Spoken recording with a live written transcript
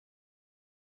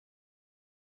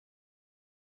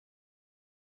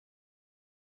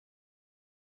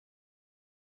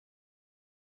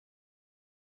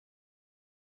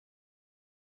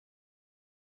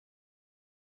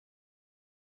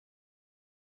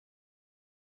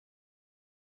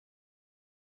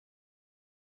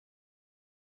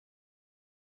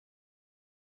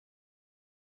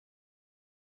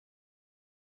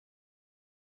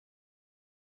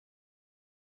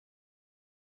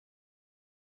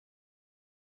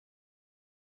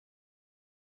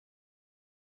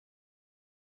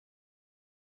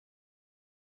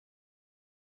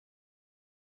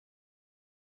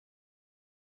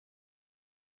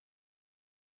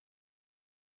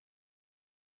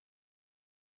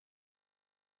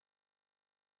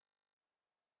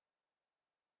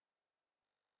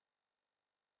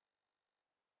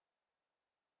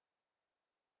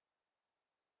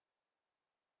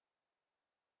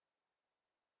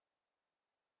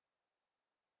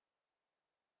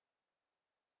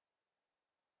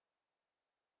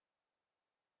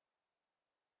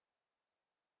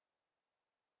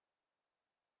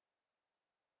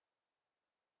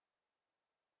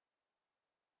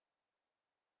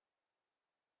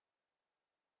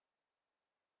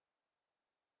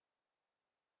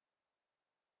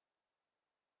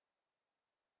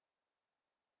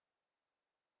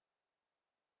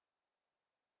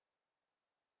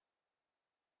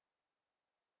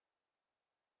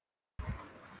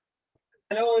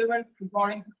Hello everyone, good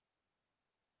morning.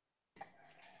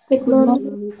 Good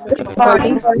morning. Good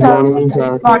morning, sir. Good morning, sir.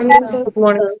 Good morning, sir. Good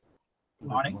morning. Good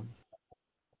morning.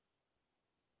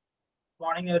 Good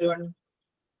morning everyone.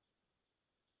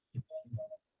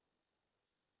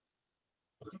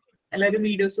 എല്ലാവരും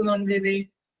videos ഒന്ന് on ചെയ്തേ.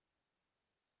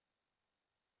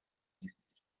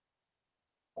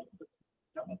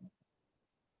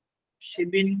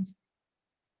 Shibin,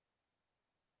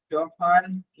 Johan,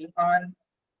 Ihan,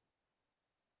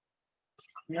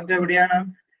 നിങ്ങൾക്ക് എവിടെയാണ്?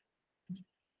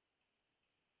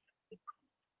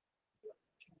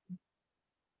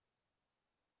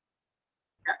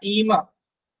 ഈമ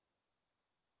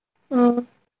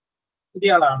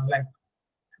പുതിയ ആളാണല്ലേ?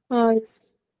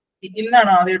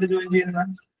 ഇന്നാണ് ആദ്യമായിട്ട് join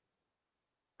ചെയ്യുന്നത്?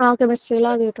 കെമിസ്ട്രിയിൽ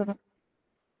ആദ്യമായിട്ടാണ്.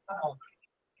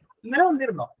 ഇന്നലെ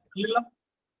വന്നിരുന്നോ? ഇല്ലല്ലോ.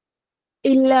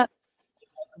 ഇല്ല.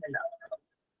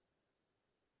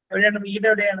 എവിടെയാണ് വീട്?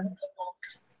 എവിടെയാണ്?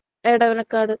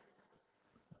 എടവനക്കാട്.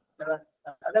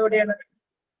 അതെവിടെയാണ്?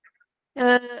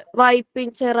 വായ്പിൻ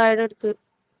ചെറായുടെ അടുത്ത്.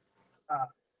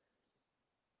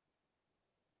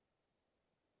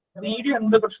 വീഡിയോ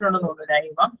എന്ത് പ്രശ്നമുണ്ടെന്ന്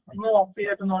തോന്നുന്നു. ഒന്ന് ഓഫ്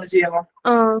ചെയ്തിട്ടൊന്ന് ഓൺ ചെയ്യാമോ?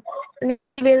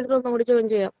 ഒന്നും കൂടി ജോയിൻ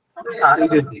ചെയ്യാം.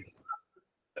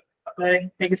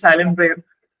 Take a silent prayer.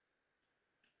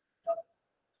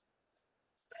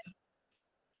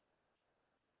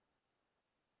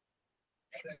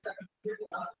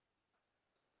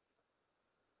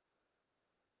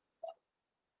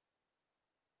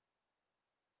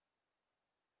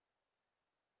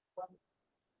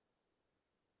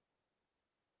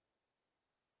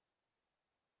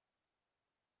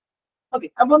 Okay,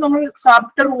 അപ്പൊ നമ്മൾ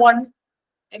ചാപ്റ്റർ 1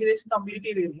 ഏകദേശം കംപ്ലീറ്റ്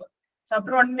ചെയ്തിരുന്നു.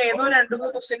 ചാപ്റ്റർ 1 ഏതോ 2-3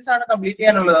 ക്വസ്റ്റ്യൻസ് ആണ് കംപ്ലീറ്റ്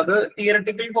ചെയ്യാനുള്ളത്. അത്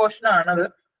തിയറട്ടിക്കൽ പോർഷൻ ആണത്.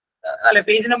 അല്ലെ,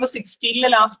 പേജ് നമ്പർ 16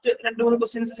 ലാസ്റ്റ് 2-3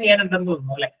 ക്വസ്റ്റ്യൻസ് ചെയ്യാനുണ്ടെന്ന്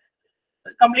തോന്നുന്നു അല്ലെ?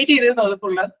 കംപ്ലീറ്റ് ചെയ്തിരുന്നു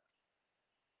അതൊക്കെയുള്ള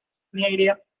നീ ഐഡിയ?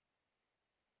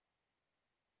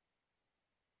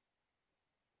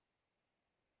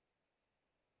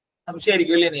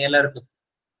 സംശയമായിരിക്കും അല്ലേ നീ എല്ലാവർക്കും?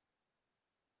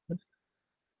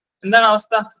 എന്താണ്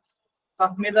അവസ്ഥ?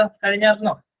 ഫഹ്മിദ,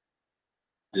 കഴിഞ്ഞായിരുന്നോ?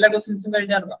 എല്ലാ ക്വസ്റ്റ്യൻസും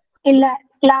കഴിഞ്ഞായിരുന്നോ? ഇല്ല,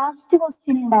 ലാസ്റ്റ്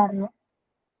ക്വസ്റ്റ്യൻ ഉണ്ടായിരുന്നു.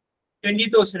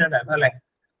 20th ക്വസ്റ്റ്യൻ ഉണ്ടായിരുന്നു അല്ലെ?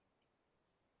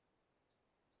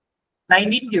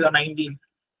 19 ചെയ്തോ? 19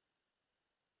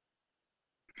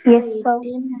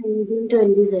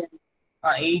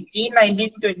 18,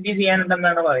 19, 20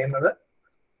 ചെയ്യാനുണ്ടെന്നാണ് പറയുന്നത്.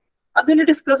 അതിന്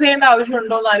ഡിസ്കസ് ചെയ്യേണ്ട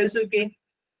ആവശ്യമുണ്ടോ എന്ന് ആലോചിച്ച് നോക്കിയേ.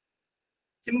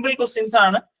 സിമ്പിൾ ക്വസ്റ്റ്യൻസ്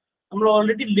ആണ്, നമ്മൾ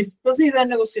ഓൾറെഡി ഡിസ്കസ് ചെയ്ത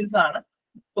തന്നെ ക്വസ്റ്റ്യൻസ് ആണ്.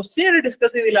 ക്വസ്റ്റ്യൻ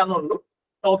ഡിസ്കസ് ചെയ്തില്ല എന്നുള്ളൂ.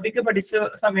 ടോപ്പിക് പഠിച്ച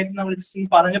സമയത്ത് നമ്മൾ ജസ്റ്റ്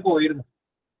പറഞ്ഞു പോയിരുന്നു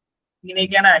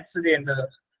ഇങ്ങനെയൊക്കെയാണ് ആൻസർ ചെയ്യേണ്ടത്.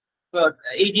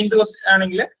 18th ക്വസ്റ്റ്യൻ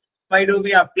ആണെങ്കിൽ why do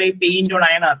we apply paint on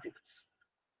iron articles,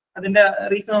 അതിന്റെ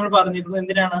റീസൺ നമ്മൾ പറഞ്ഞിരുന്നു.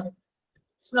 എന്തിനാണ്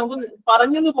നമുക്ക്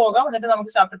പറഞ്ഞൊന്ന് പോകാം, എന്നിട്ട്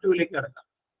നമുക്ക് ചാപ്റ്റർ 2ലേക്ക് കിടക്കാം.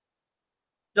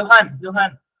 ജോഹാൻ,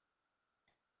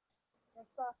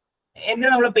 എന്തിനാ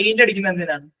നമ്മൾ പെയിന്റ് അടിക്കുന്നത്?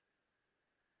 എന്തിനാണ്?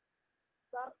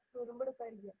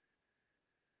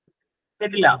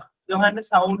 കേട്ടില്ല, ജോഹാന്റെ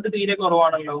സൗണ്ട് തീരെ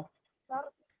കുറവാണല്ലോ.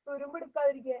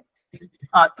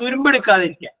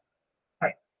 തുരുമ്പെടുക്കാതിരിക്കാൻ.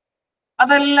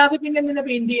 അതല്ലാതെ പിന്നെ എന്തിനാ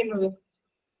പെയിന്റ് ചെയ്യുന്നത്?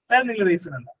 വേറെ എന്തെങ്കിലും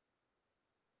റീസൺ ഉണ്ടോ?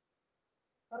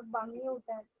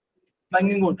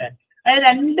 ഭംഗി കൂട്ടാൻ. അതായത്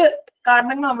 2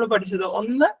 കാരണങ്ങൾ നമ്മൾ പഠിച്ചത്.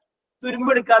 ഒന്ന്,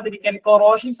 തുരുമ്പെടുക്കാതിരിക്കാൻ,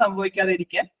 കൊറോഷൻ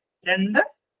സംഭവിക്കാതിരിക്കാൻ. 2,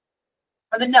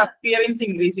 അതിന്റെ അപ്പിയറൻസ്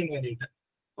ഇൻക്രീസ് ചെയ്യാൻ വേണ്ടിയിട്ട്.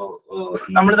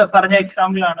 നമ്മൾ പറഞ്ഞ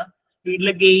എക്സാമ്പിൾ ആണ്,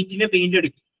 വീട്ടിലെ ഗേറ്റിന് പെയിന്റ്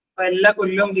അടിക്കും. അപ്പൊ എല്ലാ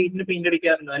കൊല്ലവും ഗേറ്റിന് പെയിന്റ്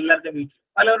അടിക്കാറുണ്ടോ? എല്ലാവരുടെ വീട്ടിൽ,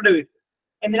 പലവരുടെ വീട്ടിൽ.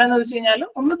 എന്തിനാന്ന് വെച്ച് കഴിഞ്ഞാൽ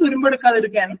ഒന്ന്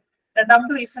തുരുമ്പെടുക്കാതിരിക്കാനും,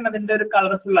 രണ്ടാമത്തെ റീസൺ അതിന്റെ ഒരു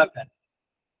കളർഫുൾ ആക്കാൻ.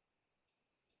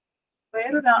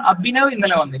 വേറൊരു അഭിനവ്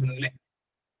ഇന്നലെ വന്നിരുന്നു അല്ലെ?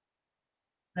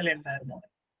 ഇന്നലെ ഉണ്ടായിരുന്നു.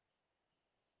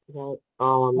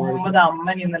 മുഹമ്മദ്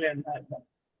അമ്മൻ ഇന്നലെ ഉണ്ടായിരുന്നു.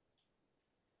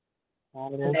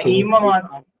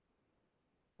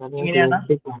 എങ്ങനെയാണ്?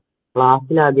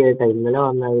 ക്ലാസ്സിൽ ആദ്യമായിട്ടാ ഇന്നലെ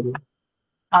വന്നായിരുന്നു.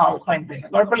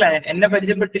 കുഴപ്പമില്ല, എന്നെ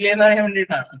പരിചയപ്പെട്ടില്ലേ എന്ന് പറയാൻ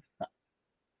വേണ്ടിയിട്ടാണ്.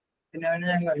 പിന്നെ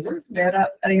ഞാൻ കണ്ടു. വേറെ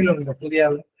ആരെങ്കിലും ഉണ്ടോ പുതിയ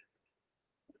ആള്?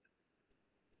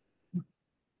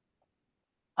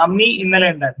 അമ്മി ഇന്നലെ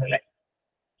ഉണ്ടായിരുന്നു അല്ലെ?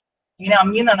 ഇങ്ങനെ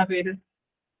അമ്മി എന്നാണ് പേര്?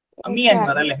 അമ്മി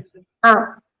അൻവർ അല്ലേ?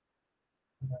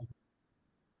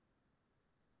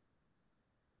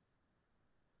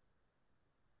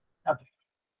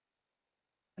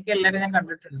 എല്ലാരും ഞാൻ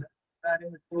കണ്ടിട്ടുണ്ട്.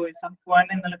 വിട്ടുപോയി.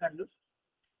 സഫ്വാനെ ഇന്നലെ കണ്ടു.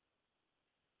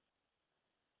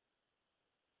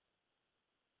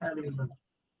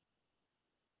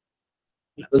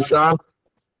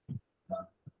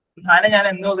 ഞാൻ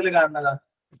എന്നോ മുതൽ കാണുന്നതാ.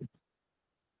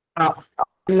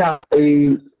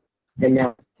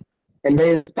 എന്റെ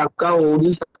ചക്കാവോ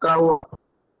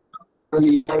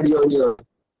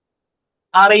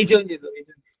ജോയിൻ ചെയ്തു.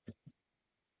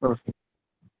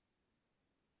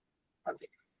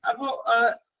 അപ്പൊ അപ്പോ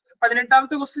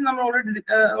 18ാമത്തെ ക്വസ്റ്റ്യൻ നമ്മൾ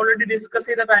ഓൾറെഡി ഡിസ്കസ്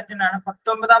ചെയ്ത പാറ്റേൺ ആണ്.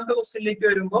 19ാമത്തെ ക്വസ്റ്റ്യനിലേക്ക്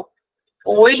വരുമ്പോൾ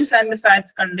oils and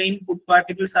fats contain food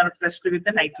particles R flushed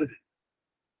with nitrogen.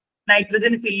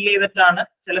 Nitrogen fill ചെയ്തിട്ടാണ്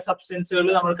ചില സബ്സ്റ്റൻസുകൾ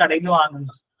നമ്മൾ കടയിൽ നിന്ന്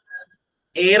വാങ്ങുന്നത്.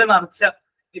 എയർ നിറച്ച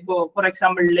ഇപ്പോ ഫോർ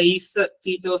എക്സാമ്പിൾ ലെയ്സ്,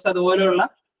 ചീറ്റോസ് അതുപോലെയുള്ള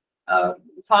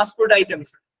ഫാസ്റ്റ് ഫുഡ്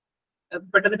ഐറ്റംസ്,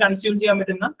 പെട്ടെന്ന് കൺസ്യൂം ചെയ്യാൻ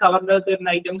പറ്റുന്ന കവറിന്റെ അകത്ത് വരുന്ന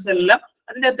ഐറ്റംസ് എല്ലാം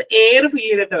അതിന്റെ അകത്ത് എയർ ഫിൽ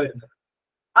ചെയ്തിട്ടാണ് വരുന്നത്.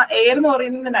 ആ എയർ എന്ന്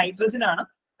പറയുന്നത് നൈട്രജൻ ആണ്.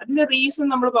 അതിന്റെ റീസൺ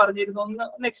നമ്മൾ പറഞ്ഞിരുന്നു.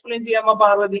 ഒന്ന് എക്സ്പ്ലെയിൻ ചെയ്യാമോ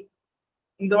പാർവതി?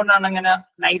 എന്തുകൊണ്ടാണ് അങ്ങനെ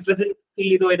നൈട്രജൻ ഫിൽ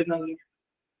ചെയ്ത് വരുന്നത്?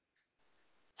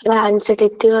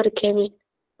 റാൻസിഡിറ്റി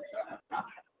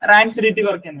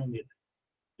കുറയ്ക്കാൻ വേണ്ടിയിട്ട്,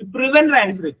 പ്രിവെന്റ്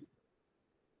റാൻസിഡിറ്റി.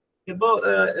 ഇപ്പോ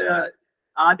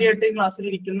ആദ്യമായിട്ട് ക്ലാസ്സിൽ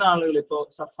ഇരിക്കുന്ന ആളുകൾ, ഇപ്പോ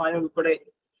സഫാൻ ഉൾപ്പെടെ,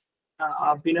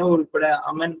 അഭിനവ് ഉൾപ്പെടെ,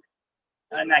 അമൻ,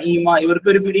 നഈമ,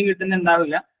 ഇവർക്കൊരു പിടിയും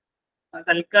കിട്ടുന്നുണ്ടാവില്ല.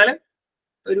 തൽക്കാലം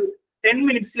ഒരു 10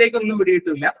 മിനിറ്റ്സിലേക്ക് ഒന്നും പിടി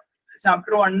കിട്ടില്ല.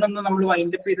 ചാപ്റ്റർ 1 ഒന്ന് നമ്മൾ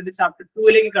വൈൻഡപ്പ് ചെയ്തിട്ട് ചാപ്റ്റർ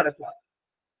 2ലേക്ക് കടക്കുക.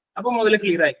 അപ്പൊ മുതൽ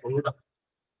ക്ലിയർ ആയിക്കോളൂ കേട്ടോ.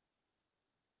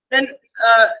 Then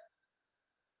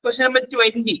question number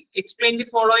 20. Explain the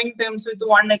following terms with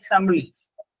one example is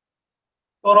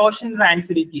corrosion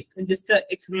rancidity. Just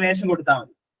explanation കൊടുത്താൽ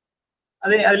മതി.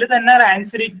 അതിൽ തന്നെ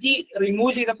റാൻസിഡിറ്റി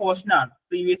റിമൂവ് ചെയ്ത പോർഷൻ ആണ്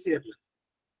പ്രീവിയസ് ഇയറിൽ.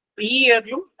 ഈ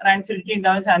ഇയറിലും റാൻസിഡിറ്റി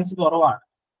ഉണ്ടാവാൻ ചാൻസ് കുറവാണ്.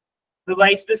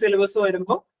 റിവൈസ്ഡ് സിലബസ്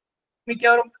വരുമ്പോൾ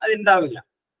മിക്കവാറും അത് ഉണ്ടാവില്ല,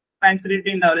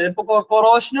 റാൻസിഡിറ്റി ഉണ്ടാവില്ല. ഇപ്പൊ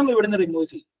കൊറോഷനും ഇവിടുന്ന് റിമൂവ്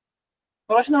ചെയ്യും.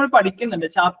 കൊറോഷൻ നമ്മൾ പഠിക്കുന്നുണ്ട്,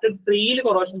 ചാപ്റ്റർ 3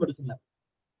 കൊറോഷൻ പഠിക്കുന്നുണ്ട്.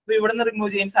 അപ്പൊ ഇവിടുന്ന്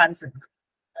റിമൂവ് ചെയ്യാൻ ചാൻസ് ഉണ്ട്.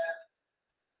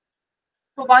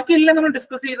 അപ്പൊ ബാക്കിയെല്ലാം നമ്മൾ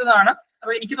ഡിസ്കസ് ചെയ്തതാണ്.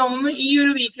 അപ്പൊ എനിക്ക് തോന്നുന്നു ഈ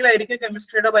ഒരു വീക്കിലായിരിക്കും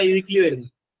കെമിസ്ട്രിയുടെ ബൈ വീക്കിലി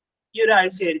വരുന്നത്. ഈ ഒരു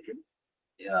ആഴ്ചയായിരിക്കും,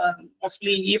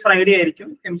 മോസ്റ്റ്ലി ഈ ഫ്രൈഡേ ആയിരിക്കും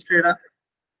കെമിസ്ട്രിയുടെ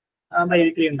ബൈ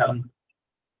വീക്കിലി ഉണ്ടാവുന്നത്,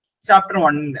 chapter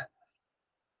 1.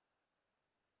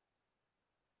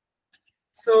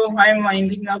 So I am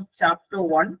winding up chapter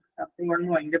 1. Chapter 1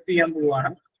 wind up ചെയ്യാൻ പോവാണ്.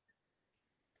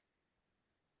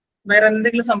 വേറെ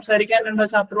എന്തെങ്കിലും സംസാരിക്കാനുണ്ടോ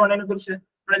ചാപ്റ്റർ 1നെ കുറിച്ച്?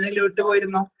 എന്തെങ്കിലും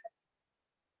വിട്ടുപോയിരുന്നോ?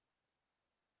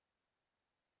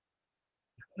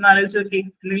 ഒന്ന് ആലോചിച്ച് നോക്കി.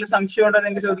 എന്തെങ്കിലും സംശയം ഉണ്ടോ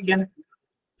നിങ്ങൾക്ക് ചോദിക്കാൻ?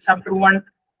 ചാപ്റ്റർ 1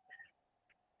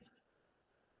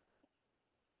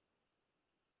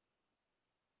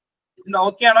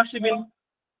 ഓക്കെ ആണോ ഷിബിൻ?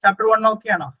 ചാപ്റ്റർ 1 ഓക്കെ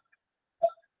ആണോ?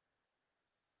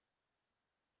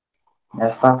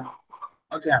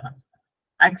 ഓക്കെ ആണോ?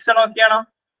 ആക്സൺ ഓക്കെ ആണോ?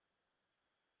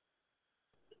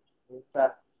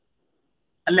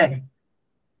 അല്ലേ?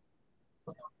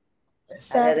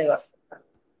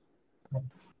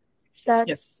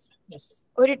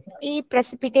 ഒരു ഈ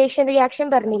പ്രസിപ്പിറ്റേഷൻ റിയാക്ഷൻ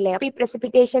പറഞ്ഞില്ലേ, അപ്പൊ ഈ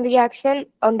പ്രസിപ്പിറ്റേഷൻ റിയാക്ഷൻ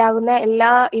ഉണ്ടാകുന്ന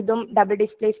എല്ലാ ഇതും ഡബിൾ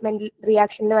ഡിസ്പ്ലേസ്മെന്റ്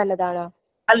റിയാക്ഷനിൽ വന്നതാണോ?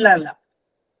 അല്ല അല്ല,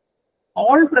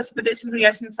 all precipitation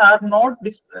reactions are not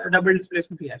double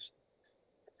displacement reaction.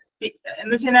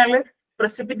 എന്ന് വെച്ചാൽ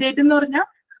precipitate എന്ന് പറഞ്ഞാൽ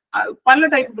പല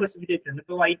ടൈപ്പ് precipitate ഉണ്ട്.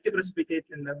 ഇപ്പൊ വൈറ്റ് precipitate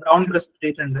ഉണ്ട്, ബ്രൗൺ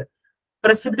precipitate ഉണ്ട്.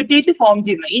 precipitate ഫോം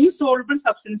ചെയ്യുന്ന ഇൻസോൾബിൾ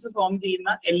സബ്സ്റ്റൻസ് ഫോം ചെയ്യുന്ന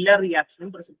എല്ലാ റിയാക്ഷനും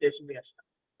precipitation റിയാക്ഷൻ.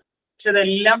 പക്ഷെ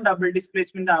അതെല്ലാം ഡബിൾ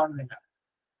ഡിസ്പ്ലേസ്മെന്റ് ആവുന്നില്ല.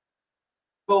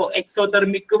 ഇപ്പോ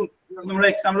എക്സോതെർമിക്കും നമ്മൾ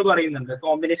എക്സാമ്പിൾ പറയുന്നുണ്ട്,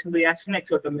 കോമ്പിനേഷൻ റിയാക്ഷൻ,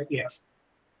 എക്സോതെർമിക് റിയാക്ഷൻ.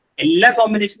 എല്ലാ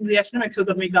കോമ്പിനേഷൻ റിയാക്ഷനും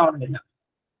എക്സോതെർമിക് ആവുന്നില്ല,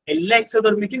 എല്ലാ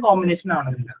എക്സോതെർമിക്കും കോമ്പിനേഷൻ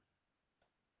ആവണമെന്നില്ല.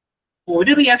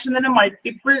 ഒരു റിയാക്ഷൻ തന്നെ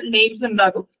മൾട്ടിപ്പിൾ നെയിംസ്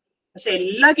ഉണ്ടാകും, പക്ഷെ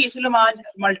എല്ലാ കേസിലും ആ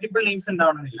മൾട്ടിപ്പിൾ നെയിംസ്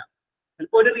ഉണ്ടാവണമെന്നില്ല.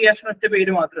 ചിലപ്പോൾ ഒരു റിയാക്ഷൻ ഒറ്റ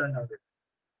പേര് മാത്രമേ ഉണ്ടാവൂ.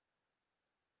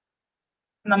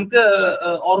 നമുക്ക്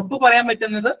ഉറപ്പ് പറയാൻ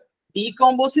പറ്റുന്നത്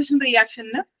decomposition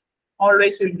റിയാക്ഷന്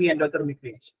always will be endothermic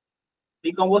reaction.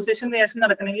 Decomposition reaction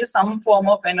നടക്കണമെങ്കിൽ some form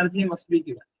of energy must be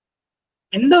given.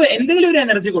 എന്തെങ്കിലും ഒരു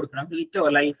എനർജി കൊടുക്കണം, ഹീറ്റോ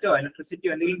ലൈറ്റോ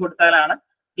ഇലക്ട്രിസിറ്റിയോ എന്തെങ്കിലും കൊടുത്താലാണ്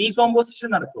ഡീകോമ്പോസിഷൻ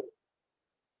നടക്കുള്ളൂ.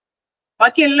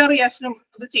 ബാക്കി എല്ലാ റിയാക്ഷനും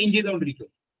അത് ചേഞ്ച് ചെയ്തുകൊണ്ടിരിക്കും,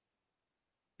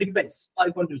 ഡിപ്പെൻസ്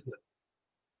ആയിക്കൊണ്ടിരിക്കുക.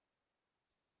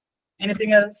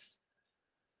 Anything else?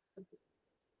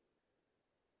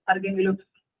 ആർക്കെങ്കിലും?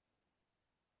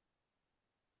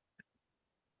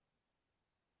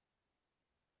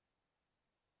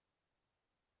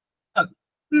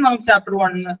 നമുക്ക് ചാപ്റ്റർ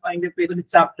 1 അതിന്റെ പേര്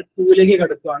ചാപ്റ്റർ 2ലേക്ക്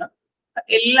കിടക്കുകയാണ്.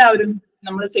 എല്ലാവരും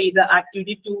നമ്മൾ ചെയ്ത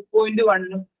ആക്ടിവിറ്റി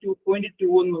 2.1ഉം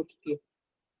 2.2 നോക്കിക്കോ,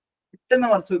 പെട്ടെന്ന്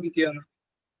മറിച്ച് നോക്കിക്കോന്ന്.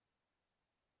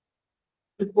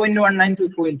 2.1 and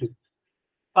 2.2.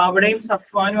 അപ്പൊ അവിടെയും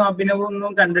സഫാനും അഭിനവും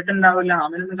ഒന്നും കണ്ടിട്ടുണ്ടാവില്ല,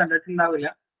 ആമനൊന്നും കണ്ടിട്ടുണ്ടാവില്ല.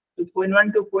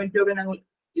 2.1 2.2 ഒക്കെ ഞങ്ങൾ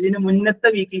ഇതിന്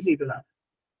മുന്നത്തെ വീക്കിൽ ചെയ്തതാണ്.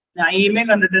 നഈമയും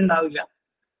കണ്ടിട്ടുണ്ടാവില്ല.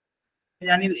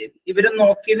 ഞാൻ ഇവര്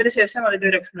നോക്കിയതിന് ശേഷം അതിന്റെ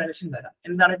ഒരു എക്സ്പ്ലനേഷൻ തരാം,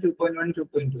 എന്താണ് 2.1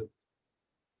 2.2.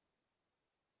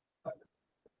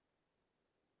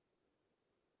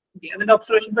 അതിന്റെ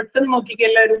ഒബ്സർവേഷൻ പെട്ടെന്ന് നോക്കിക്കോ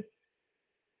എല്ലാവരും.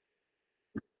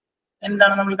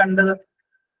 എന്താണ് നമ്മൾ കണ്ടത്?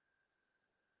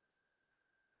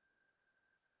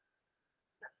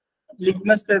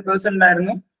 ലിറ്റ്മസ് പേപ്പേഴ്സ്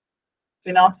ഉണ്ടായിരുന്നു,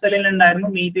 ഫിനാഫ്തലിൻ ഉണ്ടായിരുന്നു,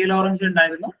 മീഥൈൽ ഓറഞ്ച്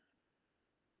ഉണ്ടായിരുന്നു,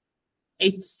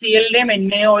 HCl-ന്റെയും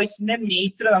NaOH-ന്റെയും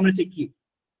നേച്ചർ നമ്മൾ ചെക്ക് ചെയ്യും.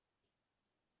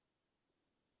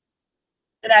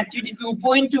 ആക്ടിവിറ്റി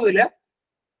 2.2-ല്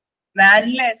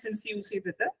വാനില എസൻസ് യൂസ്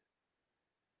ചെയ്തിട്ട്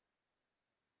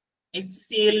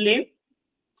HCl-ന്റെയും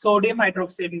സോഡിയം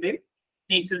ഹൈഡ്രോക്സൈഡിന്റെയും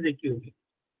നേച്ചർ ചെക്ക് ചെയ്യും.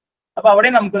 അപ്പൊ അവിടെ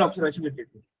നമുക്കൊരു ഒബ്സർവേഷൻ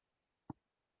കിട്ടിയിട്ടുണ്ട്.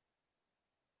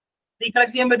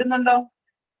 റീകളക്ട് ചെയ്യാൻ പറ്റുന്നുണ്ടോ?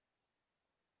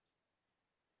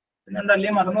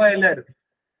 അല്ലെങ്കിൽ മറന്നുപോയല്ലായിരുന്നു.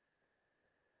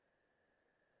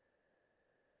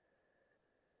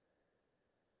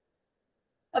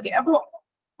 ഓക്കെ, അപ്പൊ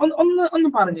ഒന്ന്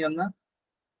പറഞ്ഞു ഒന്ന്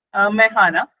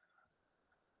മെഹാന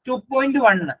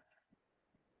 2.1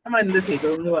 നമ്മൾ എന്ത് ചെയ്തു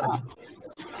എന്ന് പറഞ്ഞു.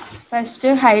 First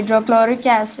hydrochloric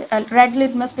acid red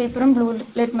litmus പേപ്പറും ബ്ലൂ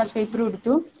ലിറ്റ്മസ് പേപ്പറും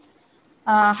എടുത്തു.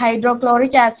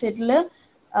 ഹൈഡ്രോക്ലോറിക് ആസിഡിൽ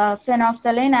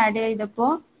ഫെനോഫ്തലൈൻ ആഡ്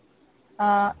ചെയ്തപ്പോൾ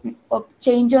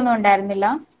ചേഞ്ച് ഒന്നും ഉണ്ടായിരുന്നില്ല.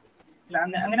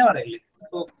 അങ്ങനെ പറയില്ലേ,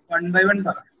 ഇപ്പൊ 1 by 1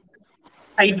 പറ.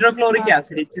 ഹൈഡ്രോക്ലോറിക്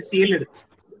ആസിഡ് HCl എടുത്തു.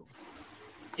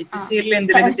 HCl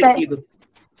എന്തെങ്കിലും ചെക്ക് ചെയ്തു?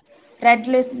 റെഡ്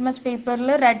ലിറ്റ്മസ് പേപ്പറിൽ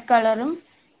റെഡ് കളറും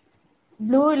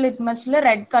ബ്ലൂ ലിറ്റ്മസിൽ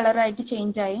റെഡ് കളറായിട്ട്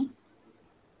ചേഞ്ച് ആയി.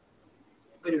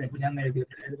 ഒരു മിനിറ്റ്, ഞാൻ എഴുതി.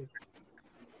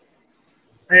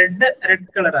 റെഡ്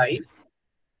കളറായി,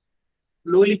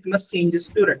 blue litmus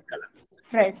changes to red colour.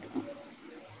 Red.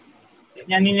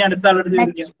 ഞാൻ ഇനി അടുത്ത ആളോട്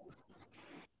ചോദിക്കാം.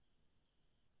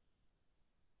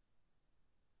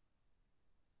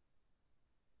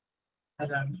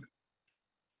 അതാണ്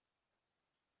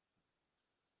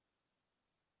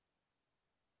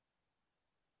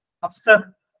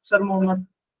അഫ്സർ മുഹമ്മദ്.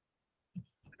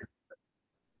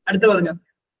 അടുത്ത് പറഞ്ഞു.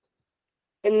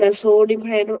 Sodium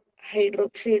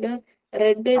hydroxide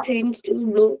red change to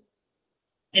blue.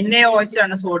 NaOH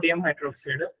ആണ് സോഡിയം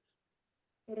ഹൈഡ്രോക്സൈഡ്.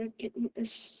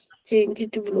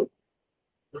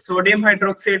 സോഡിയം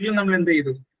ഹൈഡ്രോക്സൈഡിൽ നമ്മൾ എന്ത്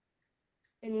ചെയ്തു?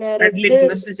 റെഡ്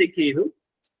ലിറ്റ്മസ് ചെക്ക് ചെയ്തു,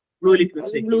 ബ്ലൂ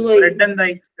ലിറ്റ്മസ് ചെക്ക് ചെയ്തു. റെഡ്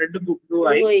എന്തായി? റെഡ് ബ്ലൂ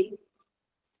ആയി.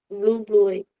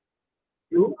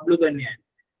 ബ്ലൂ തന്നെയായി.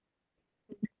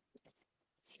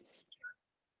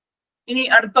 ഇനി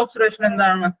അടുത്ത ഒബ്സർവേഷൻ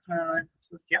എന്താണ്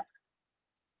ചോദിക്കാം.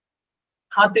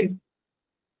 ഹാത്തിം,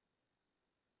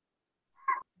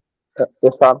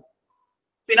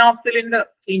 ഫിനോഫ്തലിന്റെ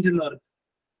ചേഞ്ച് എന്ന് പറഞ്ഞു.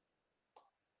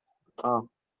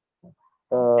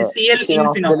 HCl in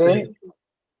phenolphthalein.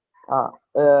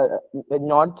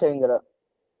 Not change.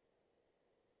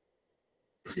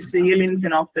 HCl in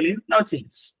phenolphthalein, no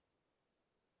change.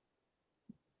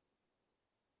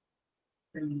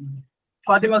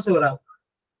 Fatima Sura.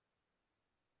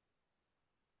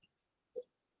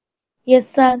 Yes,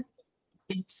 sir.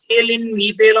 HCl in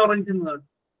methyl orange എന്ന് പറഞ്ഞു.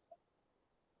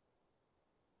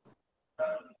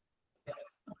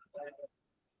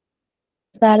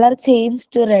 Color changed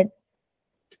to red.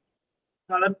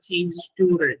 Color changed to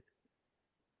red.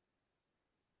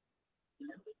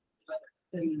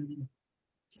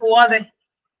 Fuade.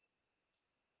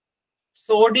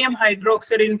 Sodium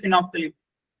hydroxide in phenolphthalein.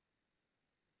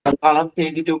 Color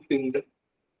change to pink.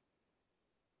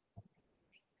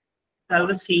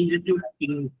 Color change to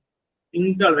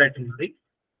pink color ആയിട്ട് മാറി.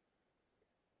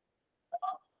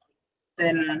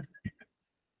 Then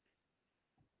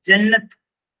Jannat.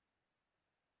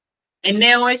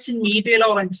 NaOH in methyl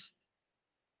orange.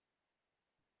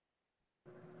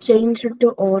 Changed to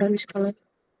orange color.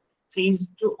 Changed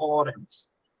to orange.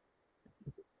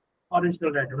 Orange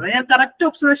color ആയിട്ട്. ഞാൻ correct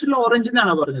ഒബ്സർവേഷനിൽ orange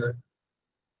എന്നാണ് പറഞ്ഞത്.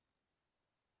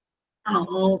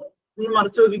 ആണോ?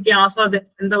 മറിച്ച് നോക്കിക്കേ. ആസാദ്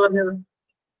എന്താ പറഞ്ഞത്?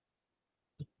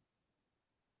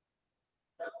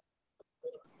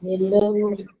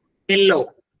 യെല്ലോ.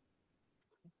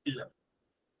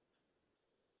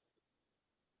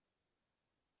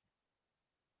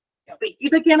 അപ്പൊ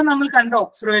ഇതൊക്കെയാണ് നമ്മൾ കണ്ട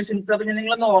ഒബ്സർവേഷൻസ്. അപ്പൊ ഞാൻ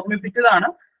നിങ്ങളൊന്ന് ഓർമ്മിപ്പിച്ചതാണ്.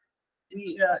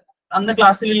 അന്ന്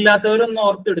ക്ലാസ്സിൽ ഇല്ലാത്തവരൊന്ന്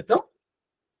ഓർത്തെടുത്തോ.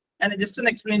 ഞാൻ ജസ്റ്റ്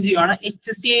ഒന്ന് എക്സ്പ്ലെയിൻ ചെയ്യുവാണ്.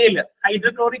 HCl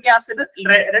hydrochloric acid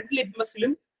red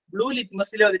ലിറ്റ്മസിലും blue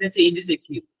ലിറ്റ്മസിലും അതിന്റെ ചേഞ്ച് ചെക്ക്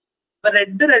ചെയ്യും. അപ്പൊ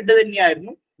റെഡ്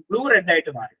തന്നെയായിരുന്നു, ബ്ലൂ റെഡ്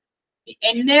ആയിട്ട് മാറി. ഈ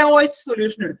NaOH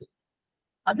സൊല്യൂഷൻ എടുത്തു,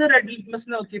 അത് റെഡ് ലിറ്റ്മസിൽ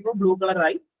നോക്കിയപ്പോൾ ബ്ലൂ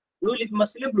കളറായി, ബ്ലൂ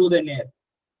ലിറ്റ്മസിൽ ബ്ലൂ തന്നെയായിരുന്നു.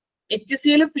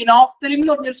 HCl ഫിനോഫ്തലിൻ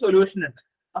എന്ന് പറഞ്ഞൊരു സൊല്യൂഷൻ ഉണ്ട്.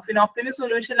 ആ ഫിനോഫ്തലിൻ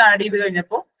സൊല്യൂഷൻ ആഡ് ചെയ്ത്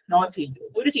കഴിഞ്ഞപ്പോൾ നോ ചേഞ്ച്,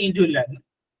 ഒരു ചേഞ്ചും ഇല്ലായിരുന്നു.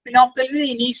 ഫിനോഫ്തലിന്റെ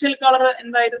ഇനീഷ്യൽ കളർ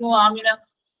എന്തായിരുന്നു Amina?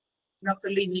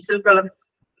 ഫിനോഫ്തലിന്റെ initial colour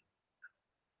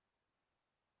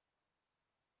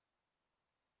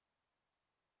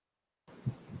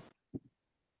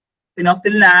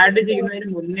phenolphthalein add ചെയ്യുന്നതിന്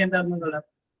മുന്നേ എന്തായിരുന്നു കളർ?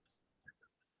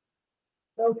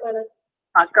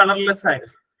 ആ കളർലെസ്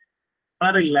ആയിരുന്നു,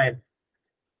 കളറില്ലായിരുന്നു.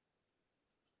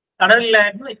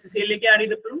 HCl-ലേക്ക് ആഡ്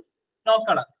ചെയ്തപ്പോഴും നോ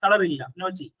കളർ ഇല്ല, no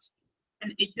change.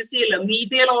 HCl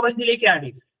methyl ഓറഞ്ചിലേക്ക് add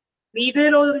ചെയ്തു.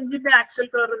 മീഥൈൽ ഓറഞ്ചിന്റെ ആക്ച്വൽ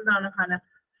കളർ എന്താണ് ഹന?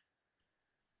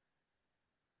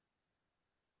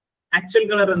 ആക്ച്വൽ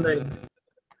കളർ എന്തായിരുന്നു?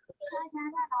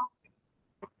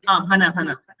 ഹന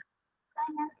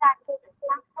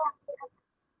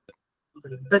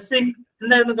ഫെസിൻ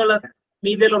എന്തായിരുന്നു കളർ?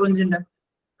 മീതൽ ഓറഞ്ചിന്റെ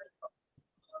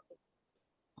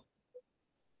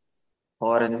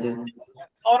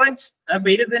ഓറഞ്ച്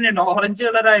പേര് തന്നെയുണ്ട്, ഓറഞ്ച്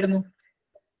കളർ ആയിരുന്നു.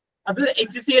 അത്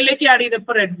HCl ആഡ്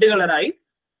ചെയ്തപ്പോ റെഡ് കളറായി.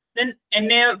 ദെൻ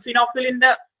ഫിനോഫിലിന്റെ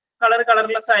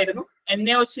കളർലെസ് ആയിരുന്നു.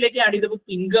 NaOH ആഡ് ചെയ്തപ്പോൾ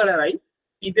പിങ്ക് കളറായി.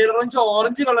 മീതൽ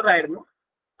ഓറഞ്ച് കളറായിരുന്നു.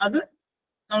 അത്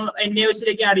നമ്മൾ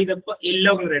NaOH ആഡ് ചെയ്തപ്പോൾ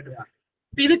യെല്ലോ കളർ ആയിട്ട് മാറി.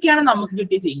 അപ്പൊ ഇതൊക്കെയാണ് നമുക്ക്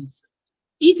കിട്ടിയ ചേഞ്ചസ്.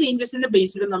 ഈ ചേഞ്ചസിന്റെ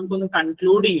ബേസിൽ നമുക്കൊന്ന്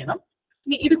കൺക്ലൂഡ് ചെയ്യണം.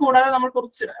 ഇനി ഇത് കൂടാതെ നമ്മൾ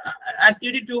കുറച്ച്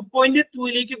ആക്ടിവിറ്റി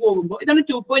 2.2 പോകുമ്പോൾ ഇതാണ്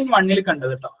 2.1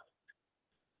 കണ്ടത് കേട്ടോ.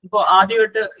 ഇപ്പൊ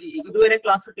ആദ്യമായിട്ട് ഇതുവരെ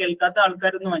ക്ലാസ് കേൾക്കാത്ത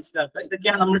ആൾക്കാരൊന്ന് മനസ്സിലാക്കുക,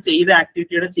 ഇതൊക്കെയാണ് നമ്മൾ ചെയ്ത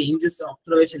ആക്ടിവിറ്റിയുടെ ചേഞ്ചസ്,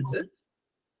 ഒബ്സർവേഷൻസ്.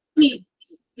 ഇനി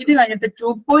ഇത് കഴിഞ്ഞിട്ട്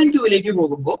 2.2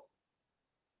 പോകുമ്പോൾ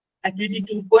ആക്ടിവിറ്റി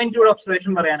 2.2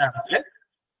 ഒബ്സർവേഷൻ പറയാനാണെങ്കിൽ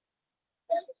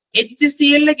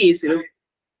HCl കേസിലും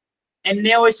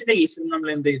NaOH കേസിലും നമ്മൾ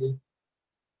എന്ത് ചെയ്തു?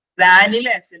 വാനില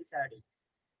എസൻസ് ആഡ് ചെയ്തു.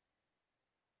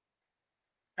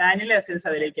 വാനില എസൻസ്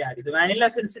അതിലേക്ക് ആഡ് ചെയ്തു. വാനില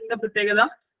എസൻസിന്റെ പ്രത്യേകത,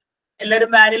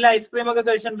 എല്ലാവരും വാനില ഐസ്ക്രീം ഒക്കെ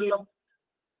കഴിച്ചിട്ടുണ്ടല്ലോ.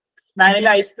 വാനില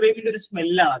ഐസ്ക്രീമിന്റെ ഒരു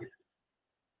സ്മെല്ലാണ്.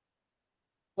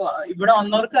 ഇവിടെ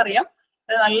വന്നവർക്ക് അറിയാം,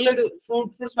 നല്ലൊരു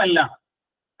ഫ്രൂട്ട്ഫുൾ സ്മെല്ലാണ്.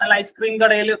 നല്ല ഐസ്ക്രീം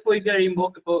കടയിൽ പോയി കഴിയുമ്പോൾ,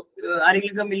 ഇപ്പോൾ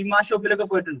ആരെങ്കിലും മിൽമ ഷോപ്പിലൊക്കെ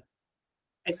പോയിട്ടുണ്ട്,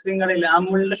 ഐസ്ക്രീം കടയിൽ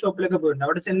അമുലിന്റെ ഷോപ്പിലൊക്കെ പോയിട്ടുണ്ട്.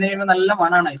 അവിടെ ചെന്ന് കഴിയുമ്പോൾ നല്ല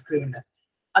മണമാണ് ഐസ്ക്രീമിന്റെ.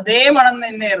 അതേ മണം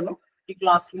തന്നെയായിരുന്നു ഈ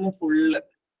ക്ലാസ് റൂം ഫുള്ള്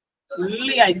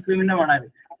ഈ ഐസ്ക്രീമിന്റെ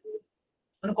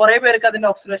മണമായിരുന്നു. കുറെ പേർക്ക് അതിന്റെ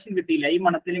ഒബ്സർവേഷൻ കിട്ടിയില്ല, ഈ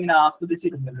മണത്തിൽ ഇങ്ങനെ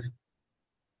ആസ്വദിച്ചിരുന്നത്.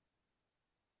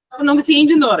 അപ്പൊ നമുക്ക്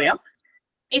ചേഞ്ച് എന്ന് പറയാം.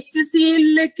 HCl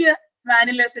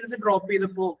വാനില എസൻസ് ഡ്രോപ്പ്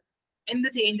ചെയ്തപ്പോ എന്ത്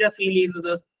ചേഞ്ചാ ഫീൽ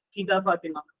ചെയ്യുന്നത്? ഷിത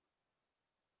ഫാത്തിമ.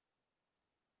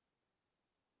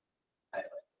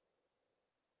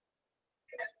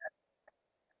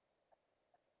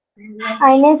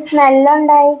 അതിന്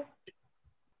സ്മെല്ലുണ്ടായി.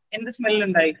 എന്ത്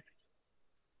സ്മെല്ലുണ്ടായി?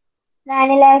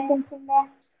 വാനില എസൻസിന്റെ.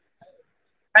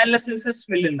 Vanilla essence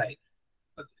സ്മെല്ലുണ്ടായി.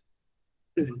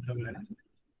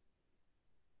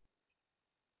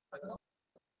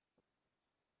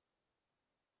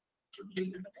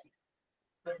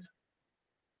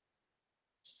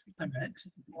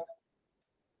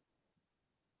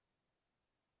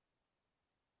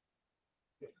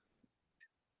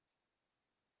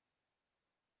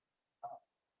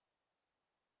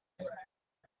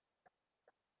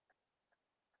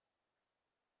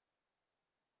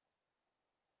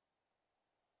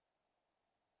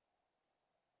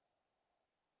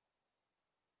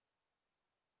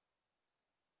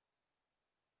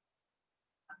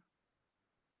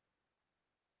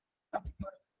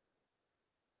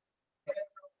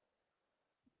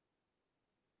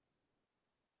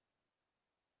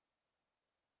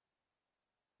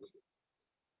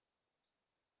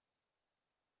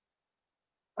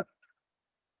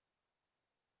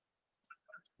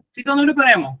 ഇതൊന്നുകൂടി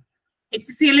പറയാമോ?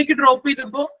 HCl ഡ്രോപ്പ്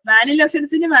ചെയ്തപ്പോ വാനില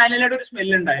എസൻസിന് വാനിലയുടെ ഒരു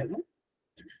സ്മെല്ല് ഉണ്ടായിരുന്നു,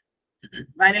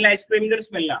 വാനില ഐസ്ക്രീമിന്റെ ഒരു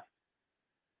സ്മെല്ലാണ്.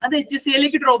 അത് HCl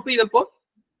ഡ്രോപ്പ് ചെയ്തപ്പോ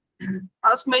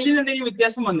ആ സ്മെല്ലിന് എന്തെങ്കിലും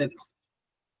വ്യത്യാസം വന്നിരുന്നു?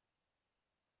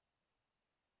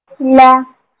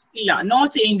 ഇല്ല, നോ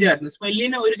ചേഞ്ച് ആയിരുന്നു.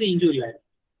 സ്മെല്ലിന് ഒരു ചേഞ്ചും ഇല്ലായിരുന്നു.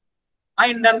 ആ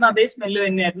ഉണ്ടായിരുന്ന അതേ സ്മെല്ല്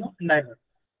തന്നെയായിരുന്നു ഉണ്ടായിരുന്നത്.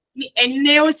 ഇനി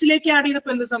NaOH ആഡ്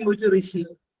ചെയ്തപ്പോ എന്ത് സംഭവിച്ചു ഋഷി?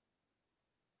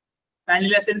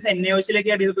 വാനില എസൻസ് NaOH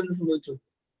ആഡ് ചെയ്തപ്പോ എന്ത് സംഭവിച്ചു?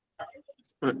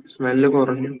 സ്മെല്ല്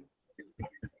കുറഞ്ഞു.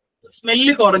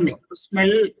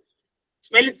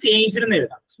 സ്മെല്ല് ചേഞ്ച് എന്ന്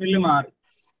എഴുതാം. സ്മെല്ല് മാറി.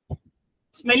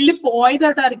 സ്മെല്ല്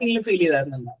പോയതായിട്ട് ആർക്കെങ്കിലും ഫീൽ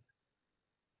ചെയ്തായിരുന്നു?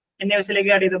 NaOH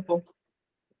ആഡ് ചെയ്തപ്പോ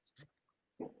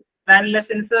വാനില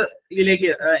എസൻസ് ഇതിലേക്ക്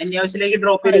NaOH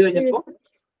ഡ്രോപ്പ് ചെയ്ത് കഴിഞ്ഞപ്പോ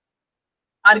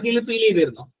ആർക്കെങ്കിലും ഫീൽ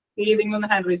ചെയ്തിരുന്നോ? ഫീൽ ചെയ്തെങ്കിൽ ഒന്ന്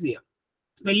ഹാൻഡ് റൈസ് ചെയ്യാം.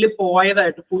 സ്മെല്ല്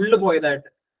പോയതായിട്ട്, ഫുള്ള് പോയതായിട്ട്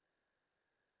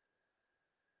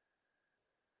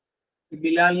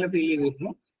ബിലാലിന് ഫീൽ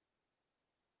ചെയ്തിരുന്നു.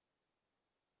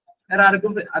 വേറെ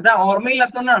ആർക്കും അത്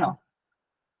ഓർമ്മയില്ലാത്തതുകൊണ്ടാണോ?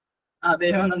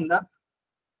 അദ്ദേഹം എന്താ,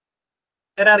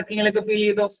 വേറെ ആർക്കെങ്കിലൊക്കെ ഫീൽ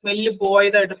ചെയ്തോ? സ്മെല്ല്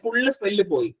പോയതായിട്ട്, ഫുള്ള് സ്മെല്ല്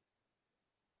പോയി.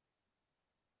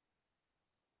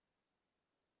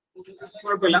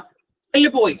 കുഴപ്പമില്ല, സ്മെല്ല്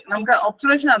പോയി. നമുക്ക്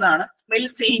ഒബ്സർവേഷൻ അതാണ്, സ്മെൽ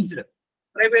ചേഞ്ച്ഡ്.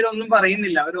 കുറെ പേരൊന്നും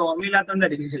പറയുന്നില്ല, ഒരു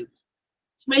ഓർമ്മയില്ലാത്തതുകൊണ്ടായിരിക്കും ചിലപ്പോൾ.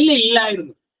 സ്മെല്ല്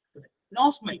ഇല്ലായിരുന്നു, നോ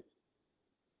സ്മെൽ.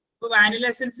 ഇപ്പൊ വാനില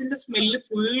എസൻസിന്റെ സ്മെല്ല്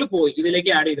ഫുള്ള് പോയി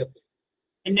ഇതിലേക്ക് ആഡ് ചെയ്തപ്പോൾ,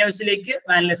 NaOH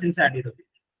വാനില എസൻസ് ആഡ് ചെയ്തപ്പോൾ.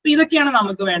 അപ്പൊ ഇതൊക്കെയാണ്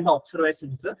നമുക്ക് വേണ്ട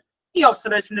ഒബ്സർവേഷൻസ്. ഈ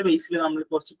ഒബ്സർവേഷന്റെ ബേസിൽ നമ്മൾ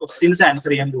കുറച്ച് ക്വസ്റ്റ്യൻസ്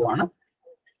ആൻസർ ചെയ്യാൻ പോവാണ്.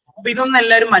 അപ്പൊ ഇതൊന്നും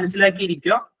എല്ലാവരും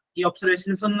മനസ്സിലാക്കിയിരിക്കുക. ഈ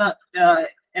ഒബ്സർവേഷൻസ് ഒന്ന്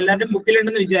എല്ലാവരുടെയും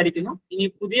ബുക്കിലുണ്ടെന്ന് വിചാരിക്കുന്നു. ഇനി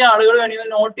പുതിയ ആളുകൾ വേണമെങ്കിൽ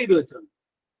നോട്ട് ചെയ്ത് വെച്ചോ.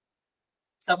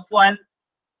 സഫ്വാൻ,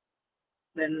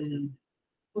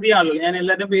 പുതിയ ആളുകൾ, ഞാൻ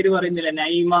എല്ലാവരുടെയും പേര് പറയുന്നില്ല,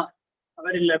 നൈമ,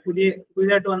 അവരെല്ലാം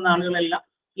പുതിയതായിട്ട് വന്ന ആളുകളെല്ലാം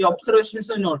ഈ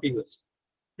ഒബ്സർവേഷൻസ് നോട്ട് ചെയ്തു.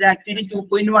 ഇത് ആക്ടിവിറ്റി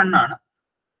 2.1 ആണ്.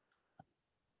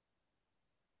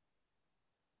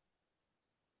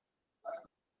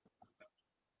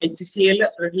 HCl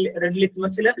റെഡ്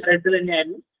ലിറ്റ്മസിൽ റെഡ്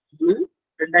തന്നെയായിരുന്നു, ബ്ലൂ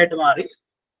റെഡ് ആയിട്ട് മാറി.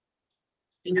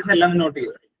 ചേഞ്ചസ് എല്ലാം നോട്ട്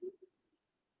ചെയ്തു.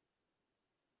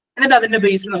 എന്നിട്ട് അതിന്റെ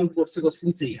ബേസിൽ നമുക്ക് കുറച്ച്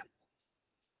ക്വസ്റ്റ്യൻസ് ചെയ്യാം.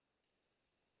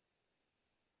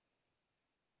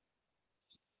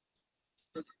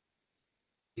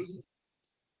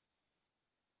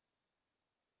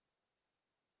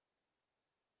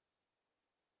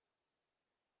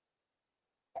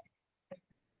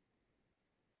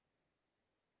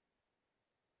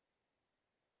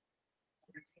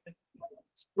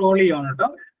 സ്ക്രോൾ ചെയ്യണം കേട്ടോ.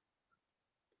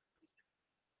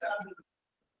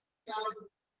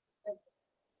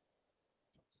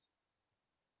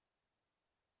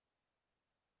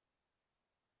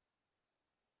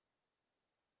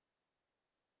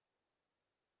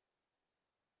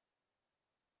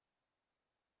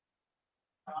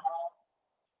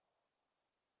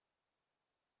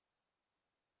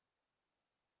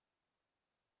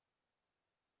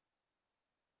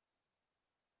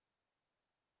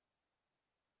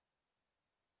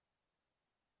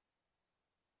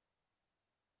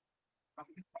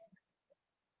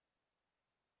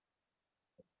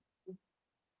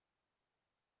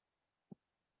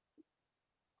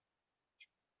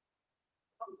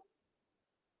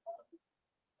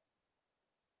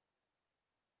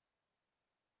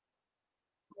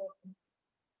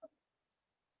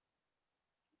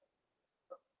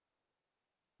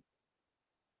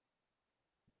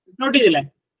 നോട്ട് ചെയ്തില്ലേ?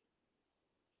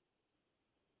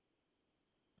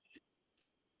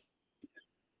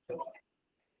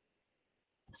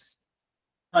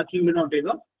 നോട്ട്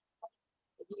ചെയ്തോ.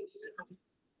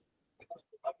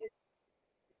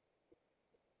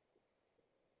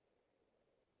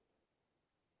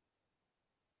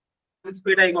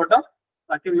 സ്പീഡ് ആയിക്കോട്ടോ,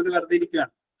 ബാക്കി വീട് വെറുതെ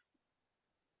ഇരിക്കുകയാണ്.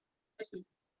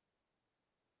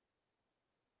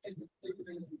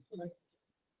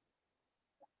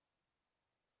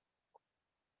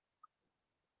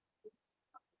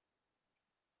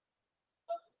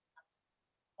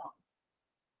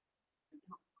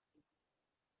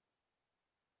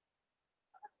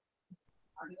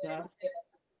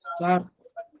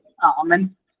 അമൻ,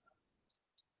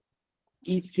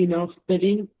 ഈ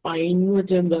ഫിനോഫ്തലിൻ പൈൻ എന്ന്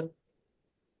വെച്ചാൽ എന്താ?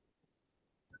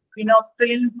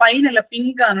 ഫിനോഫ്തലിൻ പൈൻ അല്ല,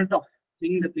 പിങ്ക് ആണ് കേട്ടോ.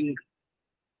 പിങ്ക് പിങ്ക്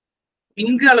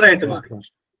പിങ്ക് കളറായിട്ട് മാറി.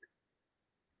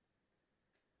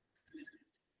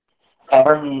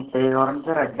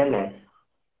 ഓറഞ്ച് റെഡ് അല്ലേ?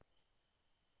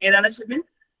 ഏതാണ് Shibin?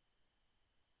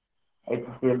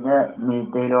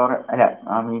 Methyl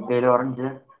orange.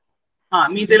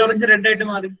 Methyl orange red ആയിട്ട്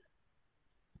മാറി.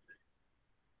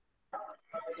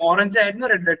 ഓറഞ്ച് ആയിരുന്നു,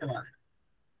 റെഡ് ആയിട്ട് മാറി.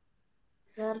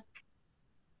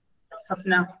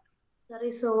 സപ്ന, സർ,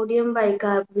 ഈ സോഡിയം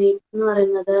ബൈകാർബണേറ്റ് എന്ന്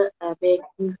പറയുന്നത്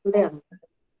ബേക്കിംഗ് സോഡയാണ്.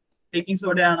 ബേക്കിംഗ്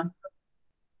സോഡയാണ്.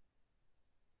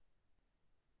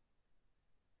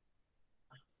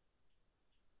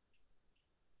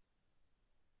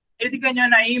 എഴുതി കഴിഞ്ഞോ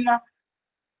നൈമ?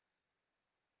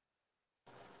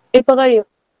 ഇപ്പൊ കഴിയും.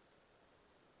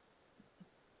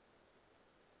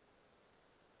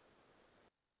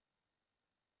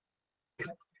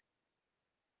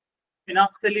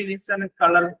 Phenolphthalein is a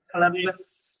colorless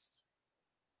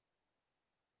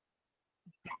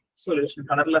solution.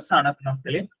 Colorless ആണ്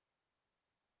phenolphthalein.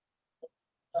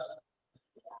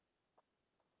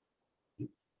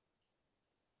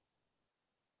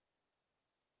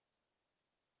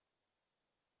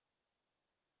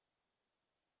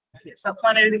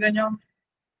 സഫാൻ എഴുതി കഴിഞ്ഞോ?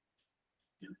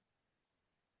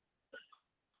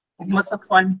 മുഹമ്മദ്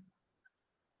സഫാൻ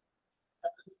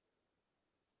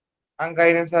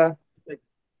കഴിഞ്ഞു സാർ.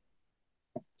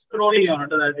 സ്ക്രോൾ ചെയ്യണം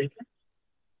കേട്ടോ താഴത്തേക്ക്.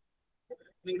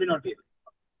 ലിങ്ക് നോട്ട് ചെയ്തു.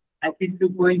 Activity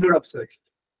 2.2 observation.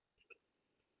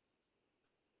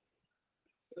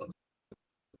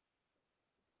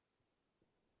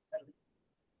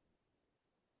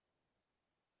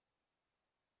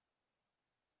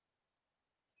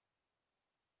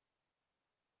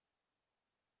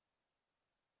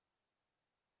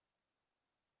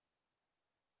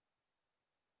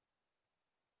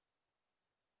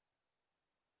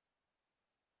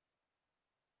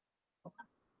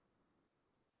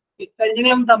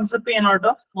 കഴിഞ്ഞെങ്കിലും തംസപ്പ് ചെയ്യണം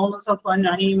കേട്ടോ. മുഹമ്മദ് സഫാൻ,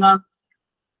 നഹീമ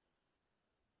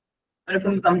അവരൊക്കെ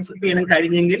തംസപ്പ് ചെയ്യണം.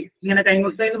 കഴിഞ്ഞെങ്കിൽ ഇങ്ങനെ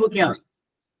കൈമുട്ടയിൽ പൊക്കിയാണ്.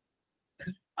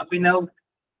 പിന്നെ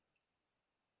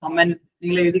അമ്മൻ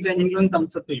നിങ്ങൾ എഴുതി കഴിഞ്ഞെങ്കിലും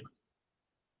തംസപ്പ് ചെയ്യണം.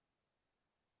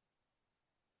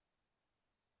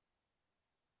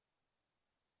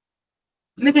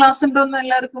 ഇന്ന് ക്ലാസ് ഉണ്ടോന്ന്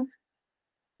എല്ലാവർക്കും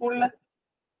സ്കൂളില്?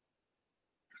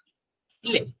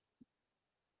 ഇല്ലേ?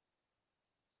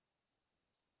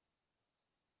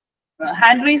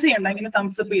 ഹാൻഡ് റൈസ് ചെയ്യണ്ട, ഇങ്ങനെ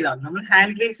തംസപ്പ് ചെയ്താൽ നമ്മൾ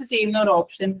ഹാൻഡ് റൈസ് ചെയ്യുന്ന ഒരു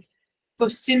ഓപ്ഷൻ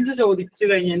ക്വസ്റ്റ്യൻസ് ചോദിച്ചു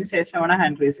കഴിഞ്ഞതിന് ശേഷമാണ്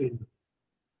ഹാൻഡ് റൈസ് ചെയ്യുന്നത്.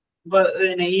 ഇപ്പൊ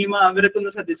നഈമ അവരൊക്കെ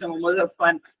ഒന്ന് ശ്രദ്ധിച്ച മുഹമ്മദ്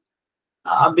അഫ്ഫാൻ,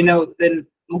 അഭിനവ്,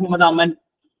 മുഹമ്മദ് അമൻ,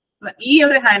 ഈ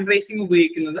ഒരു ഹാൻഡ് റൈസിങ്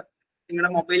ഉപയോഗിക്കുന്നത്,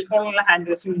 നിങ്ങളുടെ മൊബൈൽ ഫോണിലുള്ള ഹാൻഡ്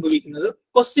റൈസിങ് ഉപയോഗിക്കുന്നത്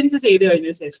ക്വസ്റ്റ്യൻസ് ചെയ്ത്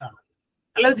കഴിഞ്ഞതിന് ശേഷമാണ്.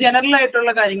 അല്ലാതെ ജനറൽ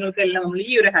ആയിട്ടുള്ള കാര്യങ്ങൾക്കെല്ലാം നമ്മൾ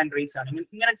ഈ ഒരു ഹാൻഡ് റൈസ് ആണ്.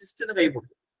 ഇങ്ങനെ ജസ്റ്റ് ഒന്ന് കൈ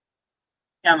കൊടുക്കും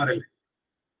ക്യാമറയിൽ.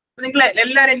 നിങ്ങൾ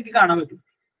എല്ലാവരും എനിക്ക് കാണാൻ പറ്റും,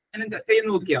 എനിക്ക് കൈ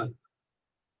നോക്കിയാൽ മതി.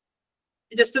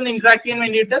 ജസ്റ്റ് ഒന്ന് ഇന്ററാക്ട് ചെയ്യാൻ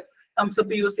വേണ്ടിയിട്ട് തംസ്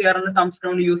അപ്പ് യൂസ് ചെയ്യാറുണ്ട്, തംസ്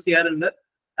ഡൗൺ യൂസ് ചെയ്യാറുണ്ട്,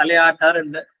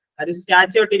 തലയാട്ടാറുണ്ട്. അത്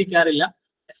സ്റ്റാച്ചു ആയിട്ടിരിക്കാറില്ല.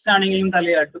 എസ് ആണെങ്കിലും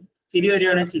തലയാട്ടും, ചിരി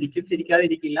വരുവാണെങ്കിൽ ചിരിക്കും, ചിരിക്കാതെ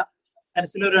ഇരിക്കില്ല,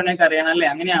 കരച്ചിൽ വരുവാണെങ്കിൽ കരയണം, അല്ലേ?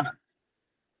 അങ്ങനെയാണ്,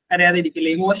 കരയാതെ ഇരിക്കില്ല.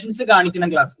 ഇമോഷൻസ് കാണിക്കുന്ന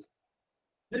ക്ലാസ്,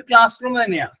 ഒരു ക്ലാസ് റൂം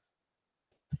തന്നെയാണ്.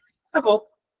 അപ്പോ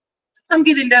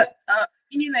നമുക്ക് ഇതിന്റെ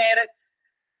ഇനി നേരെ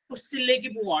ക്വസ്റ്റ്യനിലേക്ക്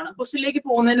പോവാണ്. ക്വസ്റ്റ്യനിലേക്ക്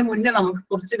പോകുന്നതിന് മുന്നേ നമുക്ക്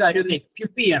കുറച്ച് കാര്യം ഒന്ന്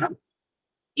എക്വിപ്പ് ചെയ്യണം.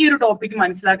 ഈ ഒരു ടോപ്പിക്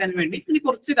മനസ്സിലാക്കാൻ വേണ്ടി ഇനി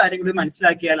കുറച്ച് കാര്യങ്ങൾ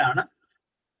മനസ്സിലാക്കിയാലാണ്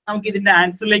നമുക്ക് ഇതിന്റെ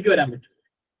ആൻസറിലേക്ക് വരാൻ പറ്റും.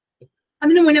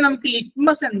 അതിനു മുന്നേ നമുക്ക്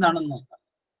ലിറ്റ്മസ് എന്താണെന്ന് നോക്കാം.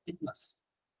 ലിറ്റ്മസ്,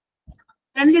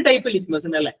 2 ടൈപ്പ് ലിറ്റ്മസ്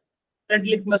ഉണ്ട് അല്ലെ? റെഡ്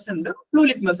ലിറ്റ്മസ് ഉണ്ട്, ബ്ലൂ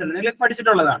ലിറ്റ്മസ് ഉണ്ട്. നിങ്ങൾ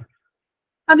പഠിച്ചിട്ടുള്ളതാണ്.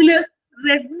 അതില്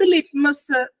റെഡ്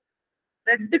ലിറ്റ്മസ്,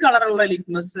 റെഡ് കളറുള്ള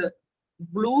ലിറ്റ്മസ്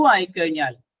ബ്ലൂ ആയി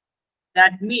കഴിഞ്ഞാൽ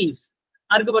ദാറ്റ് മീൻസ്,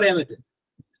 ആർക്ക് പറയാൻ പറ്റും?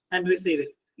 ഹാൻഡ് റൈസ് ചെയ്ത്,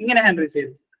 ഇങ്ങനെ ഹാൻഡ് റൈസ്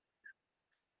ചെയ്ത്.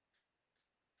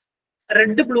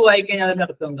 റെഡ് ബ്ലൂ ആയി കഴിഞ്ഞാൽ അതിന്റെ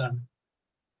അർത്ഥം എന്താണ്?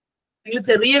 നിങ്ങൾ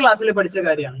ചെറിയ ക്ലാസ്സിൽ പഠിച്ച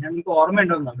കാര്യമാണ്, ഞങ്ങൾക്ക്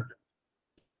ഓർമ്മയുണ്ടോ എന്ന് നോക്കട്ടെ.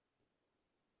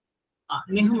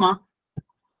 നിഹ്മ,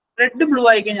 റെഡ് ബ്ലൂ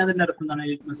ആയി കഴിഞ്ഞാൽ അതിന്റെ അർത്ഥം എന്താണ്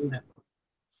ലിറ്റ്മസിന്റെ?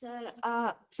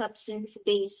 Substance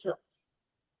base.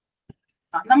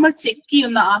 നമ്മൾ ചെക്ക്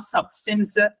ചെയ്യുന്ന ആ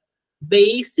സബ്സ്റ്റൻസ്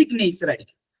ബേസിക് നേച്ചർ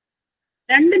ആയിരിക്കും.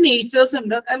 2 നേച്ചേഴ്സ്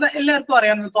ഉണ്ട്, എല്ലാവർക്കും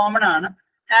അറിയാവുന്നത് കോമൺ ആണ്.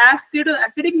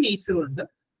 ആസിഡിക് നേച്ചറും ഉണ്ട്,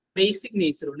 ബേസിക്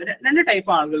നേച്ചറും ഉണ്ട്. 2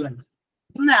 ടൈപ്പ് ആളുകളുണ്ട്.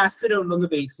 ഒന്ന് ആസിഡ് ഉണ്ട്, ഒന്ന്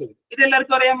ബേസ് ഉണ്ട്. ഇത്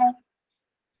എല്ലാവർക്കും അറിയാമോ?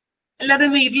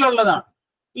 എല്ലാവരും വീട്ടിലുള്ളതാണ്.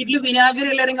 വീട്ടിൽ വിനാഗിരി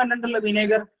എല്ലാവരും കണ്ടിട്ടുണ്ടല്ലോ,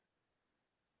 വിനേഗർ.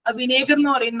 ആ വിനേഗർ എന്ന്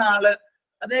പറയുന്ന ആള്,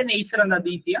 അത് നേച്ചർ എന്താ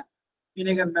ദീപ്യ?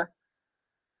 വിനേഗറിന്റെ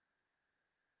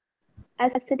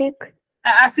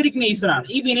ആസിഡിക് നേച്ചർ ആണ്.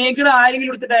 ഈ വിനേഗർ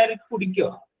ആരെങ്കിലും എടുത്ത് ഡയറക്റ്റ് കുടിക്കോ?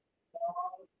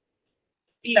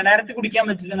 ഇല്ല, ഡയറക്റ്റ് കുടിക്കാൻ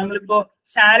പറ്റില്ല. നമ്മളിപ്പോ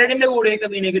സാലഡിന്റെ കൂടെയൊക്കെ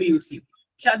വിനേഗർ യൂസ് ചെയ്യും.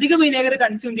 പക്ഷെ അധികം വിനേഗർ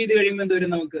കൺസ്യൂം ചെയ്ത് കഴിയുമ്പോൾ എന്ത്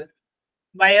വരും? നമുക്ക്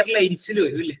വയറിൽ എരിച്ചിൽ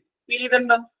വരും, ഇല്ലേ? ഫീൽ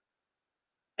ചെയ്തിട്ടുണ്ടോ?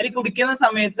 അത് കുടിക്കുന്ന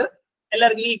സമയത്ത്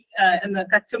എല്ലാവർക്കും ഈ എന്താ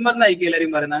കച്ചമ്പർ എന്നായിരിക്കും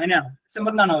എല്ലാവരും പറയുന്നത്. അങ്ങനെയാണോ?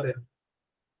 കച്ചമ്പർ എന്നാണോ പറയുന്നത്?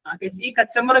 ഈ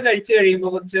കച്ചമ്പർ കഴിച്ചു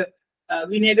കഴിയുമ്പോൾ കുറച്ച്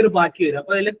വിനേഗർ ബാക്കി വരും.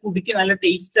 അപ്പൊ അതിൽ കുടിക്കാൻ നല്ല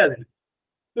ടേസ്റ്റ് അതിന്.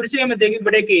 കുടിച്ചു കഴിയുമ്പോഴത്തേക്ക്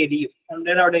ഇവിടെയൊക്കെ എരിയും,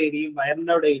 തൊണ്ടയുടെ അവിടെ എരിയും,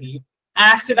 വയറിന്റെ അവിടെ എരിയും.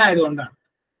 ആസിഡ് ആയതുകൊണ്ടാണ്.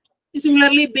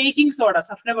 സിമിലർലി ബേക്കിംഗ് സോഡ,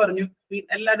 സഫ്ന പറഞ്ഞു,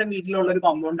 എല്ലാവരുടെ വീട്ടിലുള്ള ഒരു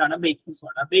കോമ്പൗണ്ട് ആണ് ബേക്കിംഗ്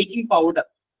സോഡ. ബേക്കിംഗ് പൗഡർ,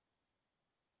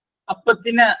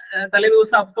 അപ്പത്തിന്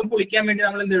തലേദിവസം അപ്പം പൊളിക്കാൻ വേണ്ടി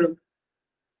നമ്മൾ എന്ത് ഇടും?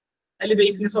 അതിൽ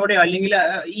ബേക്കിംഗ് സോഡയോ അല്ലെങ്കിൽ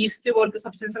ഈസ്റ്റ് പോലത്തെ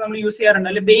സബ്സ്റ്റൻസ് നമ്മൾ യൂസ് ചെയ്യാറുണ്ട്.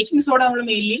 അല്ലെങ്കിൽ ബേക്കിംഗ് സോഡ നമ്മൾ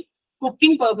മെയിൻലി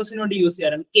കുക്കിംഗ് പർപ്പസിന് വേണ്ടി യൂസ്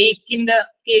ചെയ്യാറുണ്ട്.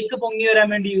 കേക്ക് പൊങ്ങി വരാൻ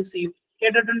വേണ്ടി യൂസ് ചെയ്യും.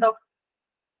 കേട്ടിട്ടുണ്ടോ?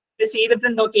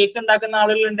 ചെയ്തിട്ടുണ്ടോ? കേക്ക് ഉണ്ടാക്കുന്ന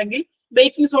ആളുകളുണ്ടെങ്കിൽ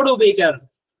ബേക്കിംഗ് സോഡ ഉപയോഗിക്കാറുണ്ട്.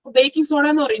 അപ്പൊ ബേക്കിംഗ് സോഡ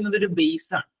എന്ന് പറയുന്നത് ഒരു ബേസ്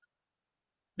ആണ്,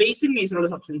 ബേസിക് നേച്ചറുള്ള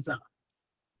സബ്സ്റ്റൻസ് ആണ്.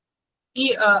 ഈ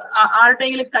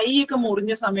ആരുടെയെങ്കിലും കൈയൊക്കെ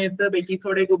മുറിഞ്ഞ സമയത്ത് ബേക്കിംഗ്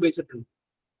സോഡയൊക്കെ ഉപയോഗിച്ചിട്ടുണ്ട്.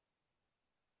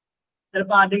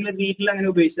 ചിലപ്പോൾ ആരുടെയെങ്കിലും വീട്ടിൽ അങ്ങനെ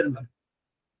ഉപയോഗിച്ചിട്ടുണ്ടോ?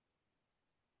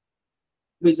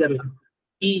 ഉപയോഗിച്ചിട്ടില്ല.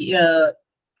 ഈ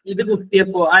ഇത്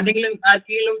കുത്തിയപ്പോ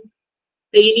ആർക്കെങ്കിലും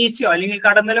തേനീച്ചയോ അല്ലെങ്കിൽ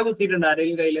കടന്നലോ കുത്തിയിട്ടുണ്ടോ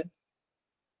ആരെങ്കിലും കയ്യില്?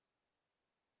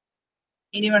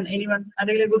 എനിവൺ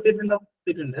ആരെങ്കിലും കുത്തിയിട്ടുണ്ടോ?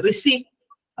 കുത്തിയിട്ടുണ്ട്. ഋഷി,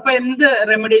 അപ്പൊ എന്ത്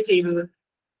റെമഡി ചെയ്യുന്നത്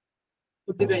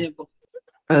കുത്തി കഴിഞ്ഞപ്പോ?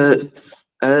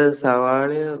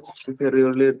 സവാള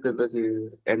ചെറിയുള്ളി എടുത്തിട്ട് ചെയ്ത്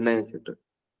എണ്ണ വെച്ചിട്ട്.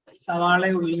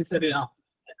 സവാള ഉള്ളി ചെറിയ,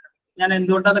 ഞാൻ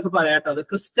എന്തുകൊണ്ടാന്നൊക്കെ പറയാട്ടോ. അത്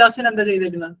ക്രിസ്റ്റാസിന് എന്താ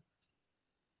ചെയ്തിരുന്നത്?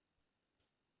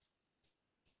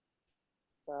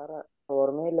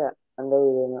 ഓർമ്മയില്ല എന്താ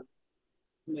ചെയ്യുന്നത്.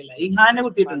 ഈ ഹാനെ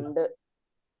കുത്തിയിട്ടുണ്ട്.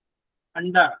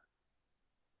 കണ്ടാണ്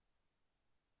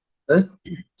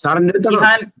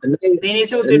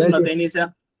തേനീച്ച കുത്തിയിട്ടുണ്ടോ? തേനീച്ച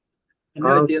എന്താ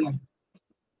പറ്റിയെന്നോ?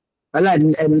 അല്ല,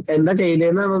 എന്താ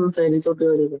ചെയ്തേന്നാണ് തേനീച്ച കുത്തി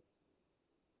കഴിഞ്ഞത്?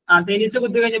 തേനീച്ച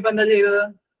കുത്തി കഴിഞ്ഞപ്പോ എന്താ ചെയ്തത്?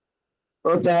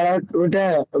 മറ്റേ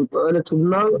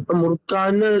ചുണ്ണാമ്പ്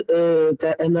മുറുക്കാന്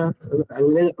എന്നാ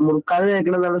അങ്ങനെ മുറുക്കാന്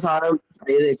തേക്കണെന്നാണ് സാധനം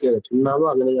കൈ തേക്കുന്നത്. ചുണ്ണാമ്പോ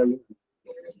അങ്ങനെ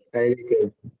കൈ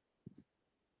തേക്കുന്നത്.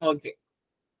 ഓക്കെ.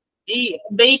 ഈ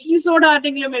ബേക്കിംഗ് സോഡ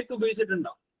ആരെങ്കിലും എടുത്ത്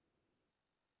ഉപയോഗിച്ചിട്ടുണ്ടോ?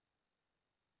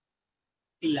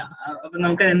 ഇല്ല. അപ്പൊ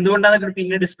നമുക്ക് എന്തുകൊണ്ടാണെന്നൊക്കെ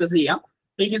പിന്നെ ഡിസ്കസ് ചെയ്യാം.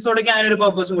 ബേക്കിംഗ് സോഡയ്ക്ക് അങ്ങനെ ഒരു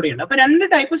പർപ്പസ് കൂടിയുണ്ട്. അപ്പൊ 2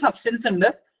 ടൈപ്പ് സബ്സ്റ്റൻസ് ഉണ്ട്.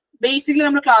 ബേസിക്കലി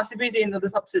നമ്മൾ ക്ലാസിഫൈ ചെയ്യുന്നത്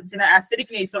സബ്സ്റ്റൻസിനെ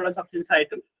ആസിഡിക് നേച്ചറുള്ള സബ്സ്റ്റൻസ്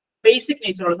ആയിട്ടും ബേസിക്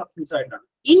നേച്ചറുള്ള സബ്സ്റ്റൻസ് ആയിട്ടാണ്.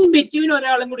 ഇൻ ബിറ്റ്വീൻ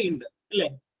ഒരാളും കൂടി ഉണ്ട്, അല്ലേ?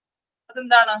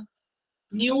 അതെന്താണ്?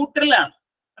 ന്യൂട്രൽ ആണ്.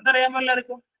 അതറിയാമോ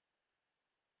എല്ലാവർക്കും?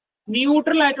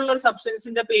 ന്യൂട്രൽ ആയിട്ടുള്ള ഒരു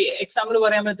സബ്സ്റ്റൻസിന്റെ എക്സാമ്പിൾ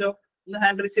പറയാൻ പറ്റുമോ? ഒന്ന്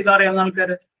ഹാൻഡ് റൈസ് ചെയ്ത് അറിയാവുന്ന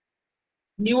ആൾക്കാർ.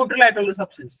 ന്യൂട്രൽ ആയിട്ടുള്ള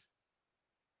സബ്സ്റ്റൻസ്,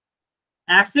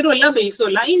 ആസിഡും അല്ല ബേസും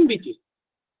അല്ല, in between.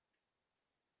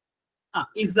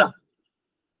 Isa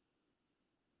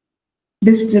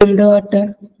distilled water.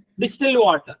 Distilled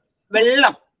water,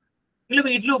 വെള്ളം. നിങ്ങൾ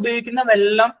വീട്ടിൽ ഉപയോഗിക്കുന്ന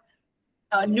വെള്ളം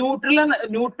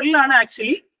ന്യൂട്രലാണ്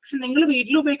ആക്ച്വലി. പക്ഷെ നിങ്ങൾ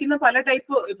വീട്ടിൽ ഉപയോഗിക്കുന്ന പല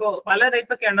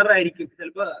ടൈപ്പ് കിണറായിരിക്കും.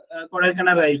 ചിലപ്പോൾ കുഴൽ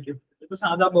കിണറായിരിക്കും, ചിലപ്പോൾ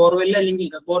സാധാ ബോർവെൽ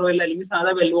അല്ലെങ്കിൽ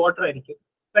സാധാ വെൽ വാട്ടർ ആയിരിക്കും.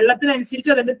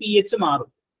 വെള്ളത്തിനനുസരിച്ച് അതിന്റെ pH മാറും.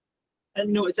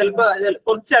 ചിലപ്പോൾ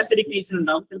കുറച്ച് ആസിഡിക് നേച്ചർ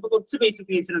ഉണ്ടാവും, ചിലപ്പോൾ കുറച്ച്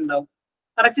ബേസിക് നേച്ചർ ഉണ്ടാവും,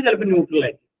 കറക്റ്റ് ചിലപ്പോൾ ന്യൂട്രൽ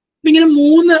ആയിരിക്കും. അപ്പൊ ഇങ്ങനെ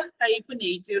 3 ടൈപ്പ്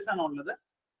നേച്ചേഴ്സ് ആണ് ഉള്ളത്.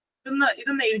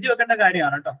 ഇതൊന്ന് എഴുതി വെക്കേണ്ട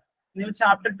കാര്യമാണ് കേട്ടോ. നിങ്ങൾ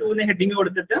ചാപ്റ്റർ 2 ഹെഡിങ്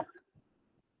കൊടുത്തിട്ട്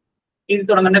എഴുതി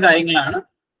തുടങ്ങേണ്ട കാര്യങ്ങളാണ്.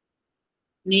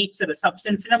 നേച്ചർ,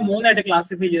 സബ്സ്റ്റൻസിനെ 3 ആയിട്ട്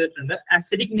ക്ലാസിഫൈ ചെയ്തിട്ടുണ്ട്.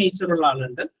 ആസിഡിക് നേച്ചർ ഉള്ള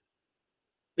ആളുണ്ട്,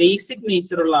 ബേസിക്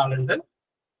നേച്ചർ ഉള്ള ആളുണ്ട്,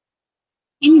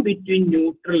 ഇൻ ബിറ്റ്വീൻ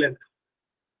ന്യൂട്രൽ ഉണ്ട്.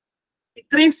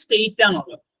 ഇത്രയും സ്റ്റേറ്റ്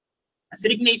ആണുള്ളത്.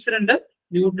 അസിഡിക് നേച്ചർ ഉണ്ട്,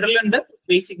 ന്യൂട്രൽ ഉണ്ട്,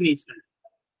 ബേസിക് നേച്ചർ ഉണ്ട്.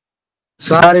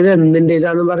 സാർ ഇത് എന്തിന്റെ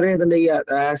ഇതാന്ന് പറഞ്ഞ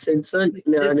ആസിഡ്സ്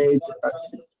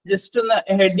ജസ്റ്റ് ഒന്ന്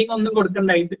ഹെഡിങ് ഒന്നും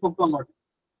കൊടുക്കണ്ട, ഇത് പൊക്കും അങ്ങോട്ട്.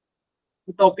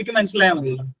 ടോപ്പിക്ക് മനസ്സിലായാൽ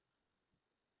മതിയല്ലോ.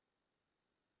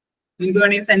 നിങ്ങൾക്ക്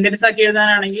വേണമെങ്കിൽ സെന്റൻസ് ആക്കി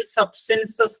എഴുതാനാണെങ്കിൽ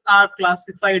substances R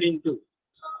classified in to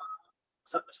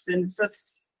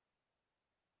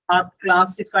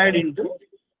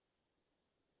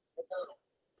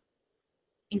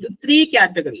into 3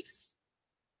 categories: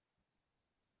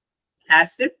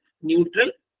 acid, neutral,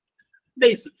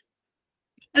 basic.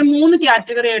 3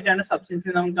 category ആയിട്ടാണ്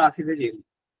സബ്സ്റ്റൻസ് നമ്മൾ ക്ലാസിഫൈ ചെയ്യുന്നത്.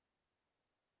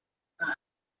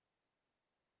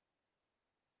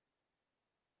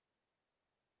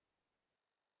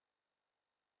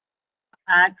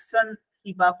 ആക്സൺ,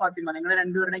 ഹിബ, ഫാത്തിമ, നിങ്ങൾ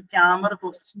രണ്ടുപേരുടെയും ക്യാമറ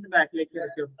പൊസിഷന്റെ ബാക്കിലേക്ക്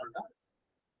ഇറക്കി വെക്കുന്നുണ്ടോ?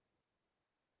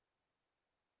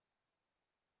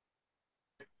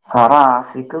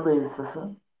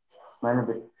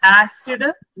 Acid,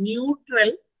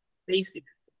 neutral,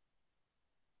 basic.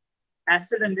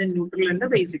 ആസിഡ് ഉണ്ട്, ന്യൂട്രൽ ഉണ്ട്,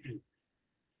 ബേസിക്.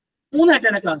 3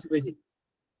 ആയിട്ടാണ് ക്ലാസിഫൈ ചെയ്യുന്നത്.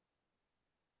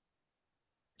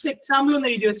 എക്സാമ്പിൾ ഒന്ന്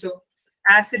എഴുതി വെച്ചോ.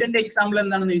 ആസിഡിന്റെ എക്സാമ്പിൾ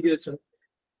എന്താണെന്ന് എഴുതി വെച്ചോ.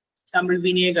 Example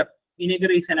vinegar.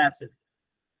 Vinegar is an acid.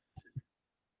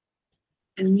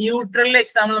 ന്യൂട്രലിന്റെ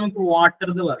example നമുക്ക് വാട്ടർ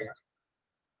എന്ന് പറയാം.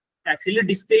 ആക്ച്വലി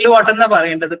ഡിസ്റ്റിൽഡ് വാട്ടർ എന്നാ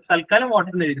പറയേണ്ടത്, തൽക്കാലം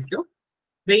വാട്ടർ എന്ന് എഴുതിക്കോ.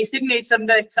 ബേസിക്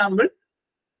നേച്ചറിന്റെ എക്സാമ്പിൾ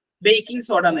ബേക്കിംഗ്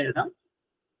സോഡ എന്ന് എഴുതാം.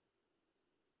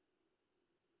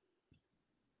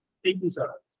 Baking soda.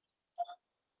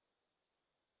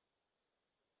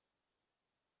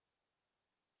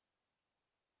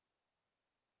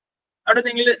 അവിടെ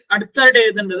നിങ്ങൾ അടുത്തായിട്ട്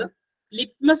എഴുതേണ്ടത്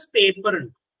ലിറ്റ്മസ് പേപ്പർ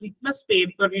ഉണ്ട്. ലിറ്റ്മസ്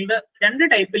പേപ്പറിന്റെ 2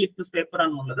 ടൈപ്പ് ലിറ്റ്മസ് പേപ്പർ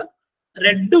ആണ് ഉള്ളത്.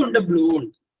 റെഡും ഉണ്ട്, ബ്ലൂ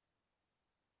ഉണ്ട്.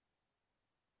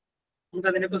 നമുക്ക്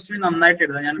അതിനെ കുറിച്ച് നന്നായിട്ട്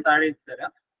എഴുതാം. ഞാൻ താഴെ എഴുതി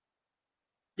തരാം.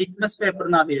 ലിറ്റ്മസ് പേപ്പർ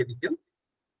എന്ന് ആദ്യം എഴുതിക്കും.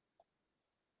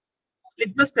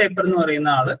 ലിറ്റ്മസ് പേപ്പർ എന്ന് പറയുന്ന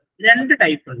ആള് 2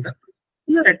 ടൈപ്പ് ഉണ്ട്.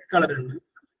 ഒന്ന് റെഡ് കളർ ഉണ്ട്,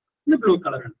 ഒന്ന് ബ്ലൂ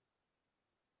കളർ ഉണ്ട്.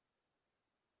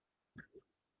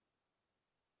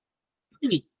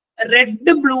 ഇനി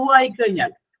റെഡ് ബ്ലൂ ആയി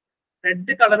കഴിഞ്ഞാൽ,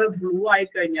 റെഡ് കളർ ബ്ലൂ ആയി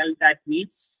കഴിഞ്ഞാൽ ദാറ്റ്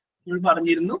മീൻസ് നമ്മൾ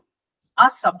പറഞ്ഞിരുന്നു ആ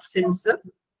സബ്സ്റ്റൻസ്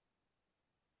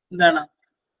എന്താണ്,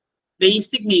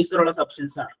 ബേസിക് നേച്ചർ ഉള്ള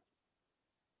സബ്സ്റ്റൻസ് ആണ്,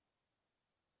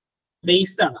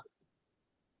 ബേസ് ആണ്.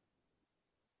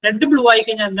 റെഡ് ബ്ലൂ ആയി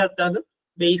കഴിഞ്ഞാൽ അതിന്റെ അർത്ഥം അത്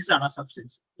ബേസ് ആണ്, ആ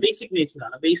സബ്സ്റ്റൻസ് ബേസിക് നേച്ചർ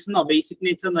ആണ്. ബേസ് എന്നോ ബേസിക്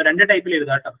നേച്ചർ എന്നോ 2 ടൈപ്പിൽ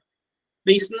എഴുതാം കേട്ടോ.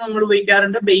 ബേസ് എന്ന് നമ്മൾ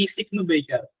ഉപയോഗിക്കാറുണ്ട്, ബേസിക് എന്ന്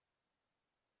ഉപയോഗിക്കാറുണ്ട്.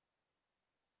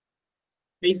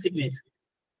 Basic nature.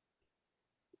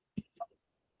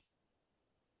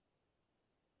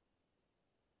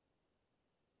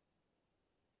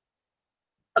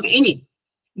 ഓക്കെ, ഇനി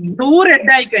ബ്ലൂ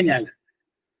റെഡ് ആയി കഴിഞ്ഞാൽ,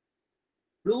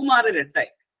 ബ്ലൂ മാറി റെഡ്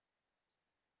ആയി,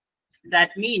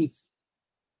 ദാറ്റ് മീൻസ്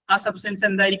ആ സബ്സ്റ്റൻസ്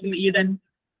എന്തായിരിക്കും ഈഡൻ?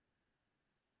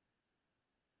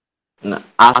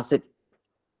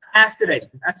 ആസിഡ്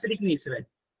ആയിരിക്കും, ആസിഡിക് നേച്ചർ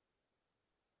ആയിരിക്കും.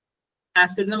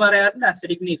 ആസിഡ് എന്ന് പറയാറുണ്ട്,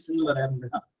 ആസിഡിക് നേച്ചർ എന്ന് പറയാറുണ്ട്.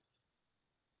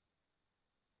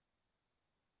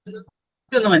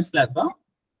 ഇതൊന്ന് മനസ്സിലാക്കാം.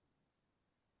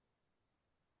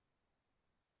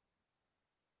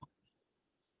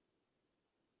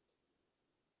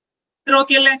 ഇത്ര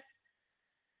ഓക്കെ അല്ലേ?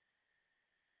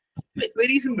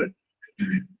 Very simple.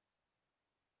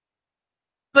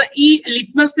 ഇപ്പൊ ഈ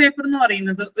ലിറ്റ്മസ് പേപ്പർ എന്ന്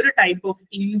പറയുന്നത് ഒരു ടൈപ്പ് ഓഫ്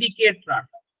ഇൻഡിക്കേറ്റർ ആണ്.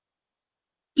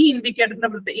 ഈ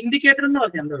ഇൻഡിക്കേറ്ററിന്റെ ഇൻഡിക്കേറ്റർ എന്ന്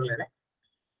പറഞ്ഞാൽ എന്താ ഉള്ളത്?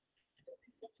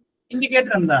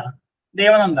 ഇൻഡിക്കേറ്റർ എന്താണ്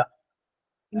ദേവനന്ദ?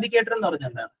 ഇൻഡിക്കേറ്റർ എന്ന് പറഞ്ഞാൽ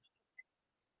എന്താണ്?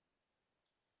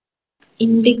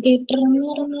 ഇൻഡിക്കേറ്റർ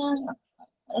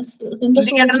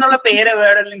എന്നുള്ള പേര്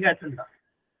വേറെല്ലാം കേട്ടിട്ടുണ്ടോ?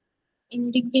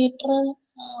 ഇൻഡിക്കേറ്റർ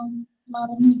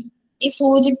ഈ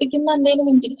സൂചിപ്പിക്കുന്ന എന്തെങ്കിലും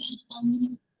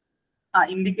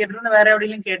ഇൻഡിക്കേറ്റർ വേറെ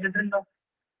എവിടെയെങ്കിലും കേട്ടിട്ടുണ്ടോ?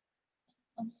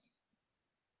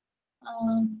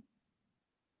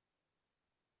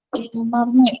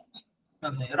 മറന്നുപോയി.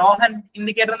 റോഹൻ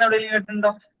ഇൻഡിക്കേറ്റർ എവിടെയെങ്കിലും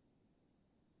കേട്ടിട്ടുണ്ടോ?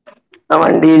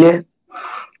 വണ്ടിയില്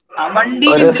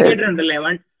വണ്ടിയിൽ ഇൻഡിക്കേറ്റർ ഉണ്ടല്ലേ?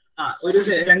 ഒരു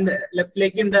രണ്ട്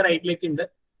ലെഫ്റ്റിലേക്ക് ഉണ്ട്, റൈറ്റിലേക്ക് ഉണ്ട്.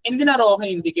 എന്തിനാ റോഹൻ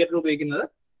ഇൻഡിക്കേറ്റർ ഉപയോഗിക്കുന്നത്?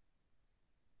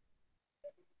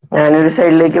 ഞാനൊരു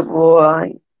സൈഡിലേക്ക് പോവാൻ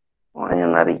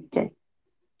അറിയിക്കാൻ.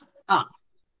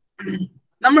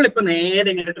 നമ്മളിപ്പോ നേരെ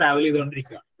ഇങ്ങനെ ട്രാവൽ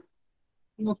ചെയ്തുകൊണ്ടിരിക്കുകയാണ്.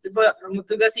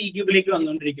 മുത്തുക സി ക്യൂബിലേക്ക്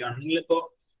വന്നുകൊണ്ടിരിക്കുകയാണ്. നിങ്ങളിപ്പോ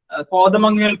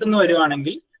കോതമംഗലത്ത് നിന്ന്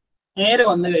വരുവാണെങ്കിൽ നേരെ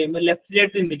വന്നു കഴിയുമ്പോൾ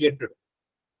ലെഫ്റ്റിലേക്ക് ഇൻഡിക്കേറ്റർ ഇടും.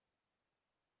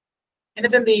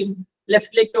 എന്നിട്ട് എന്ത് ചെയ്യും?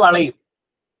 ലെഫ്റ്റിലേക്ക് വളയും.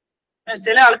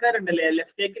 ചില ആൾക്കാരുണ്ടല്ലേ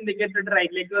ലെഫ്റ്റിലേക്ക് ഇൻഡിക്കേറ്റർ ഇട്ട്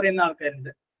റൈറ്റിലേക്ക് പറയുന്ന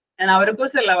ആൾക്കാരുണ്ട്. ഞാൻ അവരെ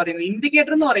കുറിച്ചല്ല പറയുന്നത്.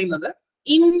 ഇൻഡിക്കേറ്റർ എന്ന് പറയുന്നത്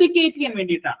ഇൻഡിക്കേറ്റ് ചെയ്യാൻ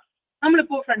വേണ്ടിയിട്ടാണ്.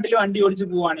 നമ്മളിപ്പോ ഫ്രണ്ടിൽ വണ്ടി ഓടിച്ച്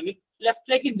പോവുകയാണെങ്കിൽ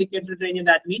ലെഫ്റ്റിലേക്ക് ഇൻഡിക്കേറ്റർ ഇട്ട് കഴിഞ്ഞാൽ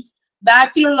ദാറ്റ് മീൻസ്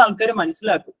ബാക്കിലുള്ള ആൾക്കാർ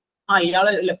മനസ്സിലാക്കും,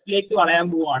 ഇയാള് ലെഫ്റ്റിലേക്ക് വളയാൻ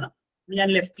പോവാണ്, ഞാൻ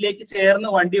ലെഫ്റ്റിലേക്ക് ചേർന്ന്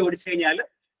വണ്ടി ഓടിച്ചു കഴിഞ്ഞാൽ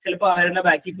ചിലപ്പോൾ അവരുടെ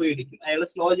ബാക്കിൽ പോയി ഇടിക്കും, അയാൾ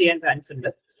സ്ലോ ചെയ്യാൻ ചാൻസ് ഉണ്ട്.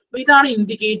 അപ്പൊ ഇതാണ്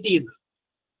ഇൻഡിക്കേറ്റ് ചെയ്യുന്നത്.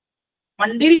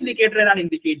 വണ്ടിയുടെ ഇൻഡിക്കേറ്റർ ഏതാണ്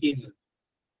ഇൻഡിക്കേറ്റ് ചെയ്യുന്നത്.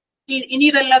 ഇനി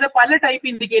ഇതല്ലാതെ പല ടൈപ്പ്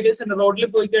ഇൻഡിക്കേറ്റേഴ്സ് ഉണ്ട്. റോഡിൽ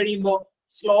പോയി കഴിയുമ്പോൾ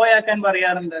സ്ലോ ആക്കാൻ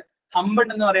പറയാറുണ്ട്, ഹമ്പ്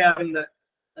ഉണ്ടെന്ന് പറയാറുണ്ട്,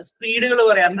 സ്പീഡുകൾ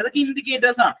പറയാറുണ്ട്. അതൊക്കെ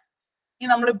ഇൻഡിക്കേറ്റേഴ്സ് ആണ്. ഇനി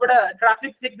നമ്മളിവിടെ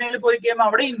ട്രാഫിക് സിഗ്നലിൽ പോയി കഴിയുമ്പോൾ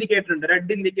അവിടെ ഇൻഡിക്കേറ്റർ ഉണ്ട്.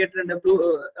 റെഡ് ഇൻഡിക്കേറ്റർ ഉണ്ട്,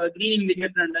 ഗ്രീൻ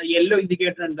ഇൻഡിക്കേറ്റർ ഉണ്ട്, യെല്ലോ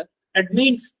ഇൻഡിക്കേറ്റർ ഉണ്ട്. റെഡ്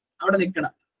മീൻസ് അവിടെ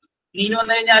നിൽക്കണം, ഗ്രീൻ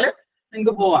വന്നു കഴിഞ്ഞാൽ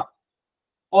നിങ്ങൾക്ക് പോവാം,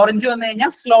 ഓറഞ്ച് വന്നു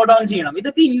കഴിഞ്ഞാൽ സ്ലോ ഡൗൺ ചെയ്യണം.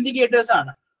 ഇതൊക്കെ ഇൻഡിക്കേറ്റേഴ്സ്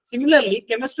ആണ്. സിമിലർലി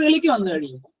കെമിസ്ട്രിയിലേക്ക് വന്നു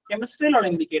കഴിയുമ്പോൾ കെമിസ്ട്രിയിലുള്ള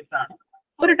ഇൻഡിക്കേറ്റർ ആണ്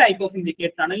ഒരു ടൈപ്പ് ഓഫ്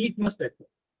ഇൻഡിക്കേറ്റർ ആണ് litmus paper.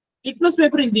 Litmus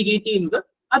paper indicate ചെയ്യുന്നത്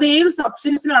അത് ഏത്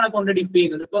സബ്സ്റ്റൻസിലാണ് കൊണ്ട് ഡിപ്പ്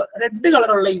ചെയ്യുന്നത്. ഇപ്പൊ റെഡ്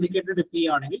കളറുള്ള ഇൻഡിക്കേറ്റർ ഡിപ്പ്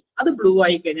ചെയ്യുകയാണെങ്കിൽ അത് ബ്ലൂ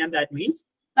ആയി കഴിഞ്ഞാൽ ദാറ്റ് മീൻസ്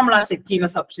നമ്മൾ ആ ചെക്ക് ചെയ്യുന്ന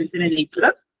സബ്സ്റ്റൻസിന്റെ നേച്ചർ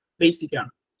ബേസിക്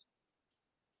ആണ്.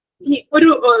 ഇനി ഒരു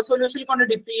സൊല്യൂഷനിൽ കൊണ്ട്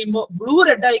ഡിപ്പ് ചെയ്യുമ്പോൾ ബ്ലൂ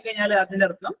റെഡ് ആയി കഴിഞ്ഞാൽ അതിന്റെ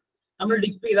അർത്ഥം നമ്മൾ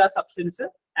ഡിപ്പ് ചെയ്ത സബ്സ്റ്റൻസ്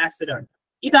ആസിഡ് ആണ്.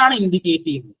 ഇതാണ് ഇൻഡിക്കേറ്റ്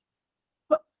ചെയ്യുന്നത്.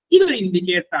 അപ്പൊ ഇതൊരു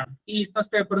ഇൻഡിക്കേറ്റർ ആണ്. ഈ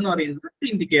ലിറ്റ്മസ് പേപ്പർ എന്ന് പറയുന്നത്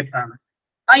ഇൻഡിക്കേറ്റർ ആണ്.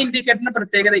 ആ ഇൻഡിക്കേറ്ററിന്റെ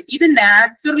പ്രത്യേകത ഇത്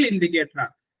നാച്ചുറൽ ഇൻഡിക്കേറ്റർ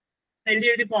ആണ്.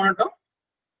 എഴുതി പോണട്ടോ,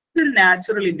 ഇതൊരു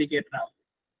നാച്ചുറൽ ഇൻഡിക്കേറ്റർ ആണ്,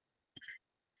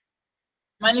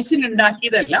 മനുഷ്യൻ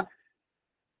ഉണ്ടാക്കിയതല്ല.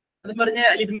 അത് പറഞ്ഞ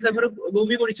ലിറ്റ്മസ് പേപ്പർ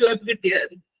ഭൂമി കുഴിച്ചു പോയപ്പോൾ കിട്ടിയ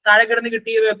താഴെ കിടന്ന്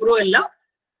കിട്ടിയ പേപ്പറും അല്ല.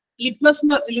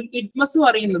 ലിറ്റ്മസ്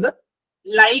പറയുന്നത്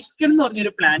ലൈക്കൺ എന്ന്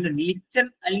പറഞ്ഞൊരു പ്ലാന്റ് ഉണ്ട്. ലിച്ചൻ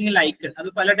അല്ലെങ്കിൽ ലൈക്കൺ, അത്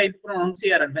പല ടൈപ്പ് പ്രൊണൗൺസ്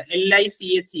ചെയ്യാറുണ്ട്.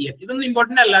 LICHEN. ഇതൊന്നും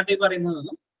ഇമ്പോർട്ടന്റ് അല്ലാത്ത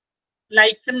പറയുന്നതൊന്നും.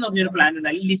 ലൈക്കൺ എന്ന് പറഞ്ഞൊരു പ്ലാന്റ് ഉണ്ട്,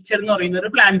 അല്ലെങ്കിൽ ലിച്ചൻ എന്ന് പറയുന്ന ഒരു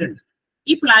പ്ലാന്റ് ഉണ്ട്.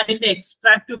 ഈ പ്ലാന്റിന്റെ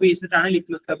എക്സ്ട്രാക്ട് ഉപയോഗിച്ചിട്ടാണ്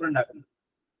ലിറ്റ്മസ് പേപ്പർ ഉണ്ടാക്കുന്നത്.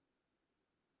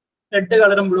 റെഡ്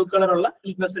കളറും ബ്ലൂ കളറുള്ള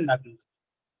ലിറ്റ്മസ് ഉണ്ടാക്കുന്നത്.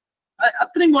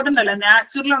 അത്ര ഇമ്പോർട്ടന്റ് അല്ല,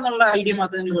 നാച്ചുറൽ എന്നുള്ള ഐഡിയ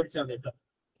മാത്രം നിങ്ങൾ പഠിച്ചാൽ മതി കേട്ടോ.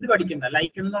 ഇത് പഠിക്കണ്ട,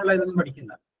 ലൈക്കൺ എന്നുള്ള ഇതൊന്നും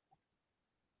പഠിക്കണ്ട.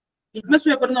 ലിറ്റ്മസ്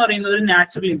പേപ്പർ എന്ന് പറയുന്നത് ഒരു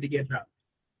നാച്ചുറൽ ഇൻഡിക്കേറ്റർ ആണ്.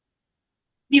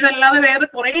 ഇതല്ലാതെ വേറെ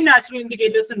കുറെ നാച്ചുറൽ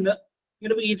ഇൻഡിക്കേറ്റേഴ്സ് ഉണ്ട്.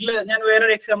 നിങ്ങളുടെ വീട്ടില് ഞാൻ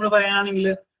വേറൊരു എക്സാമ്പിൾ പറയുകയാണെങ്കിൽ,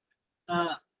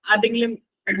 ആരെങ്കിലും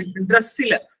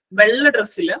ഡ്രസ്സില്, വെള്ള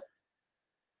ഡ്രസ്സില്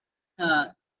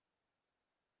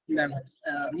എന്താണ്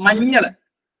മഞ്ഞള്,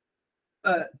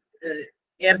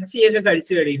 ഇറച്ചിയൊക്കെ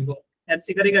കഴിച്ചു കഴിയുമ്പോൾ,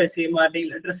 ഇറച്ചിക്കറി കഴിച്ചു കഴിയുമ്പോൾ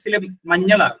ആരുടെയും ഡ്രസ്സില്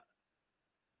മഞ്ഞളാകും.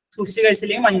 സൂക്ഷിച്ച്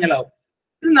കഴിച്ചില്ലെങ്കിൽ മഞ്ഞളാവും.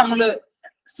 ഇത് നമ്മള്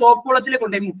സോപ്പ് വെള്ളത്തിൽ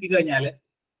കൊണ്ടുപോയി മുക്കി കഴിഞ്ഞാൽ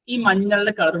ഈ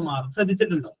മഞ്ഞളുടെ കളർ മാറും.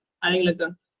 ശ്രദ്ധിച്ചിട്ടുണ്ടോ ആരെങ്കിലൊക്കെ?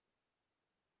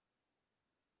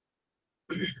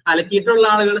 അലക്കിയിട്ടുള്ള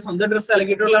ആളുകൾ, സ്വന്തം ഡ്രസ്സ്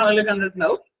അലക്കിയിട്ടുള്ള ആളുകൾ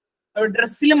കണ്ടിട്ടുണ്ടാവും.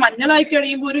 ഡ്രസ്സിൽ മഞ്ഞളായി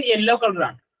കഴിയുമ്പോൾ ഒരു യെല്ലോ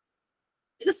കളറാണ്.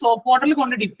 ഇത് സോപ്പ് വാട്ടറിൽ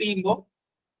കൊണ്ട് ഡിപ്പ് ചെയ്യുമ്പോൾ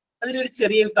അതിനൊരു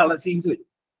ചെറിയ കളർ ചേഞ്ച് വരും.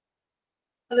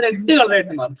 അത് റെഡ്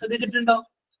കളറായിട്ട് മാറും. ശ്രദ്ധിച്ചിട്ടുണ്ടോ?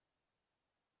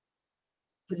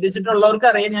 ശ്രദ്ധിച്ചിട്ടുള്ളവർക്ക്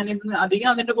അറിയാം. ഞാൻ അധികം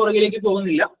അതിന്റെ പുറകിലേക്ക്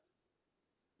പോകുന്നില്ല.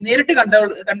 നേരിട്ട്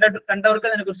കണ്ടവർക്ക്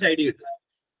അതിനെ കുറിച്ച് ഐഡിയ കിട്ടുക.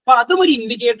 അപ്പൊ അതും ഒരു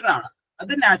ഇൻഡിക്കേറ്റർ ആണ്.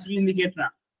 അത് നാച്ചുറൽ ഇൻഡിക്കേറ്റർ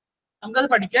ആണ്. നമുക്കത്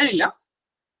പഠിക്കാനില്ല.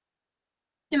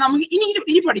 നമുക്ക്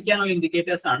ഇനി പഠിക്കാനുള്ള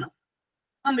ഇൻഡിക്കേറ്റേഴ്സ് ആണ്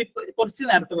നമ്മൾ കുറച്ച്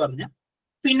നേരത്തെ പറഞ്ഞ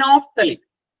ഫിനോഫ്തലിൻ.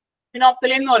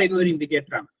 ഫിനോഫ്തലിൻ എന്ന് പറയുന്നത് ഒരു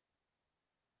ഇൻഡിക്കേറ്റർ ആണ്.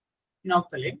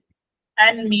 Phenolphthalein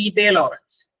and methyl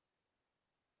orange.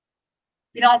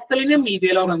 ഫിനോഫ്തലിനും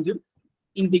methyl ഓറഞ്ചും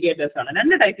ഇൻഡിക്കേറ്റേഴ്സ് ആണ്.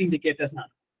 രണ്ട് ടൈപ്പ് ഇൻഡിക്കേറ്റേഴ്സ്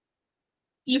ആണ്.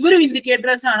 ഇവരും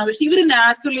ഇൻഡിക്കേറ്റേഴ്സ് ആണ്, പക്ഷെ ഇവര്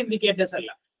നാച്ചുറൽ ഇൻഡിക്കേറ്റേഴ്സ്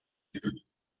അല്ല.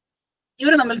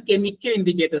 ഇവർ നമ്മൾ കെമിക്കൽ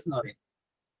ഇൻഡിക്കേറ്റേഴ്സ് എന്ന് പറയും.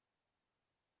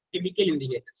 Chemical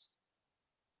indicators.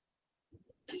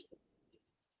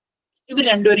 ഇവർ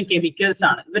രണ്ടുപേരും കെമിക്കൽസ്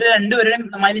ആണ്. ഇവർ രണ്ടുപേരും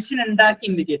മനുഷ്യനുണ്ടാക്കിയ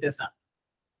ഇൻഡിക്കേറ്റേഴ്സ് ആണ്.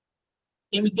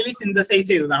 കെമിക്കലി സിന്തസൈസ്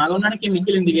ചെയ്തതാണ്. അതുകൊണ്ടാണ്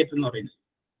കെമിക്കൽ ഇൻഡിക്കേറ്റർ എന്ന് പറയുന്നത്.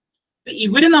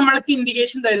 ഇവര് നമ്മൾക്ക്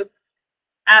ഇൻഡിക്കേഷൻ തരും.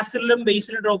 ആസിഡിലും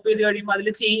ബേസിലും ഡ്രോപ്പ് ചെയ്ത് കഴിയുമ്പോൾ അതിൽ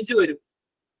ചേഞ്ച് വരും.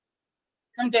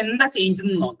 നമുക്ക് എന്താ ചേഞ്ച്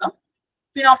എന്ന് നോക്കാം.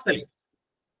 ഫിനോഫ്തലിൻ.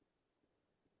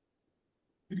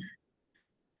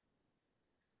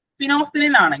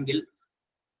 ഫിനോഫ്തലിൻ ആണെങ്കിൽ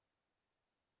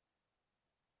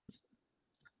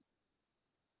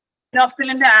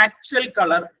ഫിനോഫ്തലിന്റെ ആക്ച്വൽ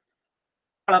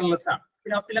കളർലെസ് ആണ്.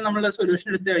 ഫിനോഫ്തലിൻ നമ്മൾ സൊല്യൂഷൻ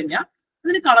എടുത്തു കഴിഞ്ഞാൽ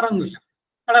അതിന് കളറൊന്നുമില്ല,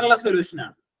 കളർലെസ് സൊല്യൂഷൻ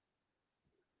ആണ്.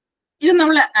 ഇത്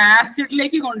നമ്മൾ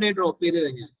ആസിഡിലേക്ക് കൊണ്ടുപോയി ഡ്രോപ്പ് ചെയ്ത്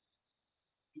കഴിഞ്ഞാൽ,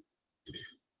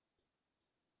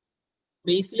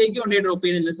 ബേസിലേക്ക് കൊണ്ടുപോയി ഡ്രോപ്പ്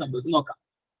ചെയ്ത് എന്തെങ്കിലും സംഭവിക്കും നോക്കാം.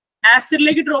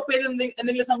 ആസിഡിലേക്ക് ഡ്രോപ്പ് ചെയ്ത്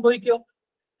എന്തെങ്കിലും സംഭവിക്കോ?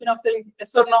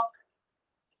 Yes or no?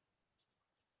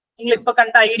 നിങ്ങൾ ഇപ്പൊ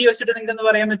കണ്ട ഐഡിയ വെച്ചിട്ട് നിങ്ങൾക്ക് എന്ന്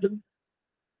പറയാൻ പറ്റും?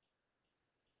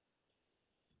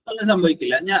 ഒന്നും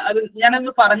സംഭവിക്കില്ല.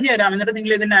 ഞാനൊന്ന് പറഞ്ഞു തരാം, എന്നിട്ട്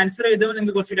നിങ്ങൾ ഇതിന്റെ ആൻസർ ചെയ്തപ്പോൾ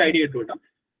നിങ്ങൾക്ക് കുറച്ചൊരു ഐഡിയ കിട്ടും കേട്ടോ.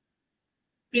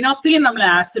 ഫിനോഫ്തലീൻ നമ്മൾ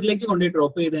ആസിഡിലേക്ക് കൊണ്ടുപോയി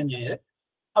ഡ്രോപ്പ് ചെയ്ത് കഴിഞ്ഞാൽ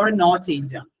അവിടെ നോ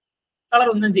ചേഞ്ച് ആണ്, കളർ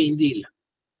ഒന്നും ചേഞ്ച് ചെയ്യില്ല.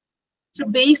 പക്ഷെ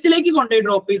ബേസിലേക്ക് കൊണ്ടുപോയി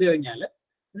ഡ്രോപ്പ് ചെയ്ത് കഴിഞ്ഞാൽ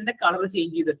ഇതിന്റെ കളർ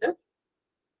ചേഞ്ച് ചെയ്തിട്ട്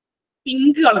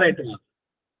പിങ്ക് കളറായിട്ട് മാറും.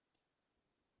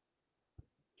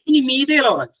 ഇനി methyl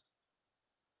orange.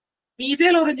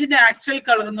 Methyl ഓറഞ്ചിന്റെ actual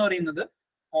colour എന്ന് പറയുന്നത്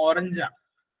ഓറഞ്ച് ആണ്.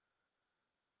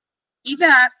 ഇത്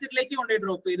ആസിഡിലേക്ക് കൊണ്ടുപോയി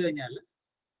ഡ്രോപ്പ് ചെയ്ത് കഴിഞ്ഞാൽ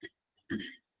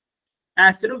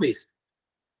ആസിഡും ബേസ്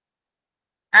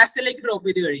ആസിഡിലേക്ക് ഡ്രോപ്പ്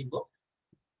ചെയ്ത് കഴിയുമ്പോൾ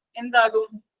എന്താകും?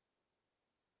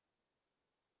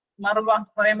 മറുപ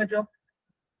പറയാൻ പറ്റുമോ?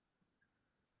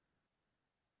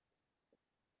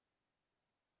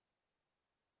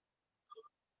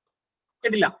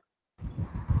 കേട്ടില്ല?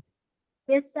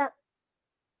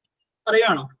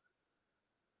 പറയുവാണോ?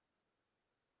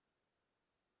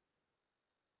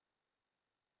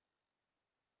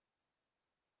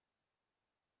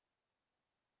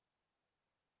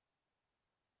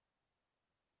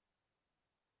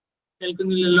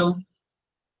 കേൾക്കുന്നില്ലല്ലോ.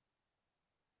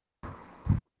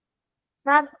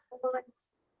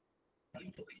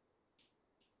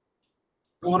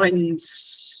 ഓറഞ്ച്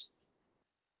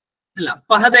അല്ല.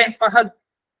 ഫഹദേ, ഫഹദ്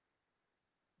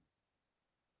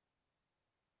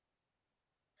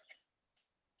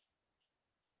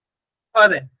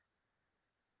അതെ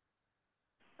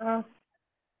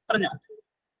പറഞ്ഞോ.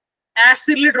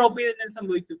 ആസിഡിൽ ഡ്രോപ്പ് ചെയ്ത്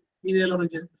സംഭവിക്കും മീഥൈൽ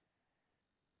ഓറഞ്ച്?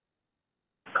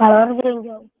 കളർ ചേഞ്ച്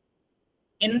ആവും.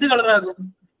 എന്ത് കളറാകും?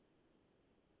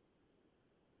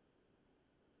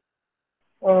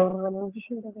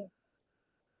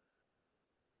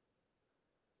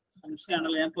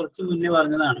 സംശയമാണല്ലോ, ഞാൻ കുറച്ച് മുന്നേ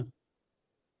പറഞ്ഞതാണ്.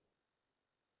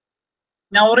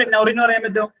 നൗറിന് പറയാൻ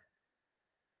പറ്റുമോ?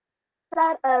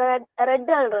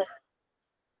 Red colour.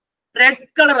 റെഡ്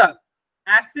കളറാണ്.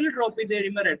 ആസിഡിൽ ഡ്രോപ്പ് ചെയ്ത്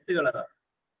കഴിയുമ്പോൾ റെഡ് കളറാണ്.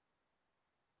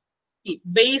 ഈ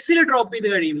ബേസിൽ ഡ്രോപ്പ് ചെയ്ത്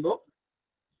കഴിയുമ്പോൾ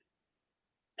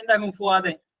എന്താകും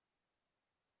ഫുവാദെ?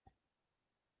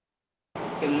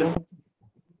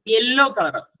 യെല്ലോ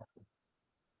കളറാണ്.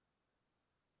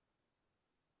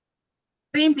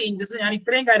 ഇത്രയും ചേഞ്ചസ്, ഞാൻ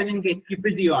ഇത്രയും കാര്യം നിങ്ങൾക്ക് എക്വിപ്പ്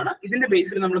ചെയ്യുവാണ്. ഇതിന്റെ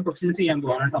ബേസിൽ നമ്മൾ ക്വസ്റ്റ്യൻ ചെയ്യാൻ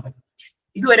പോവാണ് കേട്ടോ.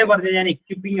 ഇതുവരെ പറഞ്ഞ ഞാൻ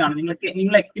എക്വിപ്പിംഗ് ആണ്,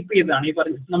 നിങ്ങൾ എക്വിപ്പ് ചെയ്തതാണ് ഈ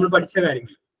നമ്മൾ പഠിച്ച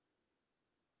കാര്യങ്ങൾ.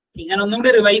 ഞാൻ ഒന്നും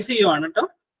കൂടി റിവൈസ് ചെയ്യുവാണ് കേട്ടോ.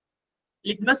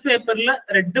 ലിറ്റ്മസ് പേപ്പറിൽ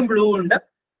റെഡും ബ്ലൂ ഉണ്ട്.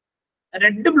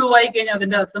 റെഡ് ബ്ലൂ ആയി കഴിഞ്ഞാൽ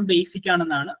അതിന്റെ അർത്ഥം ബേസിക്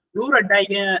ആണെന്നാണ്. ബ്ലൂ റെഡ് ആയി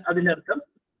കഴിഞ്ഞാൽ അതിന്റെ അർത്ഥം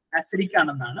ആസിഡിക്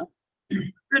ആണെന്നാണ്.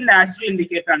 ഒരു നാച്ചുറൽ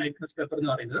ഇൻഡിക്കേറ്റർ ആണ് ലിറ്റ്മസ് പേപ്പർ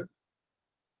എന്ന് പറയുന്നത്.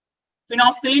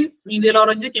 Phenolphthalein, methyl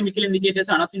orange chemical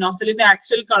indicators ആണ്. ഫിനോഫ്തലിന്റെ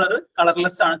ആക്ച്വൽ കളർ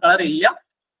കളർലെസ് ആണ്, കളർ ഇല്ല.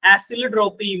 ആസിഡിൽ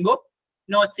ഡ്രോപ്പ് ചെയ്യുമ്പോൾ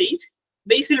നോ ചേഞ്ച്,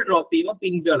 ബേസിൽ ഡ്രോപ്പ് ചെയ്യുമ്പോൾ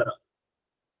പിങ്ക് കളറാണ്.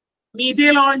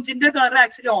 മീഥൈൽ ഓറഞ്ചിന്റെ കളർ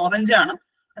ആക്ച്വലി ഓറഞ്ച് ആണ്.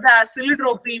 അത് ആസിഡിൽ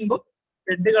ഡ്രോപ്പ് ചെയ്യുമ്പോൾ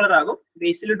റെഡ് കളർ ആകും,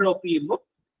 ബേസിൽ ഡ്രോപ്പ് ചെയ്യുമ്പോൾ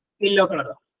യെല്ലോ കളർ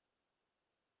ആകും.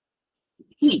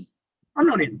 ഇനി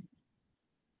ഒന്നുകൂടി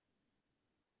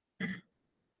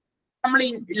നമ്മൾ ഈ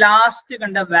ലാസ്റ്റ്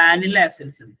കണ്ട വാനില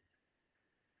എസൻസ്.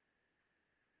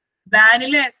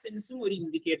 വാനില എസൻസും ഒരു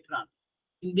ഇൻഡിക്കേറ്റർ ആണ്.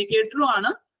 ഇൻഡിക്കേറ്ററും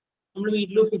ആണ്, നമ്മൾ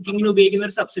വീട്ടിൽ കുക്കിങ്ങിന് ഉപയോഗിക്കുന്ന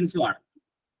ഒരു സബ്സ്റ്റൻസും ആണ്.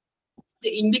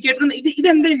 ഇൻഡിക്കേറ്റർ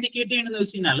ഇതെന്താ ഇൻഡിക്കേറ്റ് ചെയ്യണമെന്ന്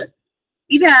വെച്ച് കഴിഞ്ഞാൽ,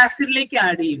 ഇത് ആസിഡിലേക്ക്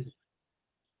ആഡ് ചെയ്യുമ്പോൾ,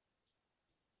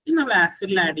 ഇത് നമ്മൾ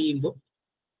ആസിഡിൽ ആഡ് ചെയ്യുമ്പോൾ,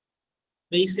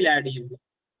 ബേസിൽ ആഡ് ചെയ്യുമ്പോൾ,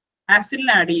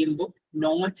 ആസിഡിൽ ആഡ് ചെയ്യുമ്പോൾ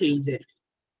നോ ചേഞ്ച് ആയിരിക്കും,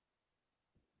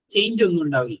 ചേഞ്ച് ഒന്നും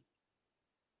ഉണ്ടാവില്ല.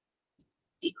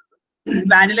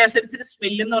 വാനില എസൻസിന്റെ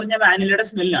സ്മെല്ല് എന്ന് പറഞ്ഞാൽ വാനിലയുടെ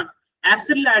സ്മെല്ലാണ്.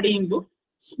 ആസിഡിൽ ആഡ് ചെയ്യുമ്പോൾ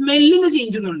സ്മെല്ലിന്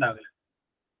ചേഞ്ച് ഒന്നും ഉണ്ടാവില്ല,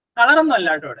 കളറൊന്നും അല്ല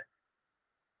കേട്ടോ അവിടെ.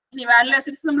 ഇനി വാനില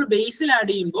എസൻസ് നമ്മൾ ബേസിൽ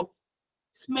ആഡ് ചെയ്യുമ്പോൾ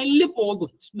സ്മെല്ല്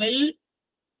പോകും, സ്മെൽ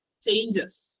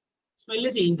ചേഞ്ചസ്, സ്മെല്ല്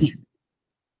ചേഞ്ച് ചെയ്യും,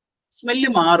 സ്മെല്ല്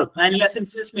മാറും. വാനില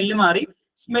എസൻസിന്റെ സ്മെല്ല് മാറി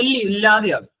സ്മെല്ല്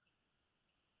ഇല്ലാതെയാകും.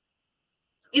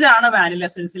 ഇതാണ് വാനില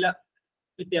എസൻസിലെ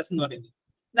വ്യത്യാസം എന്ന് പറയുന്നത്.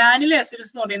 വാനില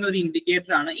എസൻസ് എന്ന് പറയുന്ന ഒരു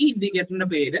ഇൻഡിക്കേറ്റർ ആണ്. ഈ ഇൻഡിക്കേറ്ററിന്റെ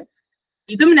പേര്,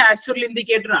 ഇതും നാച്ചുറൽ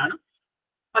ഇൻഡിക്കേറ്റർ ആണ്,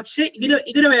 പക്ഷെ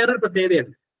ഇതിന് വേറൊരു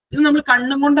പ്രത്യേകതയുണ്ട്. ഇത് നമ്മൾ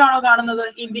കണ്ണും കൊണ്ടാണോ കാണുന്നത്?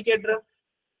 ഇൻഡിക്കേറ്റർ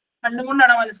കണ്ണും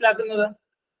കൊണ്ടാണോ മനസ്സിലാക്കുന്നത്?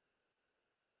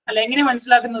 അല്ല, എങ്ങനെ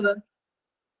മനസ്സിലാക്കുന്നത്?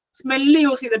 സ്മെല്ല്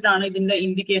യൂസ് ചെയ്തിട്ടാണ് ഇതിന്റെ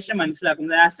ഇൻഡിക്കേഷൻ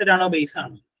മനസ്സിലാക്കുന്നത്, ആസിഡ് ആണോ ബേസ്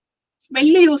ആണോ.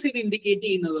 സ്മെല്ല് യൂസ് ചെയ്ത് ഇൻഡിക്കേറ്റ്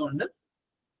ചെയ്യുന്നത് കൊണ്ട്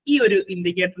ഈ ഒരു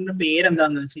ഇൻഡിക്കേറ്ററിന്റെ പേര്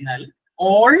എന്താണെന്ന് വെച്ച് കഴിഞ്ഞാൽ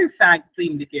ഓൾ ഫാക്ടറി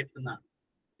ഇൻഡിക്കേറ്റർ എന്നാണ്.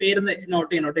 പേര്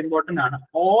നോട്ട് ചെയ്യണോട്ട്, ഇമ്പോർട്ടന്റ് ആണ്.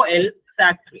 OL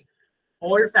factory,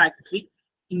 all factory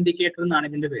indicator എന്നാണ്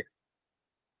ഇതിന്റെ പേര്.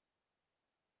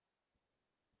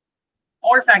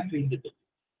 All factory indicator.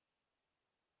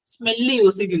 Smell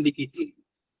use ചെയ്ത് ഇൻഡിക്കേറ്റ് ചെയ്യും.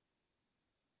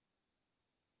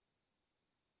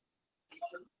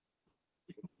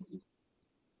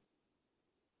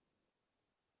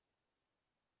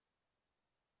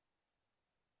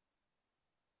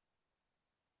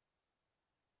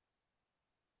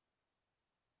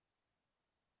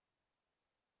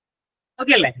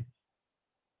 ഓക്കെ അല്ലേ?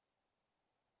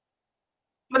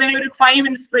 അപ്പൊ നിങ്ങൾ ഒരു 5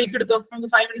 minutes ബ്രേക്ക് എടുത്തോ. നമുക്ക്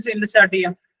 5 minutes കഴിഞ്ഞ് സ്റ്റാർട്ട്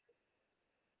ചെയ്യാം.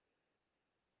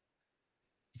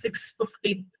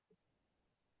 6:50.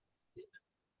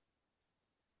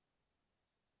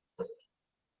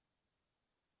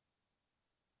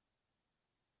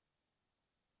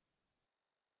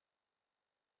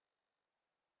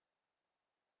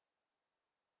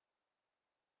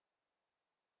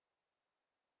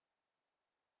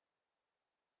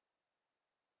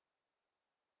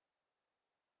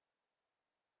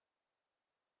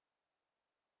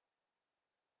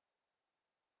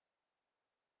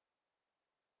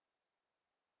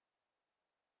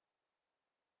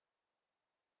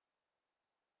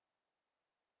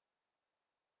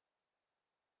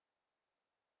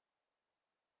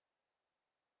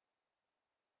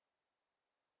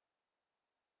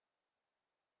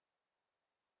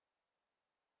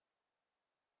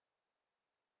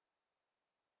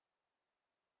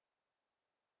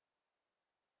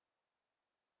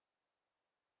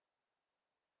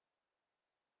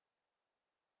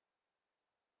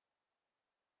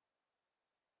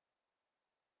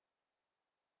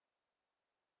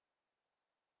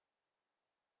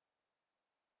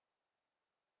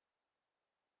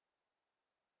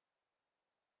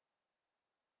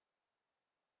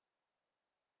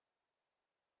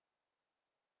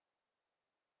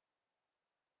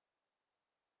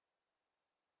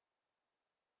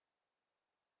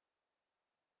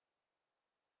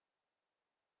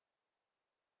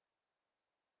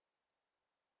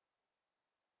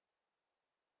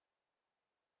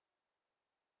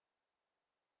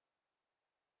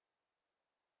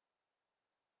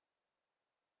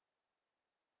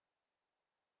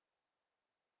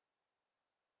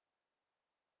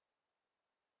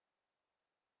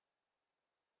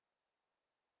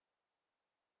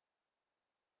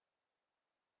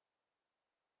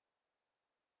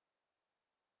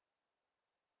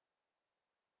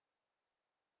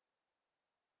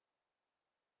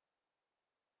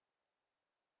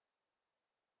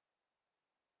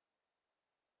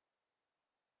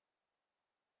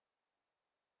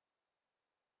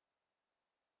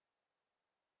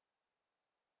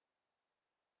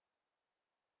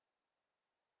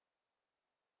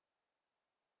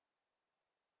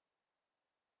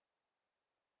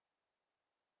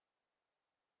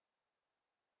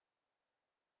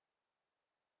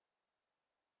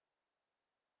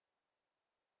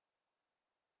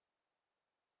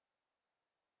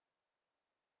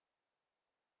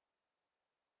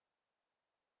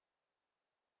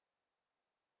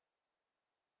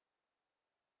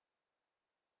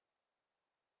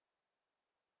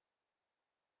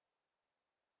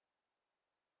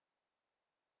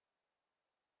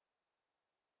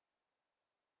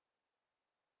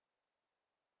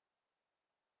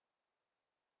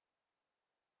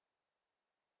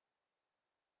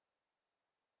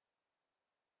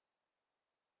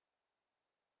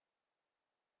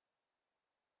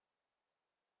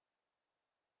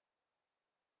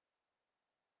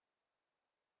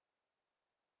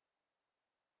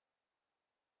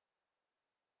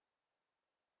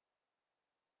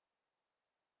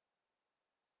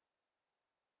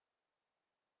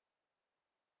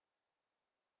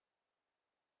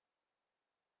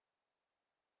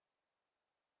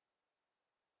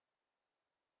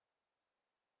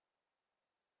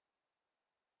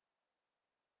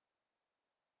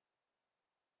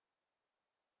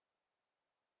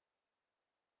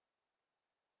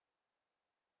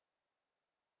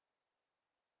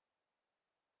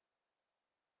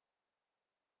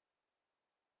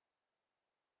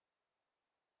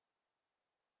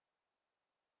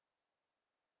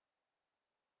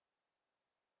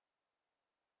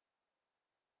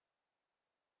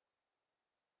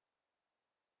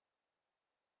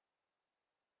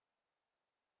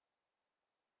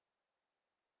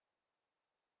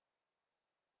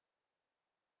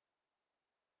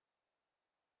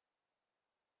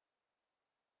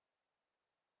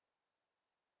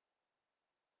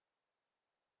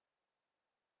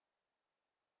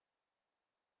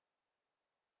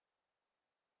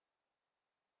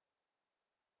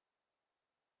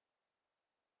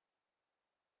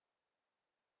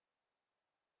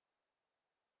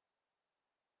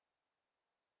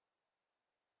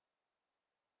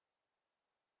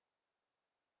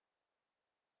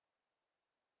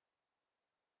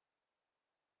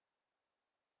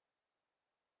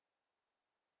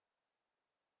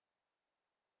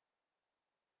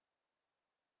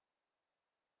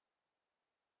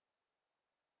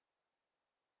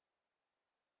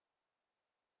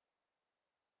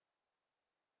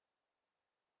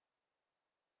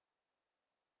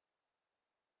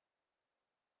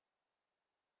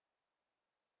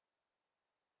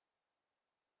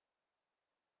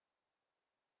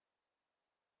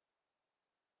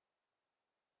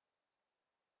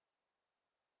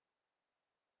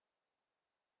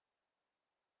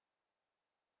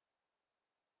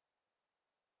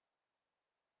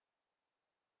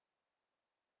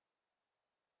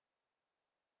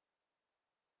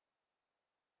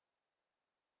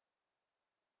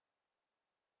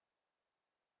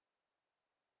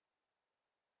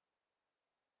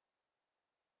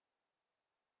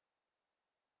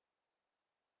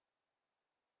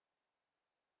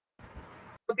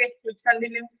 Okay, let's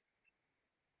continue.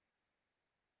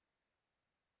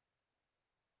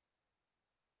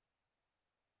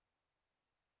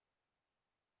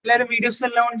 എല്ലാവരും വീഡിയോസ്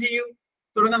എല്ലാം ഓൺ ചെയ്യൂ.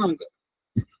 തുടങ്ങാം നമുക്ക്.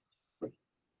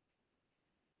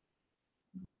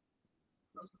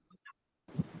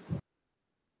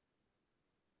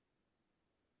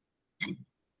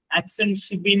 Axon,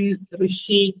 Shibin,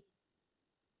 Rishi.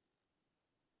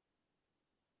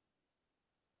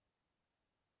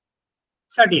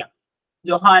 സ്റ്റാർട്ട് ചെയ്യാം.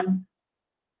 ജോഹാൻ,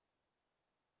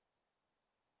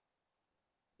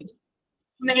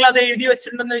 നിങ്ങൾ അത് എഴുതി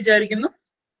വെച്ചിട്ടുണ്ടെന്ന് വിചാരിക്കുന്നു.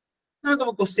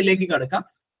 നമുക്ക് ക്വസ്റ്റ്യനിലേക്ക് കടക്കാം.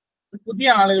 പുതിയ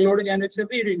ആളുകളോട് ഞാൻ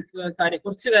ചെറിയൊരു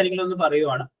കുറച്ച് കാര്യങ്ങളൊന്ന്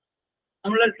പറയുവാണ്.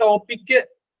 നമ്മൾ ടോപ്പിക്ക്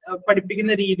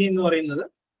പഠിപ്പിക്കുന്ന രീതി എന്ന് പറയുന്നത്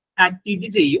ആക്ടിവിറ്റി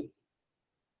ചെയ്യും,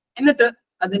 എന്നിട്ട്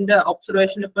അതിന്റെ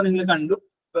ഒബ്സർവേഷൻ ഇപ്പൊ നിങ്ങൾ കണ്ടു.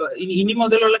 ഇനി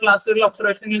മുതലുള്ള ക്ലാസ്സുകളിൽ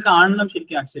ഒബ്സർവേഷൻ നിങ്ങൾ കാണണം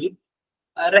ശരിക്കും. ആക്ച്വലി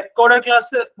റെക്കോർഡഡ്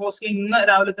ക്ലാസ് മോസ്റ്റ്ലി ഇന്ന്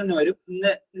രാവിലെ തന്നെ വരും.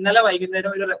 ഇന്നലെ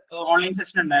വൈകുന്നേരം ഒരു ഓൺലൈൻ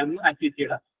സെഷൻ ഉണ്ടായിരുന്നു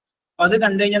ആക്ടിവിറ്റിയുടെ. അപ്പൊ അത്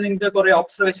കണ്ടു കഴിഞ്ഞാൽ നിങ്ങൾക്ക് കുറെ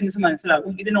ഒബ്സർവേഷൻസ്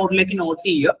മനസ്സിലാകും. ഇത് നോട്ടിലേക്ക് നോട്ട്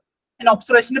ചെയ്യുക. ഞാൻ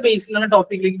ഒബ്സർവേഷന്റെ ബേസിലാണ്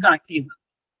ടോപ്പിക്കിലേക്ക് കണക്ട് ചെയ്യുന്നത്.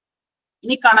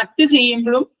 ഇനി കണക്ട്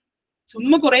ചെയ്യുമ്പോഴും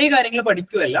ചുമ്മാ കുറെ കാര്യങ്ങൾ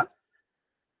പഠിക്കുകയല്ല,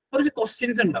 കുറച്ച്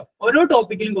ക്വസ്റ്റ്യൻസ് ഉണ്ടാവും. ഓരോ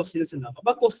ടോപ്പിക്കിലും ക്വസ്റ്റ്യൻസ് ഉണ്ടാവും.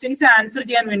 അപ്പൊ ക്വസ്റ്റ്യൻസ് ആൻസർ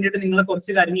ചെയ്യാൻ വേണ്ടിയിട്ട് നിങ്ങൾ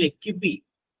കുറച്ച് കാര്യങ്ങൾ എക്യുപ്പ് ചെയ്യും.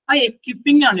 ആ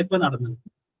എക്യുപ്പിംഗ് ആണ് ഇപ്പൊ നടന്നത്.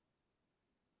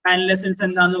 ആനലൈസൻസ്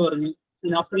എന്താന്ന് പറഞ്ഞു,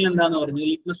 സിനോപ്റ്ററിൽ എന്താന്ന് പറഞ്ഞു,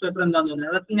 ലിറ്റ്മസ് പേപ്പർ എന്താന്ന് പറഞ്ഞു,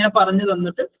 അതൊക്കെ ഇങ്ങനെ പറഞ്ഞു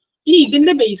തന്നിട്ട് ഈ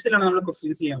ഇതിന്റെ ബേസിലാണ് നമ്മൾ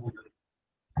ക്വസ്റ്റ്യൻസ് ചെയ്യാൻ പോകുന്നത്.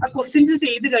 ആ ക്വസ്റ്റ്യൻസ്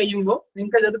ചെയ്ത് കഴിയുമ്പോൾ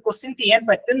നിങ്ങൾക്ക് അത് ക്വസ്റ്റ്യൻ ചെയ്യാൻ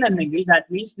പറ്റുന്നുണ്ടെങ്കിൽ ദാറ്റ്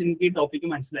മീൻസ് നിങ്ങൾക്ക് ഈ ടോപ്പിക്ക്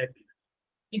മനസ്സിലായിട്ടില്ല.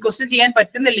 ഈ ക്വസ്റ്റ്യൻ ചെയ്യാൻ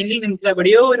പറ്റുന്നില്ലെങ്കിൽ നിങ്ങൾക്ക്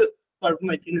എവിടെയോ ഒരു കുഴപ്പം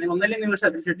പറ്റിയിട്ടുണ്ട്. ഒന്നല്ലെങ്കിൽ നിങ്ങൾ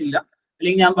ശ്രദ്ധിച്ചിട്ടില്ല,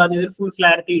 അല്ലെങ്കിൽ ഞാൻ പറഞ്ഞത് ഫുൾ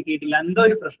ക്ലാരിറ്റി കിട്ടിയിട്ടില്ല, എന്തോ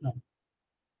ഒരു പ്രശ്നമാണ്.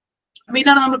 അപ്പൊ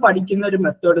ഇതാണ് നമ്മൾ പഠിക്കുന്ന ഒരു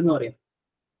മെത്തേഡ് എന്ന് പറയുന്നത്.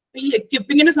 ഈ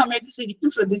എക്യുപ്പിങ്ങിന്റെ സമയത്ത് ശരിക്കും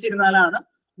ശ്രദ്ധിച്ചിരുന്നാലാണ്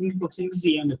നിങ്ങൾക്ക് ക്വസ്റ്റ്യൻസ്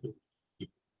ചെയ്യാൻ പറ്റും.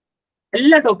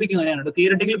 എല്ലാ ടോപ്പിക്കും അങ്ങനെയാണ്.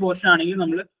 തിയററ്റിക്കൽ പോർഷൻ ആണെങ്കിൽ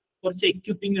നമ്മൾ കുറച്ച്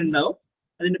എക്യുപ്പിംഗ് ഉണ്ടാവും.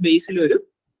 അതിന്റെ ബേസിൽ ഒരു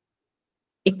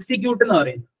എക്സിക്യൂട്ട് എന്ന്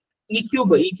പറയുന്നത് E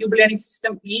cube learning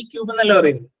system, E cube എന്നല്ല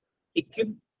പറയുന്നത്.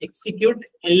 എക്യൂബ്, എക്സിക്യൂട്ട്,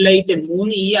 എൻലൈറ്റൻ,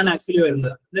 3 E ആണ് ആക്ച്വലി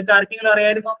വരുന്നത്. ഇതൊക്കെ ആർക്കെങ്കിലും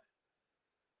അറിയായിരുന്നോ?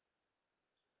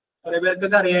 കുറെ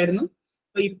പേർക്കൊക്കെ അറിയായിരുന്നു.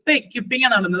 അപ്പൊ ഇപ്പൊ എക്യുപ്പിംഗ്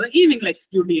നടന്നത്, ഈ നിങ്ങൾ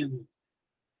എക്സിക്യൂട്ട് ചെയ്യുന്നത്.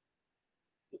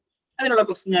 അതിനുള്ള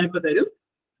ക്വസ്റ്റ്യൻ ഞാനിപ്പോ തരും.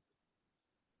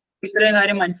 ഇത്രയും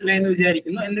കാര്യം മനസ്സിലായെന്ന്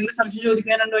വിചാരിക്കുന്നു. എന്തെങ്കിലും സംശയം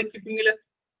ചോദിക്കാനുണ്ടോ എക്യുപ്പിംഗില്?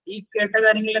 ഈ കേട്ട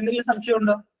കാര്യങ്ങളിൽ എന്തെങ്കിലും സംശയം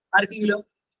ഉണ്ടോ ആർക്കെങ്കിലും?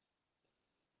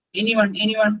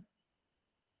 എനിവൺ?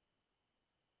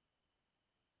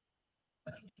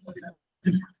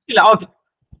 ഇല്ല, ഓക്കെ.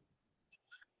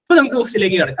 അപ്പൊ നമുക്ക്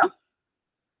ക്വസ്റ്റ്യനിലേക്ക് കിടക്കാം.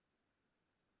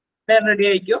 റെഡി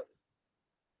ആയിക്കോ?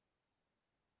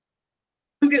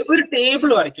 നമുക്ക് ഒരു ടേബിൾ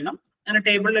വരയ്ക്കണം. ഞാൻ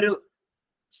ടേബിളിലൊരു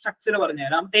സ്ട്രക്ചർ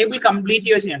പറഞ്ഞുതരാം. ടേബിൾ കംപ്ലീറ്റ്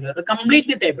ചെയ്യുക ചെയ്യേണ്ടത്.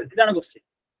 കംപ്ലീറ്റ് ടേബിൾ, ഇതാണ് ക്വസ്റ്റ്യൻ.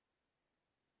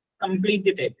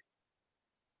 കംപ്ലീറ്റ്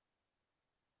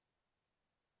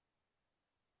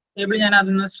ടേബിൾ ഞാൻ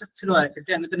അതിന് സ്ട്രക്ചർ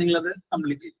വരയ്ക്കട്ടെ, എന്നിട്ട് നിങ്ങളത്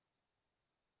കംപ്ലീറ്റ് ചെയ്യും.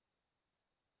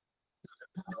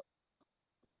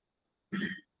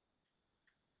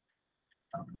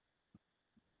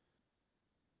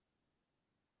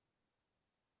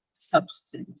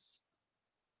 Substance.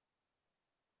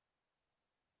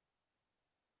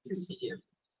 Here.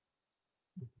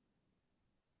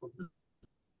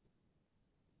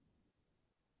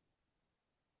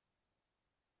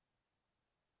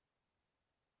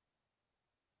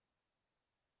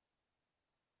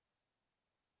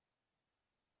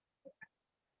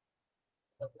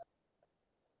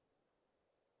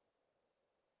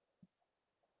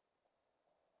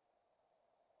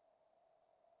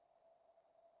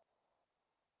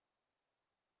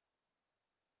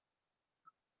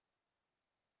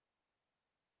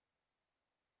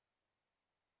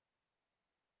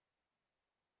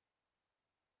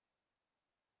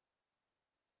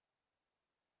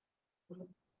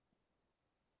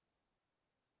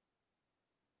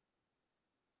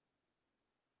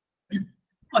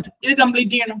 ഇത്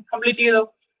കംപ്ലീറ്റ് ചെയ്യണം. കംപ്ലീറ്റ് ചെയ്തോ?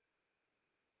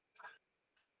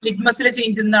 ലിറ്റ്മസിലെ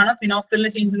ചേഞ്ച് എന്താണ്,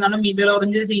 ഫിനോഫ്തലിന്റെ ചേഞ്ച് എന്താണ്, മീഥൈൽ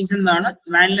ഓറഞ്ചിലെ ചേഞ്ച് എന്താണ്,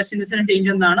 വാനിലസിന്റെ ചേഞ്ച്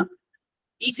എന്താണ്,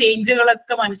 ഈ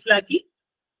ചേഞ്ചുകളൊക്കെ മനസ്സിലാക്കി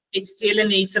HCl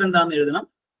നേച്ചർ എന്താണെന്ന് എഴുതണം.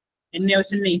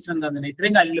 NaOH നേച്ചർ എന്താണെന്ന്,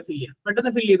 ഇത്രയും കാര്യങ്ങൾ ഫിൽ ചെയ്യണം.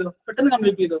 പെട്ടെന്ന് ഫിൽ ചെയ്തോ, പെട്ടെന്ന്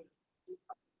കംപ്ലീറ്റ് ചെയ്തോ.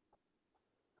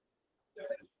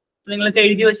 നിങ്ങൾക്ക്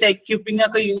എഴുതി വെച്ച എക്യുപ്പിംഗ്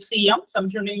ഒക്കെ യൂസ് ചെയ്യാം.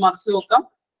 സംശയം ഉണ്ടെങ്കിൽ മാർക്സ് നോക്കാം,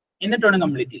 എന്നിട്ട് വേണം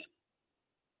കംപ്ലീറ്റ് ചെയ്യാം.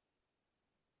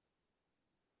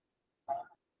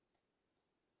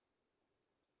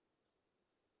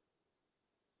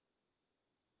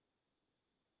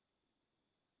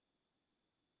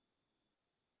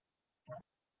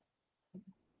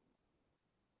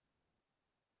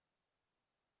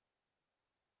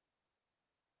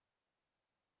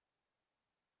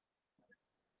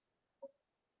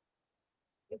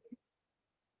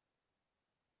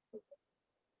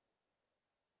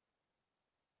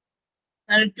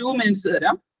 ഞാൻ 2 minutes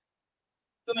തരാം.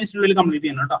 2 മിനിറ്റ്സിനുള്ളിൽ കംപ്ലീറ്റ്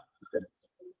ചെയ്യണം കേട്ടോ.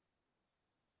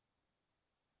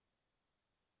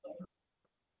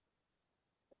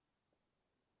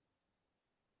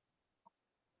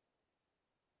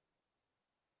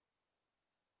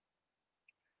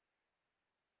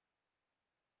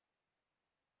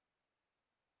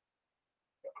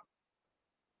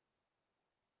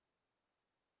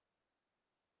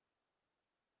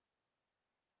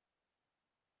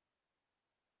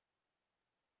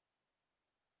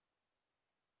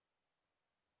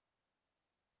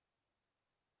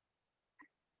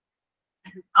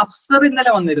 അഫ്സർ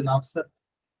ഇന്നലെ വന്നിരുന്നു. അഫ്സർ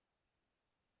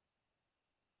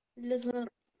ഇല്ല സാർ.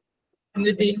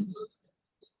 എന്നിട്ട്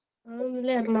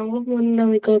ഇന്നലെ എറണാകുളം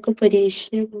പോകുന്നുണ്ടാവും പരീക്ഷ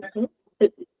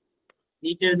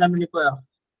നീറ്റ് എഴുതാൻ വേണ്ടി പോയോ?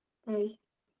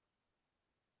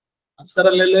 അഫ്സർ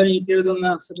അല്ലല്ലോ നീറ്റ് എഴുതുന്ന.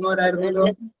 അഫ്സറിന് വരായിരുന്നല്ലോ.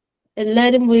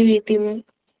 എല്ലാരും പോയി വീട്ടിൽ നിന്ന്.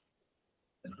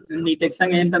 നീറ്റ് എക്സാം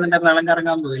കഴിഞ്ഞിട്ട് അതിന്റെ വെള്ളം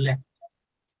കറങ്ങാൻ പോയില്ലേ?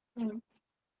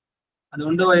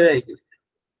 അതുകൊണ്ട് പോയതായിരിക്കും.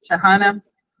 ഷഹാന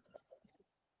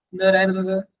എന്ത്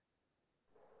വരായിരുന്നത്?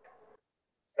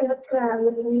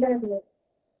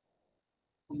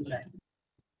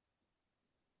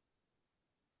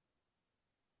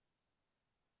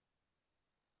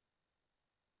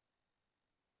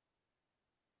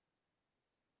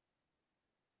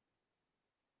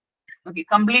 ഓക്കെ,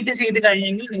 കംപ്ലീറ്റ് ചെയ്ത്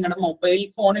കഴിഞ്ഞെങ്കിൽ നിങ്ങളുടെ mobile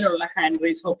ഫോണിലുള്ള hand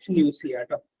raise option use ചെയ്യുക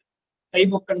കേട്ടോ. കൈ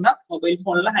പൊക്കണ്ട, മൊബൈൽ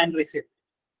ഫോണിലുള്ള ഹാൻഡ് റൈസ് ചെയ്ത്.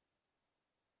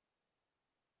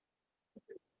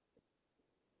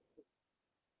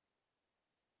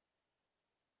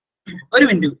 ഒരു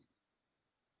മിനിറ്റ്,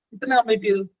 ഇത്ര കംപ്ലീറ്റ്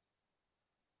ചെയ്തു.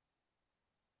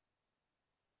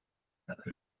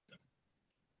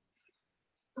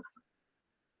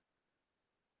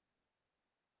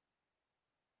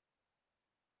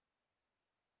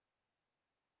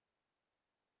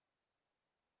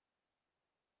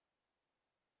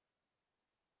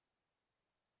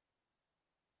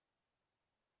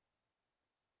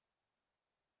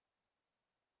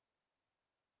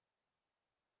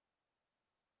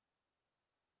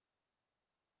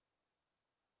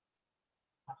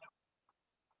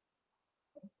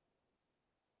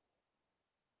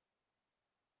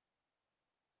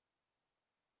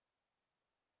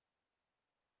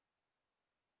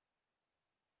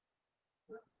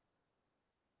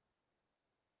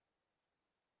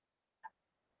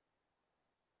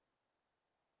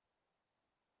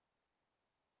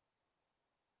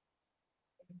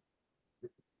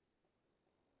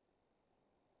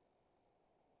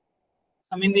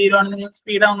 സമയം തീരുവാണെങ്കിൽ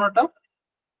സ്പീഡ് ആവണം കേട്ടോ.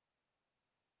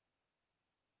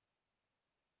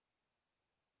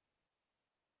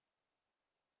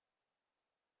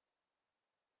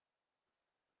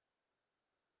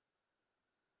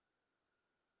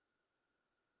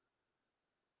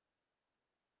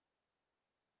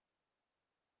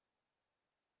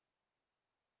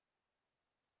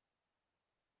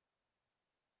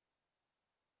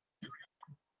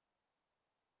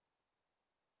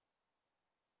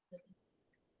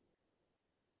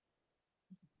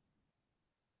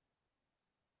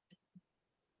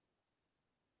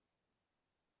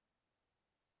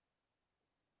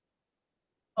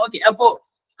 ഓക്കെ, അപ്പോ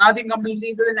ആദ്യം കംപ്ലീറ്റ്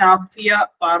ചെയ്തത് നാഫിയ,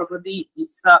 പാർവതി,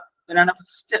 ഇസ, ഇവരാണ്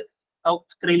ഫസ്റ്റ്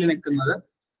ടോപ്പ് 3 നിൽക്കുന്നത്.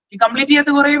 ഈ കംപ്ലീറ്റ്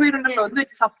ചെയ്യാത്ത കുറെ പേരുണ്ടല്ലോ. എന്ത്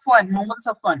വെച്ച്? സഫ്വാൻ, മുഹമ്മദ്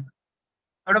സഫ്വാൻ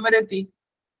എവിടെ വരെ എത്തി?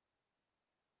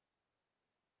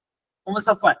 മുഹമ്മദ്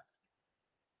സഫ്വാൻ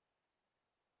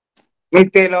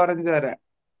മിത്തയിൽ ഓറഞ്ച് വരെ.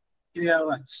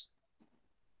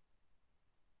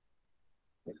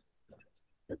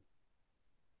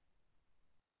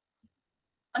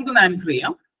 നമുക്കൊന്ന് ആൻസർ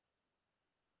ചെയ്യാം.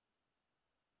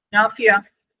 നാഫിയ,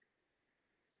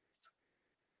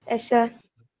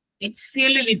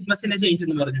 HCl ലിറ്റ്മസിന്റെ ചേഞ്ച്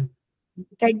എന്ന് പറഞ്ഞു.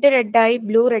 Red റെഡായി,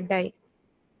 blue റെഡായി.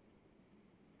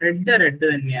 റെഡ് റെഡ്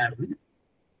തന്നെയാണ്,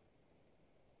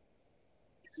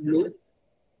 blue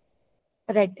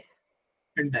red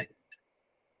റെഡായി.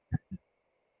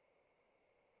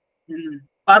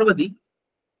 Parvathi,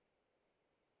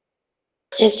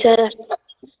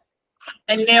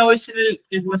 NaOH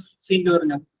litmus change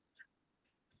പറഞ്ഞു.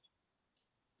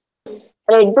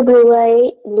 റെഡ് ബ്ലൂ ആയി,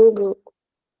 ബ്ലൂ ബ്ലൂ.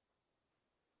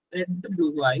 റെഡ് ബ്ലൂ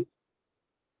ആയി,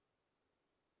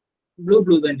 ബ്ലൂ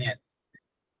ബ്ലൂ തന്നെയാണ്.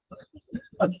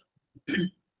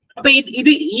 അപ്പൊ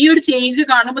ഇത് ഈ ഒരു ചേഞ്ച്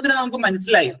കാണുമ്പോൾ തന്നെ നമുക്ക്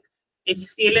മനസ്സിലായോ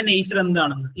HCl നേച്ചർ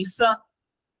എന്താണെന്ന്. ഇസ,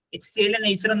 HCl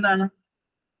നേച്ചർ എന്താണ്?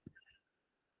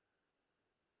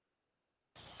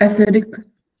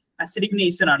 അസിഡിക്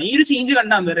നേച്ചർ ആണ്. ഈ ഒരു ചേഞ്ച്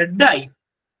കണ്ടാൽ മതി. റെഡ് ആയി,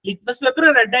 ലിറ്റ്മസ് പേപ്പർ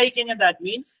റെഡ് ആയി കഴിഞ്ഞാൽ ദാറ്റ്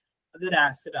മീൻസ് അതൊരു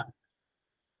ആസിഡ് ആണ്,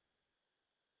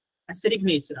 അസിഡിക്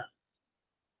നേച്ചർ ആണ്.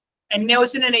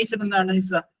 NaOHന്റെ നേച്ചർ എന്താണ്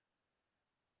ഇസ?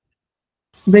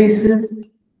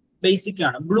 ബേസിക്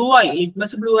ആണ്. ബ്ലൂ ആയി,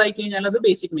 ലിറ്റ്മസ് ബ്ലൂ ആയി കഴിഞ്ഞാൽ അത്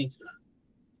ബേസിക് നേച്ചർ ആണ്.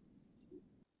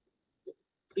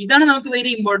 ഇതാണ് നമുക്ക് വെരി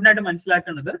ഇമ്പോർട്ടന്റ് ആയിട്ട്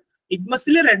മനസ്സിലാക്കേണ്ടത്.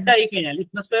 ലിറ്റ്മസിൽ റെഡ് ആയി കഴിഞ്ഞാൽ,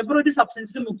 ലിറ്റ്മസ് പേപ്പർ ഒരു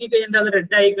സബ്സ്റ്റൻസിൽ മുക്കി കഴിഞ്ഞിട്ട് അത്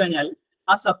റെഡ് ആയി കഴിഞ്ഞാൽ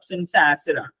ആ സബ്സ്റ്റൻസ്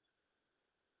ആസിഡ് ആണ്.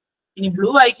 ഇനി ബ്ലൂ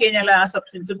ആയി കഴിഞ്ഞാൽ ആ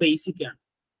സബ്സ്റ്റൻസ് ബേസിക് ആണ്.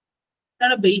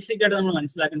 ഇതാണ് ബേസിക് ആയിട്ട് നമ്മൾ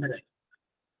മനസ്സിലാക്കേണ്ട കാര്യം.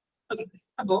 ഓക്കെ,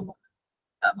 അപ്പോ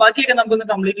ബാക്കിയൊക്കെ നമുക്കൊന്ന്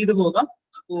കംപ്ലീറ്റ് ചെയ്ത് പോകാം.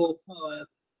 അപ്പോ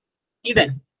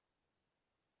ഇടൻ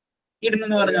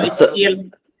എന്ന് പറഞ്ഞാൽ HCl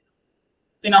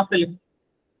ഫിനോഫ്തലിൻ.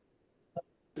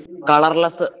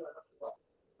 കളർലെസ്.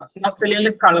 ഫിനോഫ്തലിനിൽ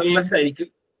കളർലെസ് ആയിരിക്കും.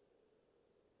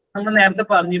 നമ്മൾ നേരത്തെ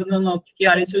പറഞ്ഞിരുന്നു, നോക്കി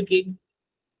ആലോചിച്ച് നോക്കി.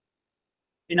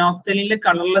 ഫിനോഫ്തലിനിൽ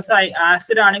കളർലെസ് ആയി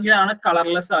acid ആണെങ്കിലാണ്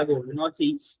colourless ആകുള്ളൂ. No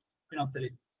change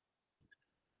phenolphthalein.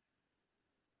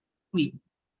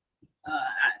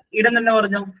 ഇടം തന്നെ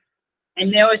പറഞ്ഞു.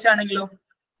 NaOH ആണെങ്കിലോ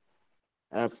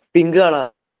പിങ്ക് കളർ.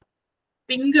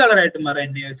 പിങ്ക് കളറായിട്ട്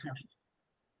മാറാം NaOH ആണെങ്കിൽ.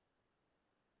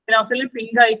 ഫിനോഫ്തലിൻ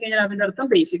പിങ്ക് ആയി കഴിഞ്ഞാൽ അതിന്റെ അർത്ഥം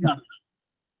ബേസിക് ആണ്.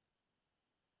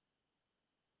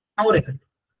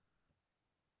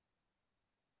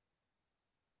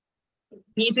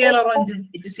 Methyl orange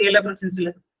HCl പ്രസൻസിൽ.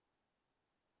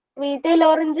 Methyl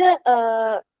orange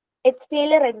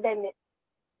HCl red തന്നെ.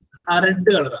 ആ റെഡ്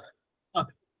കളറാണ്.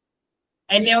 Okay.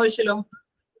 NaOHലോ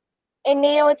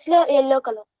NaOHല് yellow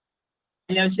colour.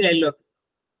 NaOHൽ yellow.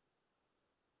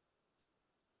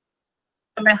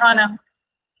 മെഹാന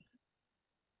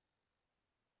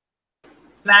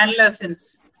vanilla essence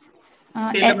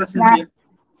പ്രസൻസിൽ.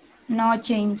 No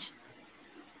change.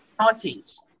 No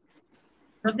change.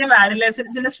 Vanilla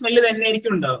എസൻസിന്റെ smell തന്നെ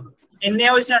ആയിരിക്കും ഉണ്ടാവുന്നത്.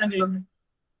 NaOH ആണെങ്കിലോ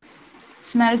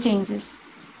smell changes.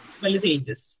 Smell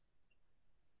changes.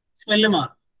 Smell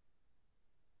മാറും.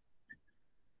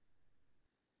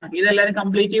 ഇതെല്ലാരും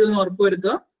കംപ്ലീറ്റ് ചെയ്തെന്ന് ഉറപ്പ്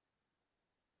വരുത്തുക.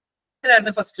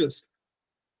 ഇതായിരുന്നു ഫസ്റ്റ് ക്വസ്റ്റ്യൻ.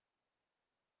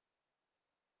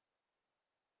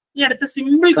 ഇനി അടുത്ത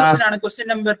സിമ്പിൾ ക്വസ്റ്റ്യൻ ആണ് ക്വസ്റ്റ്യൻ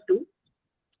നമ്പർ 2.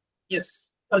 യെസ്,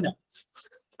 പറഞ്ഞോ.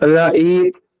 അല്ല, ഈ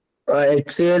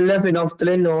HCl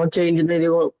ഫിനോഫ്തലിൻ നോ ചേഞ്ച്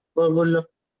കുഴപ്പമില്ലോ?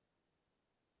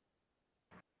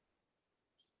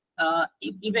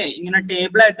 ഇതേ ഇങ്ങനെ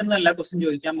ടേബിൾ ആയിട്ടൊന്നല്ല ക്വസ്റ്റ്യൻ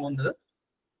ചോദിക്കാൻ പോകുന്നത്.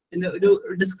 ഒരു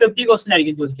ഡിസ്ക്രിപ്റ്റീവ് ക്വസ്റ്റ്യൻ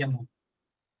ആയിരിക്കും ചോദിക്കാൻ പോകുന്നത്.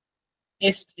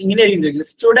 ഇങ്ങനെയായിരിക്കും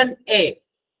ചോദിക്കുന്നത്. സ്റ്റുഡന്റ് എ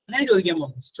അങ്ങനെ ചോദിക്കാൻ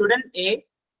പോകുന്നത്. Student A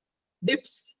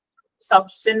dips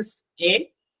substance A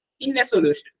in a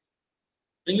solution.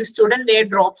 When student A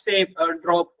drops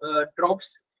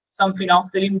some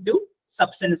phenolphthalein to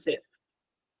substance A,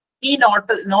 he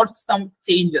notes some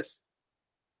changes.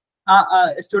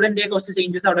 Student A കുറച്ച്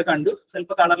ചേഞ്ചസ് അവിടെ കണ്ടു.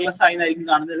 ചിലപ്പോൾ കളർലെസ് ആയിരുന്നായിരിക്കും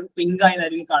കാണുന്നത്, പിങ്ക്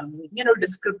ആയിരുന്നായിരിക്കും കാണുന്നത്. ഇങ്ങനെ ഒരു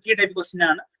ഡിസ്ക്രിപ്റ്റീവ് ടൈപ്പ് ക്വസ്റ്റ്യൻ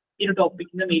ആണ് ഈ ഒരു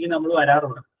ടോപ്പിക്കിന്റെ മെയിൻ നമ്മൾ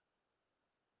വരാറുള്ളത്.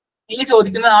 ഇനി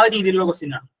ചോദിക്കുന്നത് ആ രീതിയിലുള്ള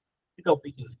ക്വസ്റ്റ്യൻ ആണ് ഈ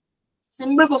ടോപ്പിക്കിൽ.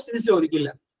 സിമ്പിൾ ക്വസ്റ്റ്യൻസ് ചോദിക്കില്ല.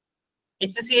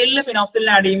 HCl ഫിനോഫ്തലിൻ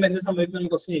ആഡ് ചെയ്യുമ്പോൾ എന്ത് സംഭവിക്കുന്ന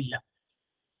ക്വസ്റ്റ്യൻ ഇല്ല.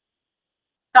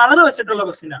 കളർ വെച്ചിട്ടുള്ള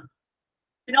ക്വസ്റ്റ്യൻ ആണ്.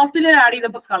 ഫിനോഫ്തലിൻ ആഡ്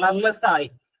ചെയ്തപ്പോൾ കളർലെസ് ആയി.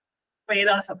 അപ്പൊ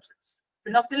ഏതാണ് സബ്സ്റ്റൻസ്?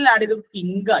 ഫിനോഫ്തലിൻ ആഡ് ചെയ്തപ്പോൾ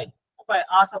പിങ്ക് ആയി. അപ്പൊ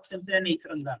ആ സബ്സ്റ്റൻസിന്റെ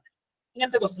നേച്ചർ എന്താണ്?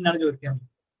 ഇങ്ങനത്തെ ക്വസ്റ്റ്യൻ ആണ് ചോദിക്കാൻ.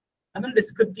 അതും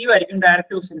ഡിസ്ക്രിപ്റ്റീവ് ആയിരിക്കും,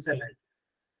 ഡയറക്റ്റ് ക്വസ്റ്റ്യൻസ് അല്ലായിരിക്കും.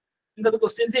 നിങ്ങൾക്ക് അത്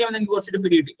ക്വസ്റ്റ്യൻസ് ചെയ്യുമ്പോൾ നിങ്ങൾക്ക് കുറച്ചിട്ട്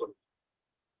പിടി കിട്ടിക്കോളൂ.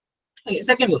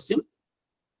 Second question.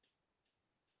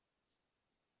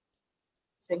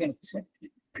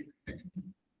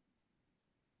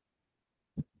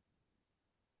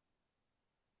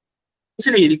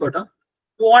 എഴുതിക്കോട്ടോ.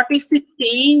 What is the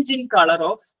change in color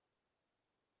of?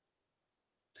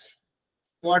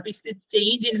 What is the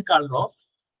change in color of?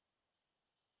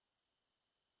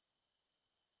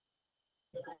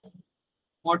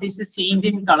 What is the change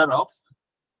in color of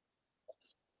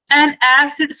an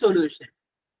acid solution?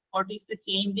 What is the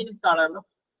change in color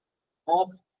of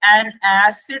an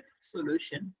acid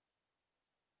solution?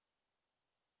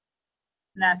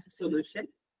 An acid solution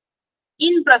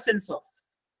in presence of.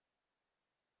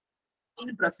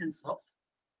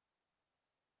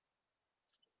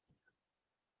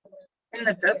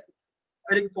 എന്നിട്ട്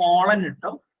ഒരു colon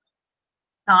ഇട്ടോ,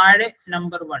 താഴെ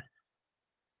number 1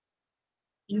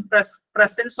 in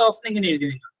presence of ഇങ്ങനെ എഴുതി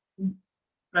വെക്കും.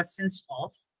 Presence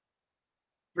of,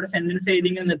 ഇവിടെ sentence എഴുതി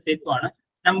ഇങ്ങനെ നിർത്തിയേക്കുവാണ്.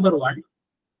 Number 1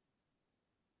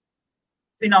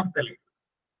 phenolphthalein.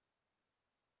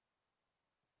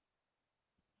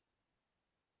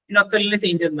 ഫിനോഫ്തലിന്റെ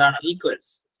ചേഞ്ച് എന്താണ്?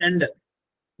 Equals 2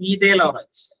 methyl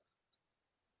orange.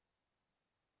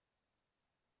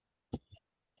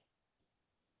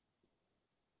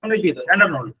 ചെയ്തു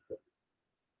 2 ഉള്ളൂ.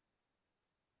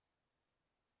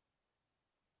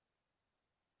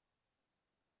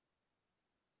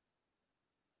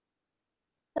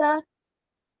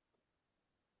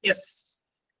 യെസ്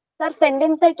സർ,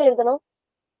 സെന്റൻസ് ആയിട്ട് എഴുതണോ?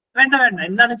 വേണ്ട.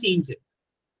 എന്താണ് ചേഞ്ച്?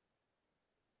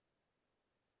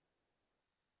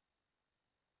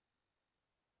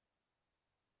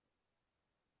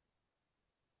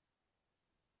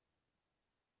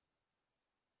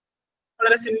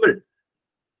 വളരെ സിമ്പിൾ.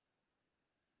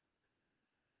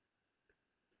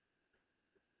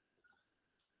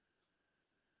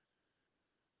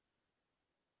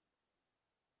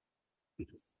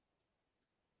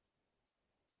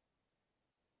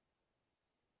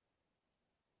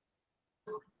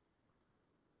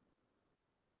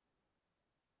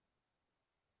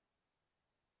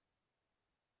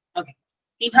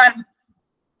 ഇഹാൻ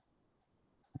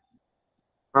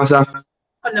ആ സാർ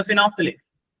പറഞ്ഞോ ഫിനോഫ്തലിൻ.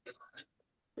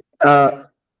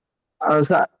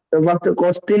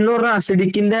 ക്വസ്റ്റ്യൻ എന്ന് പറഞ്ഞ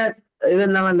അസിഡിക്കിന്റെ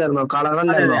ഇതെന്താണല്ലായിരുന്നോ കളർ അതെ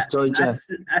അല്ലായിരുന്നോ അതെ, ചോദിച്ചത്?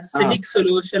 Acidic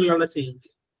സൊല്യൂഷനിലുള്ള change.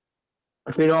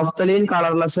 Phenolphthalein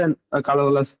colourless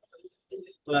colourless.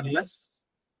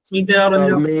 Methyl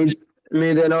ഓറഞ്ചോ?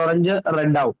 Methyl orange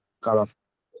red ആവും കളർ.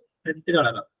 Red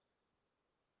colour.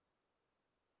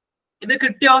 ഇത്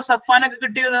കിട്ടിയോ? സഫാനൊക്കെ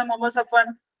കിട്ടിയത്? Muhammad Safan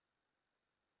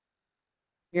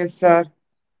yes sir.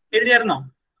 എഴുതിയായിരുന്നോ?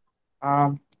 ആ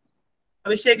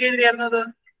അഭിഷേക് എഴുതിയായിരുന്നത്?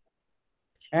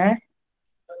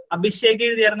 അഭിഷേക്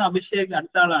എഴുതിയായിരുന്നു. അഭിഷേക്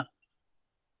അടുത്ത ആളാണ്.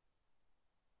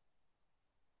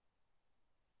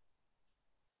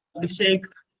 അഭിഷേക്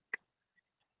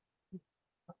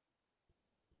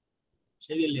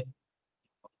ശരിയല്ലേ?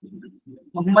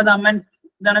 മുഹമ്മദ് അമൻ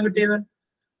ഇതാണ് കിട്ടിയത്.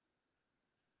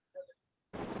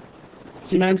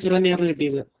 സിമാൻസ് തന്നെയാണ്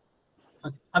കിട്ടിയത്.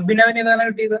 അഭിനവന് ഏതാണ്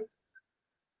കിട്ടിയത്?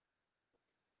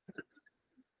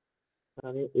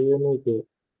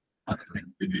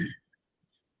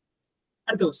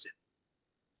 അടുത്ത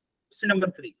question number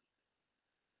 3.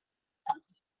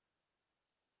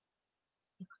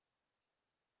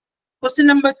 Question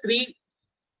number 3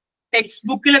 text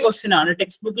ബുക്കിലെ ക്വസ്റ്റ്യൻ ആണ്.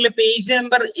 ടെക്സ്റ്റ് ബുക്കിലെ പേജ്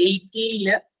നമ്പർ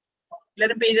 18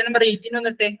 എല്ലാവരും പേജ് നമ്പർ 18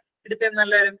 വന്നിട്ടേ എടുത്തേന്ന്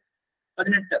എല്ലാവരും.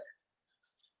 18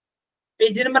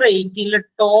 പേജ് നമ്പർ 18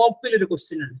 ടോപ്പിൽ ഒരു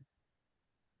ക്വസ്റ്റ്യൻ ഉണ്ട്.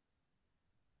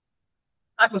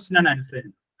 ആ ക്വസ്റ്റ്യൻ ആണ് ആൻസർ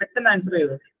ചെയ്യുന്നത്. പെട്ടെന്ന് ആൻസർ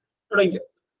ചെയ്തത് തുടങ്ങിയോ.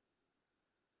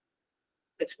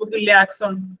 ടെക്സ്റ്റ് ബുക്ക് ഇല്ലേ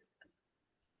ആക്സോൺ?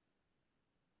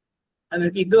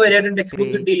 നിങ്ങൾക്ക് ഇതുവരെയായിട്ടും ടെക്സ്റ്റ്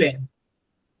ബുക്ക് കിട്ടിയില്ലേ?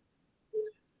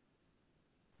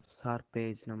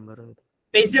 Page number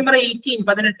 18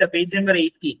 18 page number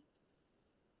 18.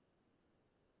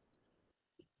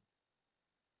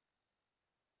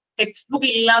 Text book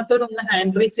ഇല്ലാത്തവരൊന്ന്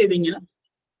hand raise ചെയ്തിങ്ങനെ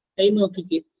കൈ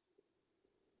നോക്കിക്ക്.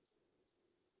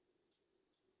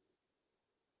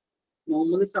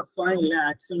 മുഹമ്മദ് സഫാൻ ഇല്ല,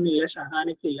 ആക്സൺ ഇല്ല,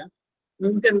 ഷഹാനക്കില്ല.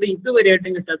 നിങ്ങൾക്ക് എന്ത്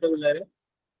ഇതുവരെയായിട്ടും കിട്ടാത്ത പിള്ളേര്?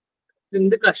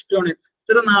 എന്ത് കഷ്ടമാണ്.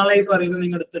 എത്ര നാളായി പറയുന്നത്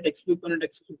നിങ്ങളുടെ അടുത്ത് ടെക്സ്റ്റ് ബുക്ക് വേണം,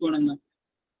 ടെക്സ്റ്റ് ബുക്ക് വേണമെന്ന്.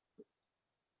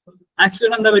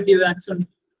 ആക്സൺ എന്താ പറ്റിയത്? ആക്സൺ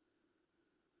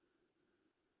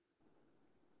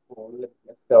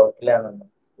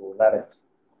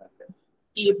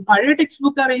ഈ പഴയ ടെക്സ്റ്റ്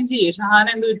ബുക്ക് അറേഞ്ച് ചെയ്യേ. ഷഹാന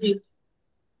എന്ത് പറ്റി?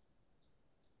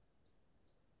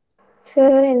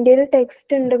 സർ എൻ്റെ ഒരു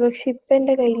ടെക്സ്റ്റ് ഉണ്ട്, പക്ഷെ ഇപ്പൊ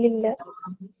എന്റെ കയ്യിലില്ല.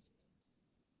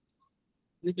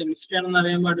 ഇത് കെമിസ്ട്രി ആണെന്ന്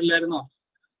അറിയാൻ പാടില്ലായിരുന്നോ?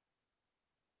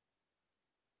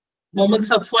 മുഹമ്മദ്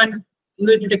സഫാൻ എന്ത്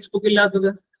പറ്റി ടെക്സ്റ്റ് ബുക്ക് ഇല്ലാത്തത്?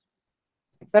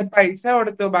 സാർ പൈസ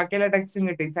കൊടുത്തു, ബാക്കിയുള്ള ടെക്സ്റ്റും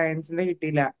കിട്ടി, സയൻസിന്റെ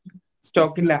കിട്ടിയില്ല,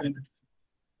 സ്റ്റോക്ക് ഇല്ല.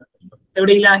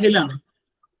 എവിടെ? ഇലാഹിലാണ്.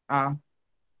 ആ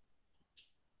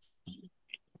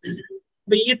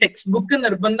അപ്പൊ ഈ ടെക്സ്റ്റ് ബുക്ക്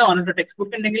നിർബന്ധമാണ് കേട്ടോ. ടെക്സ്റ്റ്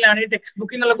ബുക്ക് ഉണ്ടെങ്കിലാണ് ഈ ടെക്സ്റ്റ്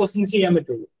ബുക്കിൽ നിന്നുള്ള ക്വസ്റ്റ്യൻസ് ചെയ്യാൻ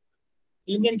പറ്റുള്ളൂ.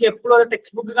 ഇല്ലെങ്കിൽ എനിക്ക് എപ്പോഴും അത്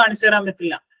ടെക്സ്റ്റ് ബുക്ക് കാണിച്ചു തരാൻ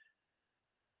പറ്റില്ല.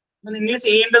 അപ്പൊ നിങ്ങൾ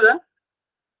ചെയ്യേണ്ടത്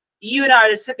ഈ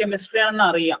ഒരാഴ്ച കെമിസ്ട്രി ആണെന്ന്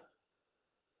അറിയാം.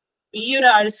 ഈ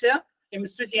ഒരാഴ്ച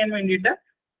കെമിസ്ട്രി ചെയ്യാൻ വേണ്ടിയിട്ട്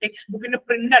ടെക്സ്റ്റ് ബുക്കിന്റെ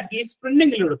പ്രിന്റ് അറ്റ്ലീസ്റ്റ്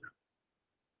പ്രിന്റെങ്കിലും എടുക്കണം.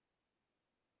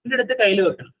 പ്രിന്റ് എടുത്ത് കയ്യിൽ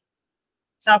വെക്കണം.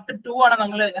 ചാപ്റ്റർ 2 ആണ്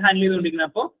നമ്മൾ ഹാൻഡിൽ ചെയ്തുകൊണ്ടിരിക്കുന്നത്.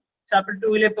 അപ്പോൾ ചാപ്റ്റർ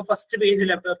 2 ഇപ്പൊ ഫസ്റ്റ് പേജിൽ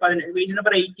പേജ്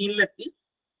നമ്പർ 18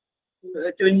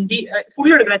 20 ഫുൾ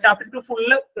എടുക്കണം. ചാപ്റ്റർ 2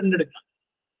 ഫുള്ള് പ്രിന്റ് എടുക്കണം,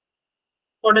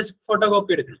 ഫോട്ടോ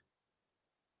കോപ്പി എടുക്കണം.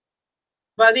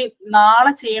 അപ്പൊ അത്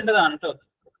നാളെ ചെയ്യേണ്ടതാണ് കേട്ടോ.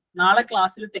 നാളെ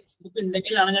ക്ലാസ്സിൽ ടെക്സ്റ്റ് ബുക്ക്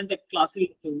ഉണ്ടെങ്കിലാണ് ഞാൻ ക്ലാസ്സിൽ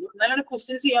എത്തുള്ളൂ. എന്നാലാണ്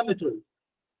ക്വസ്റ്റ്യൻസ് ചെയ്യാൻ പറ്റുള്ളൂ.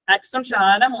 ആക്സൺ,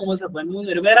 ഷാന, മുഹമ്മദ് സഫാൻ 3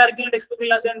 പേര്. വേറെ ആർക്കെങ്കിലും ടെക്സ്റ്റ് ബുക്ക്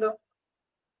ഇല്ലാത്തതുണ്ടോ?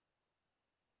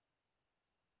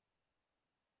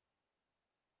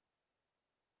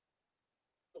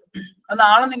 അത്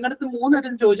നാളെ നിങ്ങളുടെ അടുത്ത് 3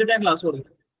 പേരും ചോദിച്ചിട്ട് ഞാൻ ക്ലാസ്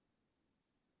കൊടുക്കും.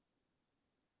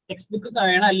 ടെക്സ്റ്റ് ബുക്ക്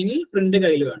വേണം, അല്ലെങ്കിൽ പ്രിന്റ്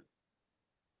കയ്യിൽ വേണം.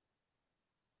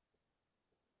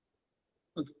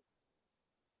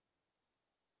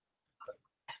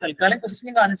 തൽക്കാലം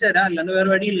ക്വസ്റ്റ്യൻ കാണിച്ചു തരാം, അല്ലാണ്ട് വേറെ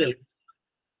വഴിയില്ലല്ലോ.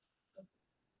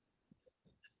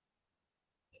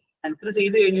 ആൻസർ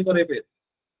ചെയ്ത് കഴിഞ്ഞു കുറെ പേര്.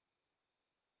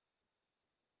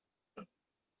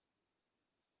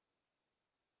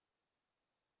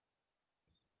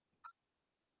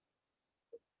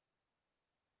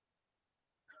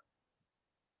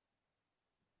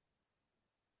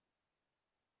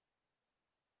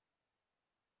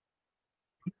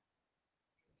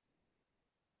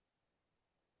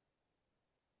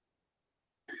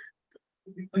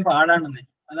 പാടാണെന്നേ,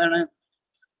 അതാണ്.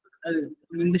 അത്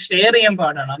നിങ്ങൾക്ക് ഷെയർ ചെയ്യാൻ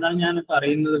പാടാണ്, അതാണ് ഞാൻ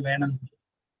പറയുന്നത് വേണം.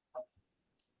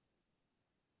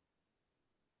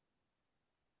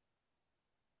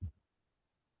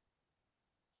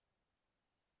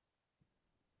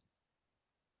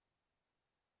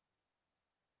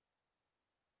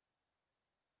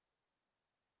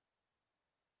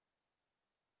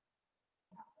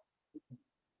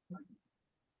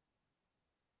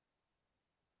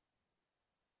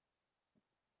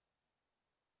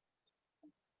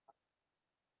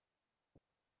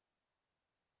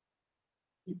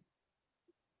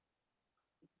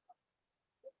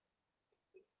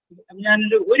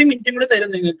 ഞാനൊരു 1 മിനിറ്റും കൂടെ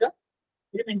തരും നിങ്ങൾക്ക്.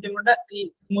 1 മിനിറ്റും കൊണ്ട് ഈ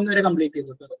 3 വരെ കംപ്ലീറ്റ്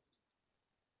ചെയ്തു.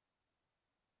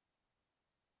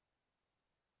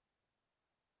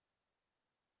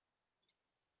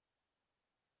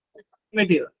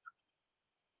 വെയിറ്റ് ചെയ്തു.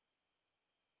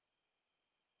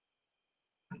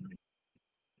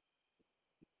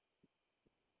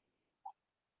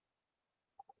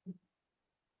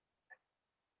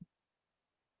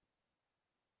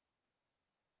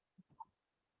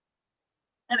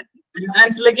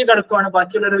 ആൻസറിലേക്ക് കടക്കുവാണ്,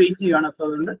 ബാക്കിയുള്ളവർ വെയിറ്റ് ചെയ്യുവാണ്. അപ്പൊ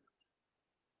അതുകൊണ്ട്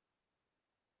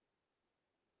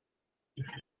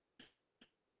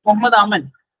മുഹമ്മദ് അമൻ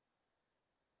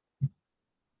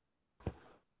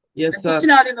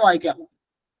ക്വസ്റ്റ്യൻ ആദ്യം ഒന്ന് വായിക്കാം.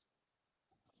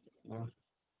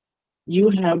 You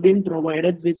have been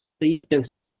provided with 3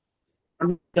 tests.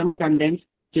 One of them contains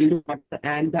chilled water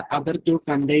and the other 2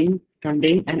 contain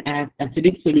an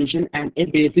acidic solution and a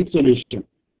basic solution.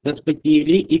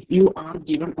 Respectively, if you are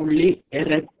given only a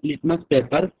red litmus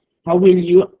paper, how will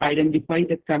you identify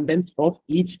the contents of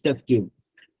each test tube?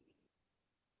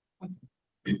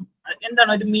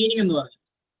 എന്താണ് ഒരു meaning എന്ന്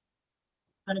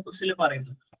പറയുന്നത്? ക്വസ്റ്റ്യനിൽ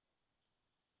പറയുന്നത്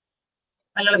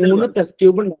 3 test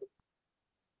tube ഉണ്ട്.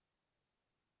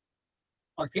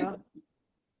 Okay,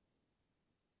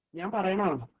 ഞാൻ പറയണോ?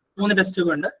 3 test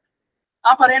tube ഉണ്ട്. ആ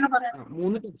പറയണം.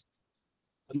 3 ടെസ്റ്റ്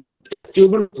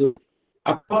ട്യൂബ് ഉണ്ട്.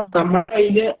 അപ്പൊ നമ്മുടെ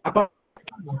കയ്യില് അപ്പൊ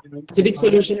acidic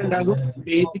സൊല്യൂഷൻ ഉണ്ടാകും,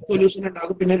 ബേസിക് സൊല്യൂഷൻ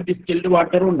ഉണ്ടാകും, പിന്നെ ഡിസ്റ്റിൽഡ്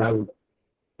വാട്ടറും ഉണ്ടാകും.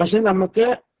 പക്ഷെ നമുക്ക്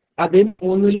അത്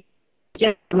 3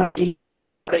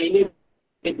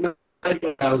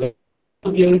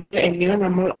 ഉപയോഗിച്ച് എങ്ങനെ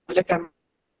നമ്മൾ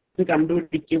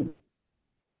കണ്ടുപിടിക്കും?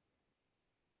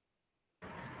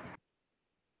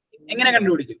 എങ്ങനെ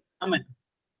കണ്ടുപിടിക്കും അമ്മൻ?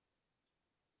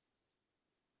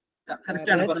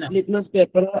 ലിറ്റ്മസ്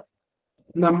പേപ്പർ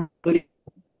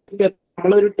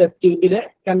നമ്മളൊരു ടെസ്റ്റ് ട്യൂബിലെ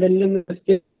കണ്ടന്റിൽ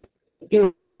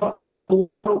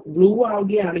ബ്ലൂ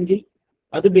ആവുകയാണെങ്കിൽ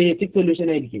അത് ബേസിക് സൊല്യൂഷൻ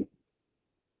ആയിരിക്കും.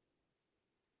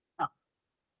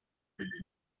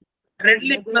 റെഡ്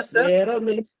ലിറ്റ്മസ് വേറെ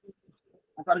ഒന്നിലും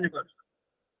പറഞ്ഞു.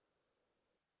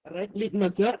 റെഡ്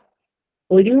ലിറ്റ്മസ്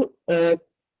ഒരു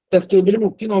ടെസ്റ്റ് ട്യൂബിൽ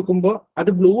മുക്കി നോക്കുമ്പോൾ അത്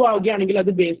ബ്ലൂ ആവുകയാണെങ്കിൽ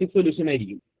അത് ബേസിക് സൊല്യൂഷൻ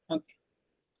ആയിരിക്കും.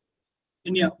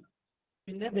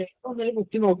 പിന്നെ വേറെ ഒന്നിൽ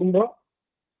മുക്കി നോക്കുമ്പോൾ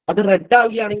അത് റെഡ്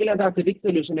ആവുകയാണെങ്കിൽ അത് അസിഡിക്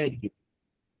സൊല്യൂഷൻ ആയിരിക്കും.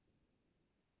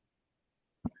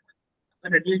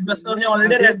 റെഡ് ലിറ്റ്മസ് എന്ന് പറഞ്ഞാൽ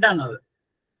ഓൾറെഡി റെഡ് ആണ്. അത്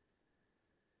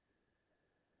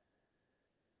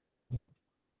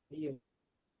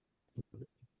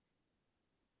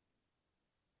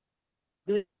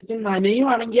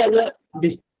നനയുവാണെങ്കിൽ അത്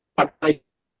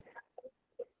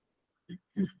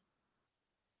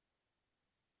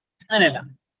അങ്ങനെയല്ല,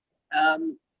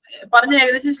 പറഞ്ഞ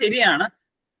ഏകദേശം ശരിയാണ്.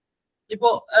 ഇപ്പോ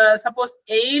സപ്പോസ്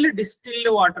എയിൽ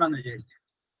ഡിസ്റ്റിൽഡ് വാട്ടർ എന്ന് വിചാരിച്ചു.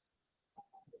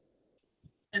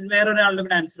 വേറൊരാളുടെ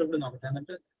കൂടെ ആൻസർ കൂടെ നോക്കട്ടെ,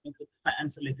 എന്നിട്ട്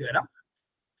ആൻസറിലേക്ക് വരാം.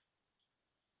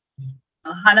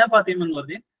 ഹന ഫാത്തിമ എന്ന്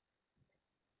പറഞ്ഞേ,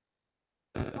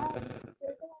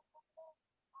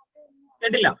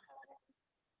 കേട്ടില്ല?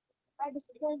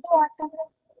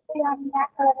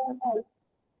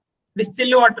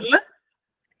 ഡിസ്റ്റിൽഡ് വാട്ടറിൽ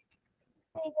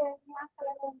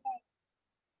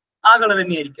ആ കളർ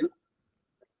തന്നെയായിരിക്കും.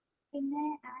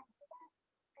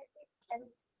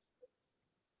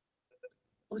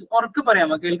 ഉറക്കെ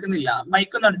പറയാമോ? കേൾക്കുന്നില്ല.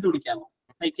 മൈക്കൊന്ന് അടുത്ത് പിടിക്കാമോ?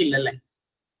 മൈക്കില്ലല്ലേ?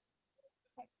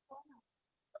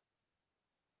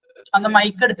 അന്ന്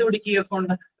മൈക്ക് എടുത്ത് പിടിക്കുക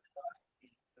ഇയർഫോണിന്റെ.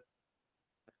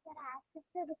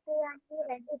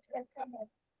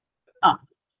 ആ,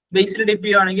 ബേസിൽ ഡിപ്പ്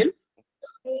ചെയ്യുവാണെങ്കിൽ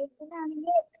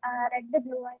റെഡ്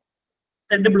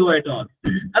ബ്ലൂ ആയിട്ട് മാറും.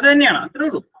 അത് തന്നെയാണ്, അത്രേ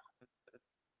ഉള്ളൂ.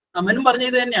 അമ്മനും പറഞ്ഞ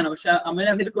ഇത് തന്നെയാണ്. പക്ഷെ അമ്മന്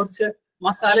അതിൽ കുറച്ച്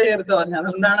മസാല ചേർത്ത് പറഞ്ഞു,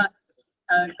 അതുകൊണ്ടാണ്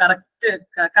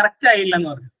കറക്റ്റ് ആയില്ലെന്ന്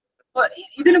പറഞ്ഞു. അപ്പൊ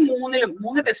ഇതിൽ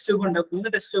 3 ടെസ്റ്റ് ട്യൂബ് ഉണ്ട്. 3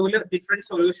 ടെസ്റ്റ് ട്യൂബിൽ ഡിഫറെന്റ്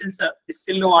സൊല്യൂഷൻസ്,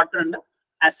 ഡിസ്റ്റിൽഡ് വാട്ടർ ഉണ്ട്,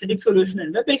 ആസിഡിക് സൊല്യൂഷൻ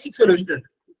ഉണ്ട്, ബേസിക് സൊല്യൂഷൻ ഉണ്ട്.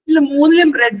 ഇതിൽ 3ലും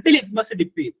റെഡ് ലിറ്റ്മസ്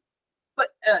ഡിപ്പ് ചെയ്യും. അപ്പൊ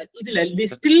ഇതില്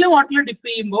ഡിസ്റ്റിൽഡ് വാട്ടറിൽ ഡിപ്പ്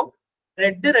ചെയ്യുമ്പോൾ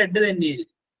റെഡ്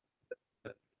തന്നെയായിരിക്കും.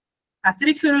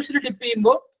 അസിഡിക് സൊല്യൂഷനിൽ ഡിപ്പ്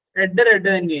ചെയ്യുമ്പോൾ റെഡ്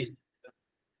തന്നെയായിരിക്കും.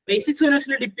 ബേസിക്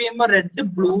സൊല്യൂഷനിൽ ഡിപ്പ് ചെയ്യുമ്പോൾ റെഡ്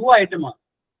ബ്ലൂ ആയിട്ട് മാറും.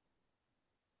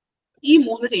 ഈ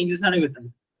 3 ചേഞ്ചസ് ആണ്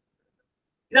കിട്ടുന്നത്.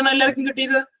 ഇതാണ് എല്ലാവർക്കും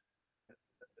കിട്ടിയത്.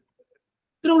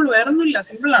 ഇത്രേ ഉള്ളൂ, വേറെ ഒന്നുമില്ല.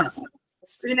 സിമ്പിൾ ആണ്.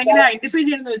 ഇതിനെങ്ങനെ ഐഡന്റിഫൈ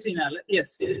ചെയ്യണമെന്ന് വെച്ച് കഴിഞ്ഞാൽ,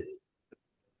 യെസ്,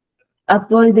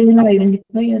 അപ്പോൾ ഇതിങ്ങനെ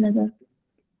ഐഡന്റിഫൈ ചെയ്യുന്നത്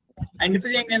ഐഡന്റിഫൈ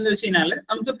ചെയ്യുന്നതെന്ന് വെച്ച് കഴിഞ്ഞാൽ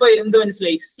നമുക്കിപ്പോ എന്ത്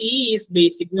മനസ്സിലായി? സി ഈസ്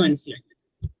ബേസിക് എന്ന് മനസ്സിലായി.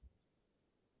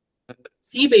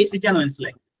 സി ബേസിക് ആണെന്ന്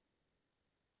മനസ്സിലായി.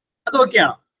 അത്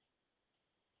ഓക്കെയാണോ?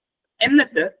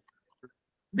 എന്നിട്ട്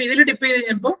ഇതിൽ ഡിപ്പ് ചെയ്ത്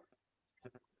കഴിഞ്ഞപ്പോ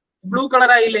ബ്ലൂ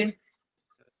കളർ ആയില്ലേ?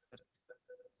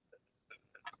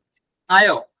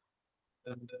 ആയോ?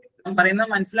 ഞാൻ പറയുന്നത്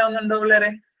മനസ്സിലാവുന്നുണ്ടോ പിള്ളേരെ?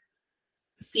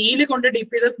 സീല് കൊണ്ട്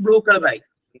ഡിപ്പ് ചെയ്ത് ബ്ലൂ കളറായി.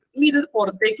 ഇനി ഇത്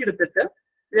പുറത്തേക്ക് എടുത്തിട്ട്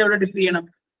ഇത് എവിടെ ഡിപ്പ് ചെയ്യണം?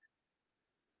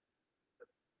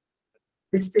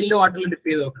 ഡിസ്റ്റിൽഡ് വാട്ടറിൽ ഡിപ്പ്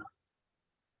ചെയ്ത് നോക്കണം.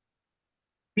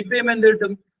 ഡിപ്പ് ചെയ്യുമ്പോൾ എന്ത്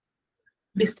കിട്ടും?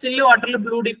 ഡിസ്റ്റിൽഡ് വാട്ടറിൽ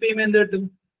ബ്ലൂ ഡിപ്പ് ചെയ്യുമ്പോൾ എന്ത് കിട്ടും?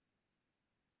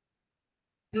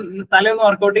 തലയൊന്ന്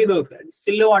വർക്കൗട്ട് ചെയ്ത് നോക്കുക.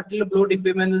 ഡിസ്റ്റിൽഡ് വാട്ടറിൽ ബ്ലൂ ഡിപ്പ്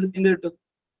ചെയ്യുമ്പോൾ എന്ത് കിട്ടും?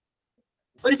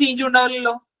 ഒരു ചേഞ്ചും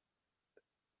ഉണ്ടാവില്ലല്ലോ.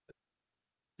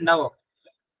 ഉണ്ടാവോ?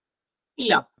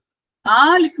 ഇല്ല. ആ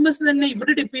ലിക്മസ് തന്നെ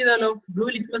ഇവിടെ ഡിപ്പ് ചെയ്താലോ? ബ്ലൂ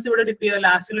ലിക്മസ് ഇവിടെ ഡിപ്പ് ചെയ്താലോ?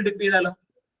 ആസിഡിൽ ഡിപ്പ് ചെയ്താലോ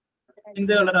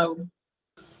എന്ത് കളറാകും?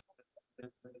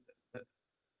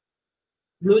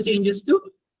 Blue changes to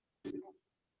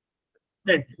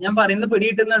red. ഞാൻ പറയുന്നത് പിടി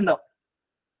കിട്ടുന്നുണ്ടോ?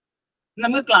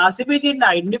 നമുക്ക് ക്ലാസിഫൈ ചെയ്യേണ്ട,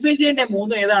 ഐഡന്റിഫൈ ചെയ്യേണ്ട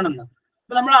മൂന്നും ഏതാണെന്ന്.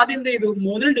 അപ്പൊ നമ്മൾ ആദ്യം എന്ത് ചെയ്തു?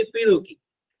 മൂന്നിൽ ഡിപ്പ് ചെയ്ത് നോക്കി.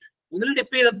 മൂന്നിൽ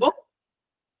ഡിപ്പ് ചെയ്തപ്പോ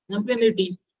നമുക്ക് എന്ത് കിട്ടി?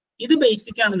 ഇത്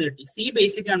ബേസിക് ആണെന്ന് കിട്ടി, സി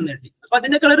ബേസിക് ആണെന്ന് കിട്ടി. അപ്പൊ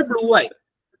അതിന്റെ കളർ ബ്ലൂ ആയി.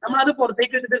 നമ്മൾ അത്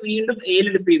പുറത്തേക്ക് എടുത്തിട്ട് വീണ്ടും എയിൽ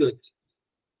ഡിപ്പ് ചെയ്ത് നോക്കി.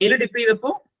 എയിൽ ഡിപ്പ്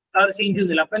ചെയ്തപ്പോ കളർ ചേഞ്ച്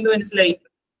ചെയ്യുന്നില്ല. അപ്പൊ എന്ത് മനസ്സിലായി?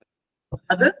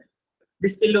 അത്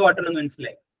ഡിസ്റ്റിൽഡ് വാട്ടർ എന്ന്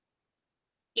മനസ്സിലായി.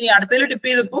 ഇനി അടുത്തതിൽ ഡിപ്പ്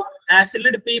ചെയ്തപ്പോ ആസിഡിൽ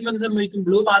ഡിപ്പ് ചെയ്യുമ്പോൾ എന്ത് സംഭവിക്കും?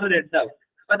 ബ്ലൂ മാറി റെഡ് ആവും.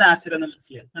 അപ്പൊ അത് ആസിഡ് എന്ന്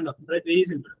മനസ്സിലായി. കണ്ടോ? Very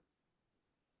simple.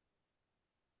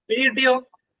 പിടി കിട്ടിയോ?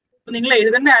 അപ്പൊ നിങ്ങൾ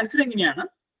എഴുതേണ്ട ആൻസർ എങ്ങനെയാണ്?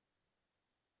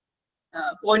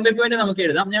 പോയിന്റ് ബൈ പോയിന്റ് നമുക്ക്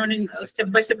എഴുതാം. ഞാൻ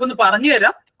സ്റ്റെപ്പ് ബൈ സ്റ്റെപ്പ് ഒന്ന് പറഞ്ഞു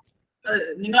തരാം.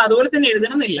 നിങ്ങൾ അതുപോലെ തന്നെ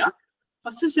എഴുതണമെന്നില്ല.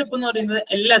 ഫസ്റ്റ് സ്റ്റെപ്പ് എന്ന് പറയുന്നത്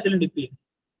എല്ലാത്തിലും ഡിപ്പ് ചെയ്യും.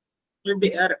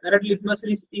 Red litmus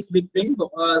is dipping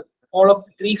all of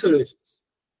the 3 solutions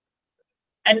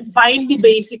and find the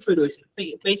basic solution.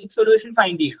 Basic solution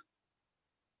find ചെയ്യണം.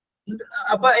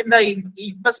 അപ്പൊ എന്തായി?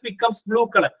 litmus becomes blue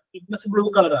color. litmus blue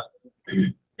color ആണ്.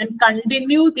 And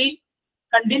continue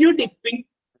dipping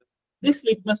this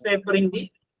litmus paper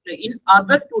in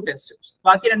other 2 test tubes.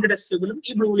 ബാക്കി 2 test ട്യൂബിലും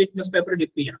ഈ blue litmus paper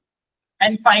dip ചെയ്യണം.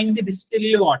 And find the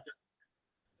distilled water.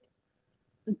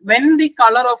 When the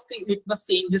color of the litmus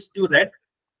changes to red,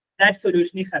 that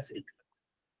solution is acidic.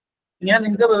 ഇങ്ങനെ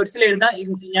നിങ്ങൾക്ക് വേർഡ്സിൽ എഴുതാം.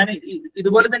 ഞാൻ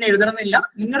ഇതുപോലെ തന്നെ എഴുതണമെന്നില്ല,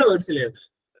 നിങ്ങളുടെ വേർഡ്സിൽ എഴുതാം.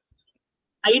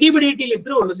 ഐഡിയ പിടിയിട്ടില്ല,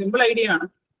 ഇത്രേ ഉള്ളൂ. സിമ്പിൾ ഐഡിയ ആണ്.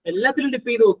 എല്ലാത്തിലും ഡിപ്പ്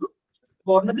ചെയ്ത് നോക്കും.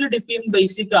 ഒരെണ്ണത്തിൽ ഡിപ്പ് ചെയ്യുമ്പോൾ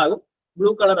ബേസിക് ആകും,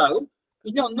 ബ്ലൂ കളർ ആകും.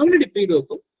 പിന്നെ ഒന്നും കൂടി ഡിപ്പ് ചെയ്ത്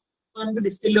നോക്കും, നമുക്ക്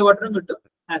ഡിസ്റ്റിൽഡ് വാട്ടറും കിട്ടും,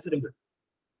 ആസിഡും കിട്ടും.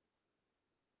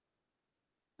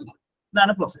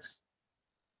 ഇതാണ് പ്രോസസ്.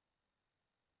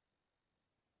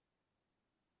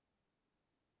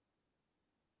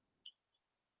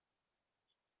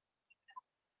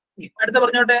 അടുത്ത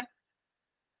പറഞ്ഞോട്ടെ.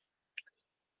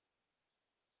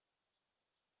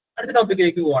 അടുത്ത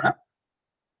ടോപ്പിക്കിലേക്ക് പോവാണ്.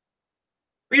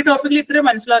 ഈ ടോപ്പിക്കിൽ ഇത്രയും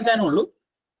മനസ്സിലാക്കാനുള്ളൂ.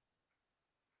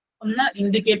 ഒന്ന്,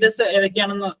 ഇൻഡിക്കേറ്റേഴ്സ്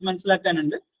ഏതൊക്കെയാണെന്ന്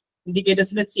മനസ്സിലാക്കാനുണ്ട്.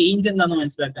 ഇൻഡിക്കേറ്റേഴ്സിന്റെ ചേഞ്ച് എന്താണെന്ന്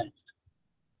മനസ്സിലാക്കാനുണ്ട്.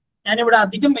 ഞാനിവിടെ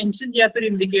അധികം മെൻഷൻ ചെയ്യാത്തൊരു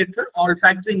ഇൻഡിക്കേറ്റർ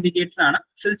ഓൾഫാക്ടറി ഇൻഡിക്കേറ്റർ ആണ്.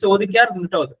 പക്ഷെ ഇത് ചോദിക്കാറുണ്ട്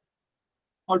കേട്ടോ. അത്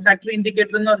ഓൾഫാക്ടറി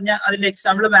ഇൻഡിക്കേറ്റർ എന്ന് പറഞ്ഞാൽ അതിന്റെ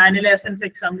എക്സാമ്പിൾ വാനില എസൻസ്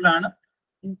എക്സാമ്പിൾ ആണ്.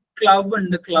 ക്ലവ്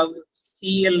ഉണ്ട്, ക്ലവ്,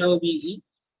 CLOVE.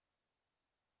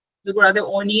 ഇത് കൂടാതെ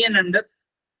ഒനിയൻ ഉണ്ട്.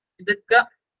 ഇതൊക്കെ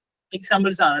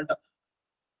എക്സാമ്പിൾസ് ആണ് കേട്ടോ.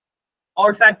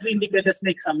 ഓൾഫാക്ടറി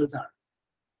ഇൻഡിക്കേറ്റേഴ്സിന്റെ എക്സാമ്പിൾസ് ആണ്.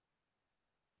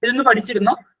 ഇതൊന്ന്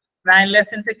പഠിച്ചിരുന്നോ? വാനില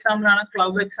എസൻസ് എക്സാമ്പിൾ ആണ്,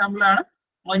 ക്ലവ് എക്സാമ്പിൾ ആണ്,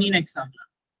 ഒനിയൻ എക്സാമ്പിൾ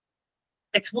ആണ്.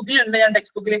 ടെക്സ്റ്റ് ബുക്കിൽ ഉണ്ട്. ഞാൻ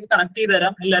ടെക്സ്റ്റ് ബുക്കിലേക്ക് കണക്ട് ചെയ്ത്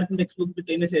തരാം. എല്ലാവർക്കും ടെക്സ്റ്റ് ബുക്ക്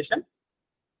കിട്ടിയതിന് ശേഷം.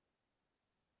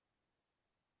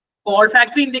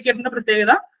 ഓൾഫാക്ടറി ഇൻഡിക്കേറ്ററിന്റെ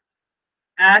പ്രത്യേകത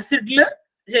ആസിഡില്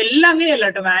എല്ലാം അങ്ങനെയല്ല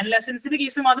കേട്ടോ. വാനില എസൻസിന്റെ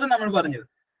കേസ് മാത്രം നമ്മൾ പറഞ്ഞത്.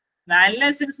 വാനില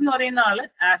എസൻസ് എന്ന് പറയുന്ന ആള്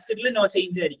ആസിഡിൽ നോ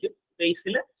ചേഞ്ച് ആയിരിക്കും,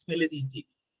 ബേസിൽ സ്മെല്ല് ചേഞ്ച് ചെയ്യും.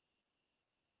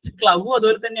 ക്ലവും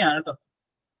അതുപോലെ തന്നെയാണ് കേട്ടോ.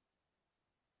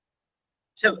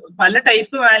 പക്ഷെ പല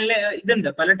ടൈപ്പ് വാനില ഇതുണ്ട്,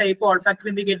 പല ടൈപ്പ് ഓൾഫാക്ടറി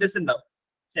ഇൻഡിക്കേറ്റേഴ്സ് ഉണ്ടാവും.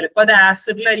 ചിലപ്പോൾ അത്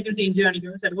ആസിഡിലായിരിക്കും ചേഞ്ച്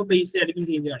കാണിക്കുന്നത്, ചിലപ്പോൾ ബേസിലായിരിക്കും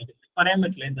ചേഞ്ച് കാണിക്കുന്നത്. പറയാൻ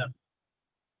പറ്റില്ല എന്താണ്.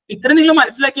 ഇത്ര നിങ്ങൾ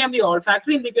മനസ്സിലാക്കിയാൽ മതി.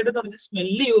 ഓൾഫാക്ടറി ഇൻഡിക്കേറ്റർ എന്ന് പറഞ്ഞാൽ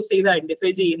സ്മെല്ല് യൂസ് ചെയ്ത്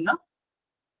ഐഡന്റിഫൈ ചെയ്യുന്ന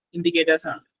ഇൻഡിക്കേറ്റേഴ്സ്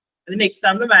ആണ്. അതിന്റെ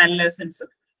example vanilla essence,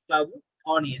 ക്ലവ്,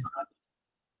 onion.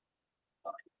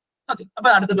 Okay, അപ്പൊ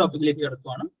അടുത്ത ടോപ്പിക്കിലേക്ക്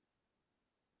കിടക്കുവാണ്.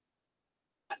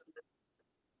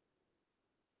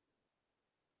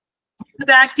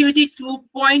 ആക്ടിവിറ്റി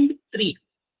 2.3.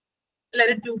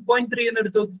 എല്ലാവരും 2.3 എന്ന്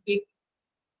എടുത്ത് നോക്കി.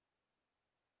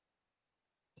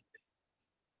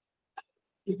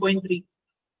 2.3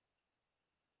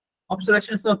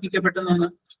 ഒബ്സർവേഷൻസ് നോക്കിക്കപ്പെട്ടെന്ന്.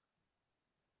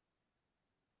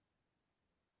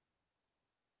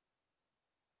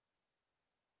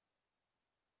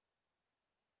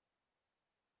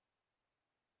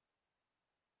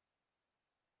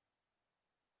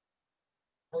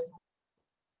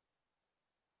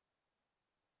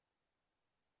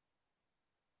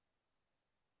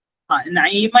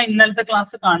 നഈമ ഇന്നലത്തെ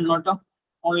ക്ലാസ് കാണണം കേട്ടോ,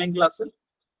 online class.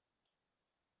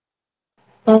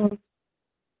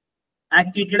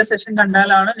 ആക്ടിവിറ്റിയുടെ session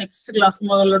കണ്ടാലാണ് next class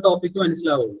മുതലുള്ള ടോപ്പിക്ക്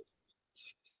മനസ്സിലാവുള്ളൂ.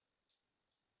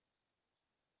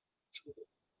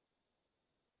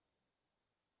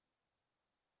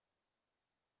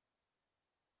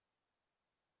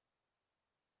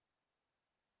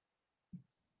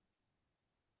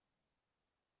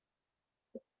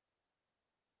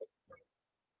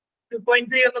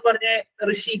 2.3 എന്ന് പറഞ്ഞ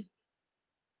ഋഷി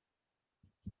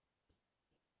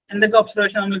എന്തൊക്കെ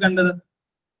ഒബ്സർവേഷൻ നമ്മൾ കണ്ടത്?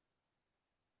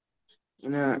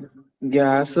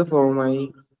 Gas ഫോമായി,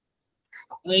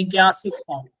 gas is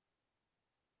form.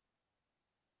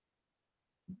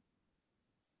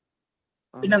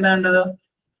 പിന്നെന്താ കണ്ടത്?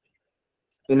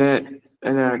 പിന്നെ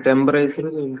temperature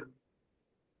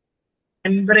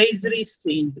temperature is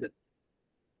change.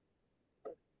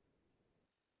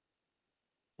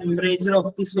 Temperature of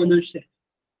the solution.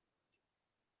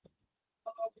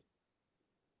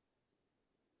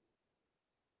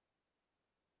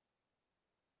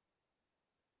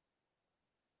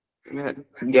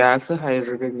 Gas,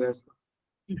 hydrogen gas.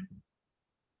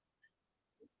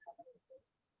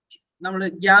 നമ്മൾ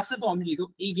ഗ്യാസ് ഫോം ചെയ്തു.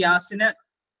 ഈ ഗ്യാസിൽ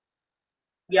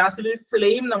ഒരു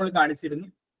ഫ്ലെയിം നമ്മൾ കാണിച്ചിരുന്നു.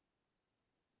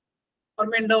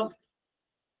 ഓർമ്മയുണ്ടോ?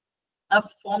 ആ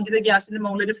ഫോം ചെയ്ത ഗ്യാസിന്റെ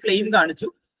മുകളിൽ ഒരു ഫ്ലെയിം കാണിച്ചു.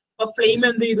 അപ്പൊ ഫ്ലെയിം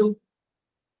എന്ത് ചെയ്തു?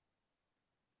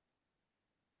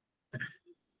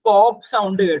 പോപ്പ്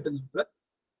സൗണ്ട് കേട്ടു. നമുക്ക്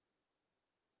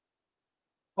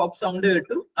പോപ്പ് സൗണ്ട്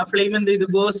കേട്ടു. ആ ഫ്ലെയിം എന്ത് ചെയ്തു?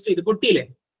 ബേസ്റ്റ് ചെയ്തു, പൊട്ടിയില്ലേ?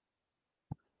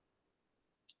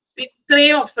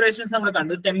 ഇത്രയും ഒബ്സർവേഷൻസ് നമ്മൾ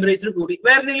കണ്ടു. ടെമ്പറേച്ചർ കൂടി.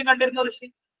 വേറെ എന്തെങ്കിലും കണ്ടിരുന്നോ ഋഷി?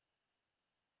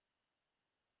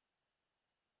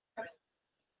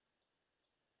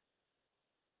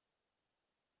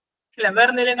 ഇല്ല, വേറെ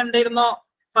എന്തെങ്കിലും കണ്ടിരുന്നോ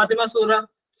ഫാത്തിമ സൂറ?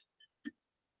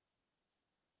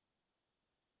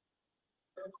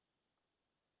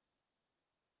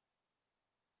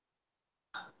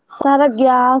 സാറേ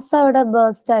ഗ്യാസ് അവിടെ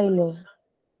ബേസ്റ്റ് ആയില്ലേ?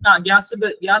 ആ,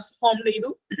 ഗ്യാസ് ഫോം ചെയ്തു.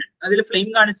 അതിൽ ഫ്ലെയിം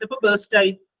കാണിച്ചപ്പോ ബേസ്റ്റ്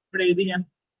ആയി. ഇവിടെ എഴുതി ഞാൻ.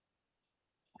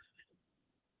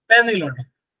 വേറെ എന്തെങ്കിലും ഉണ്ടോ?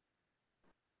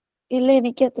 ഇല്ല,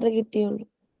 എനിക്ക് അത്ര കിട്ടിയുള്ളൂ.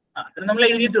 അത്ര നമ്മൾ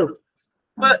എഴുതിയിട്ടുള്ളൂ.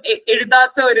 അപ്പൊ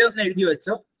എഴുതാത്ത ഒരു എഴുതി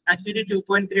വെച്ചോ. ആക്ടിവിറ്റി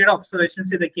 2.3യുടെ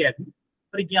ഒബ്സർവേഷൻസ് ഇതൊക്കെയായിരുന്നു.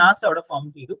 ഒരു ഗ്യാസ് അവിടെ ഫോം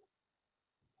ചെയ്തു.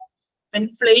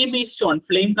 Flame is shown.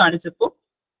 ഫ്ലെയിം കാണിച്ചപ്പോ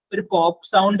ഒരു പോപ്പ്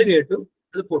സൗണ്ട് കേട്ടു.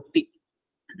 അത് പൊട്ടി.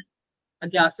 ആ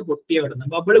ഗ്യാസ് പൊട്ടി. അവിടെ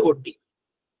ബബിള് പൊട്ടി.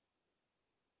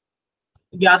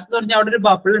 ഗ്യാസ് എന്ന് പറഞ്ഞാൽ അവിടെ ഒരു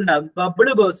ബബിൾ ഉണ്ടാകും.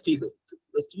 ബബിള് ബേസ്റ്റ് ചെയ്തു.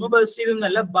 ബേസ്റ്റ് ചെയ്തു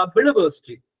എന്നല്ല, ബബിള് ബേസ്റ്റ്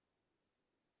ചെയ്തു.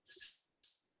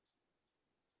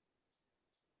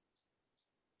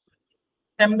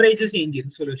 ടെമ്പറേച്ചർ ചേഞ്ച്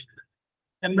ചെയ്തു solution.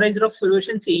 Temperature of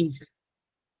solution change.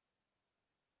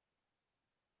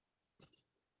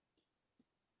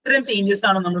 ഇത്രയും ചേഞ്ചസ്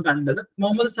ആണ് നമ്മൾ കണ്ടത്.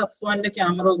 മുഹമ്മദ് സഫ്വാന്റെ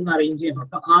ക്യാമറ ഒന്ന് അറേഞ്ച് ചെയ്യണം.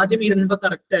 അപ്പൊ ആദ്യം ഇരുന്നപ്പോ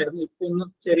കറക്റ്റ് ആയിരുന്നു. ഇപ്പൊ ഒന്ന്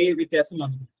ചെറിയ വ്യത്യാസം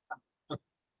വന്നു.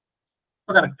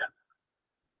 അപ്പൊ കറക്റ്റ് ആണ്.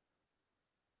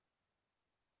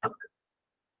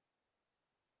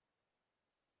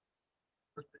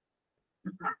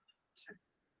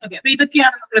 ഓക്കെ, അപ്പൊ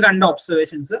ഇതൊക്കെയാണ് നമ്മൾ കണ്ട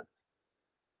ഒബ്സർവേഷൻസ്.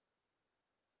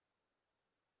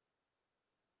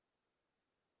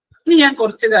 ഇനി ഞാൻ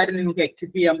കുറച്ച് കാര്യം നിങ്ങൾക്ക്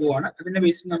എക്വിപ്പ് ചെയ്യാൻ പോവാണ്. അതിന്റെ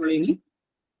ബേസിൽ നമ്മൾ ഇനി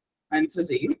ആൻസർ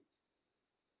ചെയ്യും.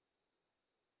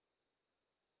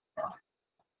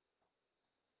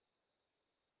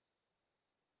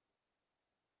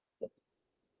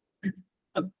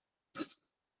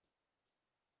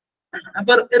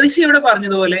 അപ്പൊ ഋഷി ഇവിടെ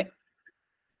പറഞ്ഞതുപോലെ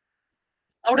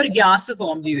അവിടെ ഒരു ഗ്യാസ്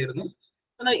ഫോം ചെയ്തിരുന്നു.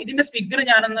 ഇതിന്റെ ഫിഗർ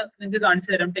ഞാനൊന്ന് നിങ്ങൾക്ക്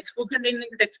കാണിച്ചു തരാം. ടെക്സ്റ്റ് ബുക്ക് ഉണ്ടെങ്കിൽ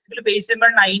നിങ്ങൾക്ക് ടെക്സ്റ്റ് ബുക്കിൽ പേജ് നമ്പർ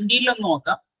 90 ഒന്ന്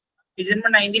നോക്കാം. പേജ്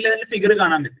നമ്പർ 90 അതിന്റെ ഫിഗർ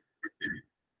കാണാൻ പറ്റും.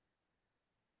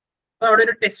 അപ്പൊ അവിടെ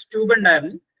ഒരു ടെസ്റ്റ് ട്യൂബ്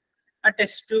ഉണ്ടായിരുന്നു. ആ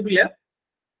ടെസ്റ്റ് ട്യൂബില്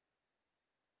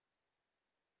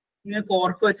ഇങ്ങനെ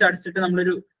കോർക്ക് വെച്ച് അടിച്ചിട്ട്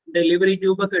നമ്മളൊരു ഡെലിവറി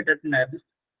ട്യൂബ് ഒക്കെ ഇട്ടിട്ടുണ്ടായിരുന്നു.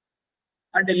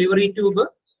 ആ ഡെലിവറി ട്യൂബ്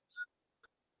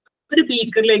ഒരു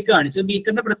ബീക്കറിലേക്ക് കാണിച്ചു.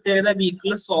 ബീക്കറിന്റെ പ്രത്യേകത,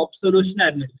 ബീക്കറിൽ സോപ്പ് സൊല്യൂഷൻ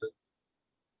ആയിരുന്നു എടുത്തത്.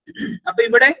 അപ്പൊ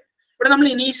ഇവിടെ നമ്മൾ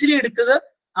ഇനീഷ്യലി എടുത്തത്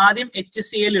ആദ്യം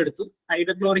HCl എടുത്തു,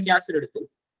 ഹൈഡ്രോക്ലോറിക് ആസിഡ് എടുത്തു,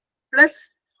 പ്ലസ്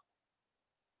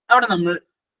അവിടെ നമ്മൾ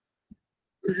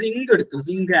സിങ്ക് എടുത്തു,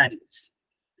 സിങ്ക് ഗ്രാനുലേറ്റ്സ്,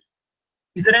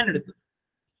 ഇസറൈൻ എടുത്തു.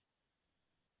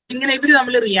 ഇങ്ങനെ ഇവര്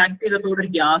നമ്മൾ റിയാക്ട് ചെയ്തപ്പോൾ ഇവിടെ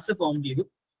ഒരു ഗ്യാസ് ഫോം ചെയ്തു.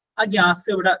 ആ ഗ്യാസ്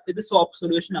ഇവിടെ ഇത് സോപ്പ്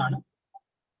സൊല്യൂഷൻ ആണ്.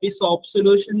 ഈ സോപ്പ്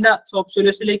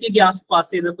സൊല്യൂഷനിലേക്ക് ഗ്യാസ്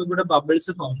പാസ് ചെയ്തപ്പോൾ ഇവിടെ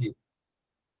ബബിൾസ് ഫോം ചെയ്തു.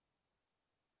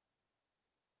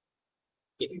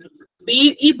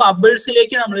 ഈ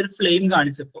ബബിൾസിലേക്ക് നമ്മളൊരു ഫ്ലെയിം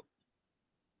കാണിച്ചപ്പോൾ,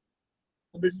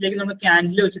 ബബിൾസിലേക്ക് നമ്മൾ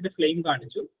ക്യാൻഡിൽ വെച്ചിട്ട് ഫ്ലെയിം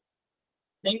കാണിച്ചു.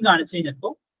 ഫ്ലെയിം കാണിച്ചു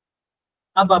കഴിഞ്ഞപ്പോൾ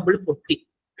ആ ബബിൾ പൊട്ടി.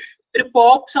 ഒരു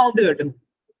പോപ്പ് സൗണ്ട് കേട്ടു.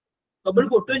 ബബിൾ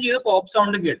പൊട്ടുകയും ചെയ്ത് പോപ്പ്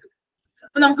സൗണ്ട് കേട്ടു.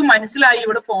 അപ്പൊ നമുക്ക് മനസ്സിലായി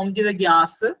ഇവിടെ ഫോം ചെയ്ത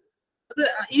ഗ്യാസ്, അത്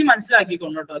ഇനി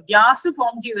മനസ്സിലാക്കിക്കൊണ്ട് കേട്ടോ, ഗ്യാസ്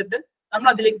ഫോം ചെയ്തിട്ട് നമ്മൾ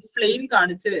അതിലേക്ക് ഫ്ലെയിം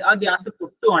കാണിച്ച് ആ ഗ്യാസ്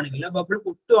പൊട്ടുവാണെങ്കിൽ, ആ ബബിൾ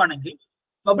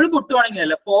പൊട്ടുവാണെങ്കിൽ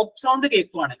അല്ല, പോപ്പ് സൗണ്ട്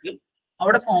കേൾക്കുവാണെങ്കിൽ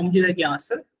അവിടെ ഫോം ചെയ്ത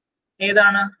ഗ്യാസ്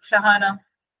ഏതാണ്? ഷഹാന,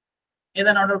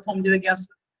 ഏതാണ് അവിടെ ഫോം ചെയ്ത ഗ്യാസ്?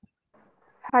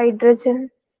 ഹൈഡ്രജൻ.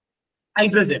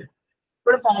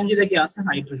 ഇവിടെ ഫോം ചെയ്ത ഗ്യാസ്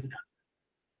ഹൈഡ്രജൻ ആണ്.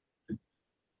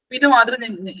 ഇത് മാത്രമേ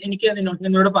എനിക്ക്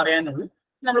നിങ്ങളോട് പറയാനുള്ളൂ.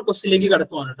 നമ്മൾ ക്വസ്റ്റ്യനിലേക്ക്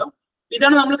കടക്കുവാണ് കേട്ടോ.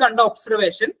 ഇതാണ് നമ്മൾ കണ്ട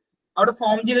ഒബ്സർവേഷൻ. അവിടെ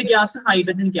ഫോം ചെയ്ത ഗ്യാസ്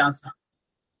ഹൈഡ്രജൻ ഗ്യാസ് ആണ്.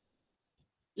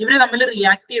 ഇവിടെ നമ്മൾ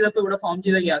റിയാക്ട് ചെയ്തപ്പോൾ ഇവിടെ ഫോം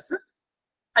ചെയ്ത ഗ്യാസ്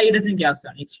ഹൈഡ്രജൻ ഗ്യാസ്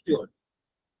ആണ്, H2O.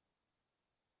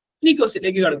 ഇനി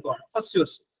ക്വസ്റ്റ്യനിലേക്ക് കിടക്കുവാണ്. ഫസ്റ്റ്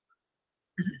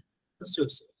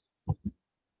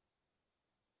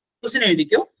ക്വസ്റ്റ്യൻ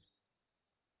എഴുതിക്കോ.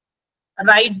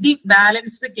 Right the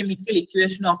balanced chemical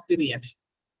equation of the reaction.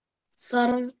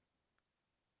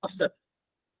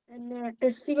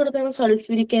 Test കൊടുത്താൽ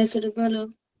സൾഫ്യൂരിക് ആസിഡ് എടുക്കാലോ.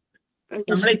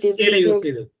 നമ്മൾ HCl യൂസ്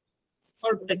ചെയ്തത്.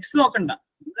 ടെക്സ്റ്റ് നോക്കണ്ട,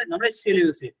 നമ്മൾ HCl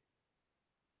യൂസ് ചെയ്തു.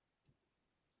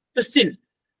 Question,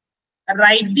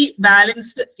 right the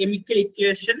balanced chemical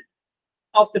equation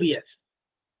of the reaction.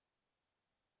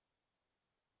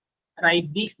 Write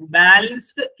the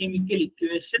balanced chemical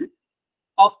equation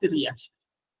of the reaction.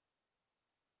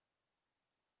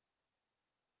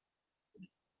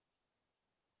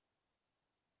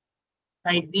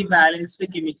 Write the balanced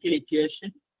chemical equation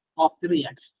of the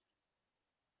reaction.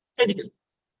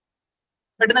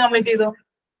 പെട്ടെന്ന് complete ചെയ്തോ.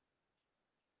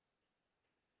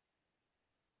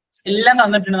 എല്ലാം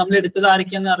തന്നിട്ടുണ്ട്. നമ്മൾ എടുത്തത്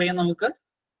ആരൊക്കെയാന്ന് അറിയാം, നമുക്ക്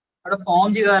അവിടെ ഫോം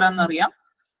ചെയ്ത ആരാന്ന് അറിയാം,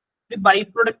 ഒരു ബൈ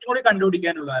പ്രൊഡക്റ്റ് കൂടി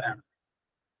കണ്ടുപിടിക്കാനുള്ള ആരാണ്.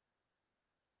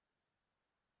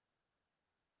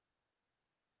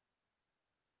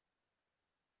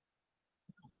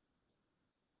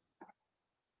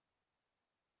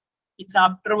 ഈ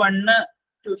ചാപ്റ്റർ 1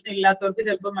 ട്യൂഷൻ ഇല്ലാത്തവർക്ക്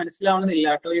ചിലപ്പോൾ മനസ്സിലാവണമെന്നില്ല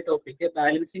കേട്ടോ ഈ ടോപ്പിക്ക്.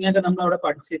 ബാലൻസിങ് ഒക്കെ നമ്മൾ അവിടെ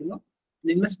പഠിച്ചിരുന്നു.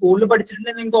 നിങ്ങൾ സ്കൂളിൽ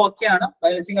പഠിച്ചിട്ടുണ്ടെങ്കിൽ നിങ്ങൾക്ക് ഓക്കെ ആണ്,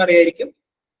 ബാലൻസിങ് അറിയായിരിക്കും.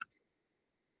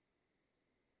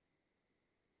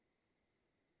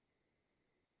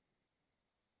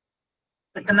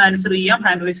 പെട്ടെന്ന് ആൻസർ ചെയ്യാം,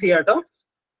 ഹാൻഡ് റൈസ് ചെയ്യാം കേട്ടോ.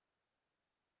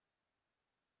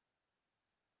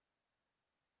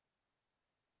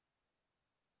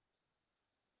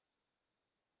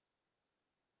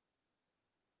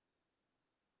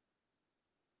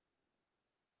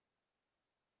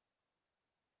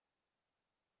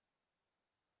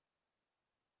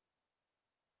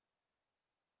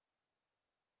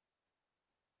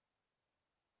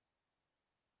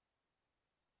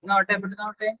 നോട്ടെ, പെട്ടെന്ന്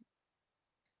നോട്ടെ.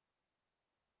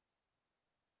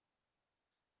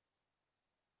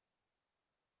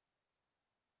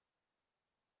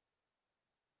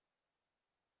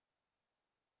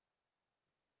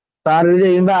 സാർ ഇത്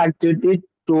ചെയ്യുമ്പോ ആക്ടിവിറ്റി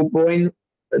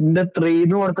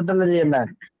 2.3 കൊടുത്തിട്ടല്ല ചെയ്യണ്ടേ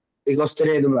ഈ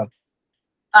ക്വസ്റ്റ്യൻ എഴുതുമ്പോ?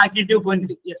 Activity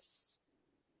 2.3, yes.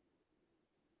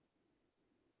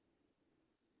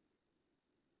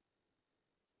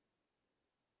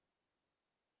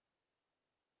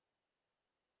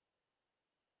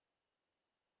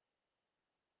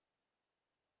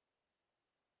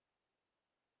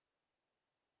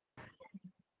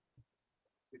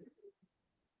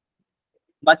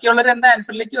 ബാക്കിയുള്ളവർ എന്താ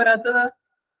ആൻസറിലേക്ക് വരാത്തത്?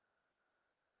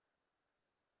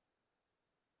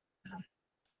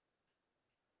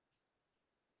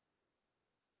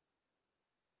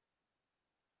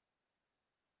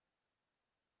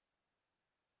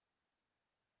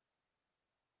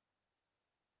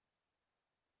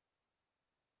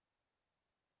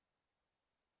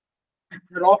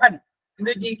 റോഹൻ എന്ത്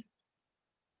പറ്റി?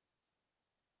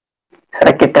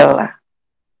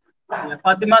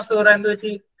 ഫാത്തിമ സൂറ എന്ത്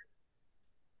പറ്റി?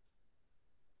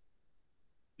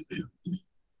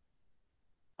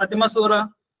 ഫാത്തിമ സൂറ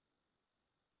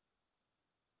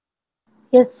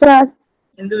യെസ് സാർ.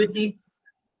 എന്ത് പറ്റി?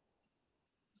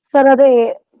 സാർ അത്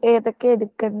ഏതൊക്കെ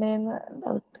എടുക്കണ്ടേന്ന്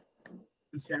ഡൗട്ട്.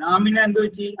 ആമിന എന്ത്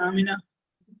പറ്റി? ആമിന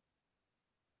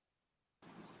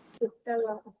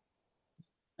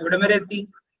എവിടെ വരെ എത്തി?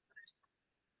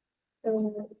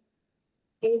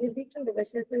 എഴുതിയിട്ടുണ്ട്,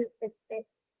 പക്ഷെ അത്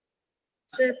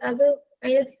അത്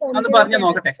പറഞ്ഞു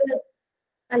നോക്കട്ടെ.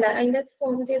 അല്ല, അതിന്റെ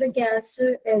ഫോം ചെയ്ത ഗ്യാസ്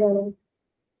ഏതാണ്?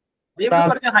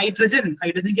 പറഞ്ഞു ഹൈഡ്രജൻ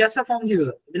ഗ്യാസ് ഫോം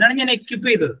ചെയ്തത്. ഇതിനാണ് ഞാൻ എക്യുപ്പ്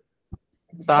ചെയ്തത്.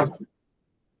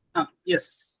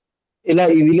 യെസ്. ഇല്ല,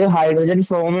 ഇതില് ഹൈഡ്രജൻ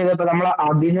ഫോം ചെയ്തപ്പോ നമ്മൾ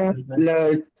അതിന്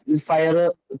ഫയർ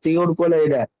തീ കൊടുക്കുമല്ലോ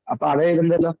ഇതില്, അപ്പൊ അത്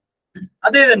എഴുതണ്ടല്ലോ.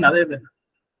 അതേ തന്നെ.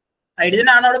 ഹൈഡ്രജൻ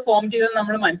ആണ് അവിടെ ഫോം ചെയ്തത്,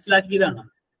 നമ്മൾ മനസ്സിലാക്കിയതാണ്.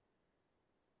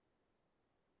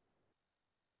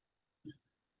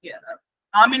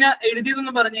 ആമിന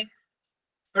എഴുതിയതൊന്ന് പറഞ്ഞേ,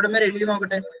 എവിടെ വരെ എഴുതി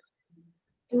നോക്കട്ടെ.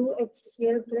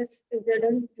 2HCl plus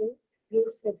Zn2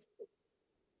 gives H2.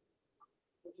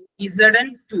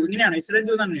 Zn2 ഇങ്ങനെയാണോ?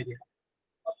 Zn2 എന്നാണ് എഴുതിയത്?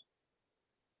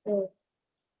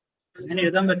 അങ്ങനെ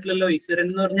എഴുതാൻ പറ്റില്ലല്ലോ. Zn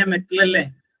എന്ന് പറഞ്ഞാൽ മെറ്റൽ അല്ലേ.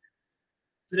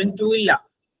 Zn2 ഇല്ല,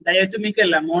 ഡയറ്റോമിക്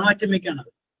അല്ല, മോണോറ്റോമിക് ആണ്.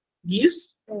 Gives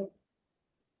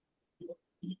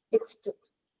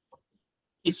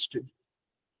H2.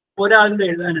 ഒരാളുടെ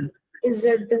എഴുതാനുണ്ട്.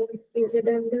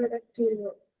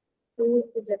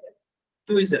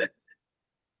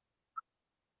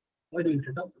 ഒരു മിനിറ്റ്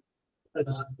കേട്ടോ.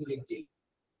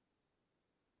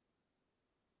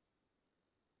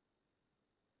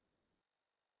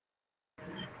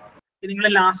 നിങ്ങൾ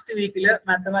ലാസ്റ്റ് വീക്കില്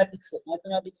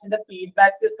മാത്തമാറ്റിക്സിന്റെ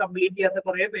ഫീഡ്ബാക്ക് കംപ്ലീറ്റ് ചെയ്യാത്ത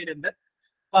കുറെ പേരുണ്ട്.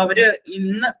 അപ്പൊ അവര്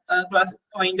ഇന്ന് ക്ലാസ്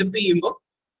വൈൻഡപ്പ് ചെയ്യുമ്പോൾ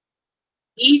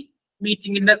ഈ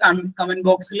മീറ്റിംഗിന്റെ കമന്റ്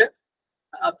ബോക്സിൽ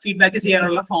ഫീഡ്ബാക്ക്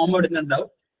ചെയ്യാനുള്ള ഫോം ഇടുന്നുണ്ടാവും.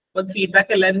 അപ്പൊ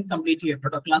ഫീഡ്ബാക്ക് എല്ലാവരും കംപ്ലീറ്റ് ചെയ്യണം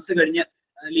കേട്ടോ, ക്ലാസ് കഴിഞ്ഞ്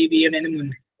ലീവ് ചെയ്യണതിന്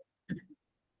മുന്നേ.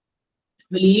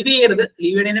 ലീവ് ചെയ്യരുത്,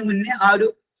 ലീവ് ചെയ്യുന്നതിന് മുന്നേ ആ ഒരു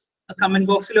കമന്റ്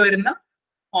ബോക്സിൽ വരുന്ന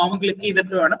ഫോം ക്ലിക്ക്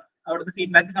ചെയ്തിട്ട് വേണം അവിടുത്തെ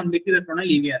ഫീഡ്ബാക്ക് കംപ്ലീറ്റ് ചെയ്തിട്ട് വേണം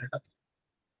ലീവ് ചെയ്യാൻ കേട്ടോ.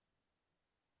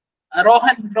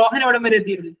 റോഹൻ എവിടെ വരെ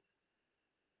എത്തിയിരുന്നു?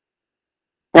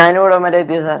 ഞാനിവിടെ വരെ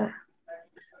എത്തി സാറേ.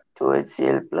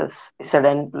 2HCl plus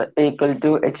Zn equal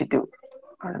to H2.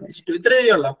 ഇത്ര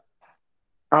എഴുതിയുള്ളോ?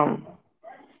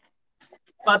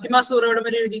 ഫാത്തിമ സൂർ എവിടെ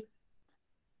വരെ എഴുതി?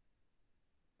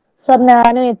 സർ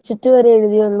ഞാനും H2 വരെ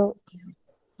എഴുതിയുള്ളൂ.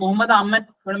 മുഹമ്മദ് അഹമ്മദ്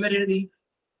എവിടെ വരെ എഴുതി?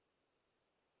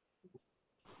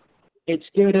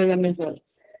 H2 വരെ തന്നെ സാർ.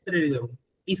 ഇത്ര എഴുതിയുള്ളൂ.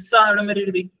 ഇസ എവിടെ വരെ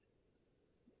എഴുതി?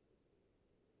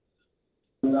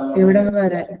 ഇവിടെ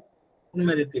വരെ.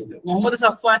 മുഹമ്മദ്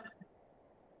സഫാൻ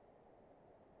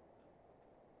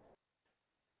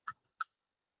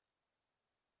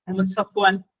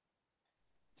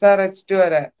സാർ H2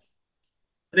 വരെ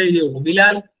എഴുതിയുള്ളൂ.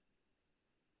 ബിലാൽ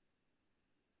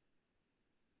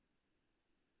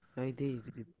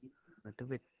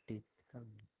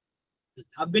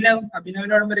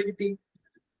അഭിനവിനോട് വരെ കിട്ടി?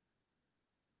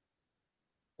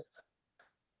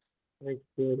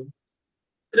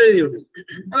 എഴുതിയുള്ളൂ.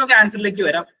 നമുക്ക് ആൻസറിലേക്ക്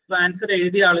വരാം. അപ്പൊ ആൻസർ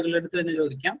എഴുതിയ ആളുകളുടെ അടുത്ത് തന്നെ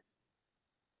ചോദിക്കാം.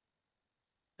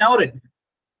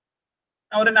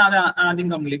 നൗറിൻ ആദ്യം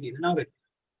കംപ്ലീറ്റ് ചെയ്തു. Nourin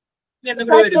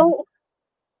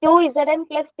 2Zn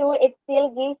plus 2HCl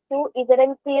gives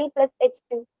 2ZnCl plus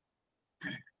H2.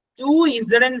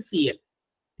 2ZnCl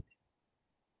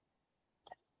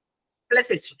plus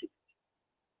H2.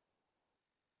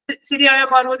 ശരിയായോ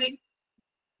Parvathi?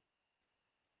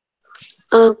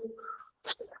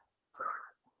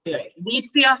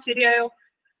 ദീപ്തിയ ശരിയായോ?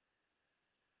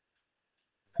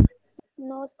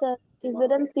 No sir,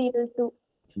 ZnCl2.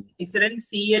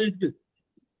 ZnCl2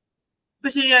 ഇപ്പൊ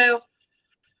ശരിയായോ?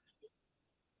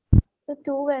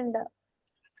 2 വേണ്ട.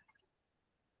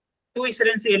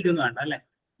 2ZnCl2 വേണ്ട അല്ലെ?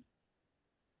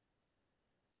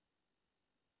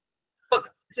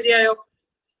 ശരിയായോ?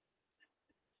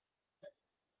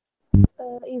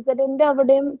 Zന്റെ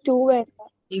അവിടെയും 2 വേണ്ട.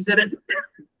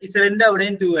 Zന്റെ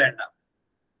അവിടെയും 2 വേണ്ട.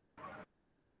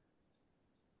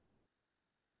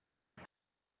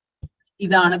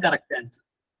 ഇതാണ് കറക്റ്റ് ആൻസർ.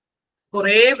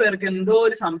 കുറെ പേർക്ക് എന്തോ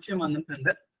ഒരു സംശയം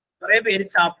വന്നിട്ടുണ്ട്. കുറെ പേര്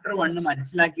ചാപ്റ്റർ 1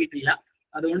 മനസ്സിലാക്കിയിട്ടില്ല,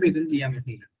 അതുകൊണ്ട് ഇതും ചെയ്യാൻ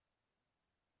പറ്റിയില്ല.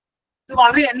 ഇത്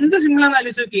വളരെ എന്ത് സിമ്പിൾ ആണെന്ന്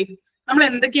ആലോചിച്ച് നോക്കി. നമ്മൾ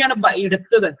എന്തൊക്കെയാണ്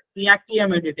എടുത്തത് റിയാക്ട് ചെയ്യാൻ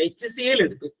വേണ്ടിയിട്ട്? HCl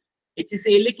എടുത്തു,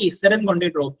 HClലേക്ക് Zn കൊണ്ട്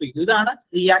ഡ്രോപ്പ് ചെയ്തു. ഇതാണ്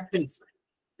റിയാക്ടൻസ്.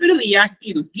 ഒരു റിയാക്ട്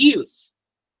ചെയ്തു, ഗീവ്സ്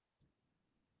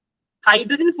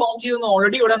ഹൈഡ്രജൻ ഫോം ചെയ്യുന്ന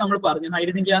ഓൾറെഡി ഇവിടെ നമ്മൾ പറഞ്ഞു.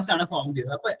 ഹൈഡ്രജൻ ഗ്യാസ് ആണ് ഫോം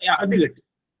ചെയ്തത്. അപ്പൊ അത് കിട്ടി.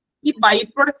 ഈ ബൈ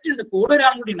പ്രൊഡക്റ്റ് ഉണ്ട്, കൂടെ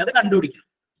ഒരാളും കൂടി ഉണ്ട്, അത് കണ്ടുപിടിക്കണം.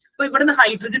 അപ്പൊ ഇവിടുന്ന്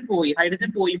ഹൈഡ്രജൻ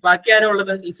പോയി ബാക്കി ആരോ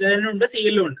ഉള്ളത്? Zn ഉണ്ട്,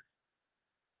 Cl ഉണ്ട്.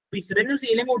 Zn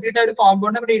Cl കൂട്ടിയിട്ട് ഒരു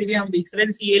കോമ്പൗണ്ട് അവിടെ എഴുതിയാൽ മതി.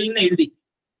 ZnCl എഴുതി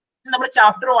നമ്മൾ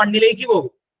ചാപ്റ്റർ 1ലേക്ക്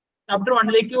പോകും. ചാപ്റ്റർ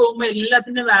 1ലേക്ക് പോകുമ്പോൾ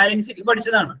എല്ലാത്തിന്റെ വാലൻസി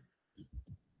പഠിച്ചതാണ്.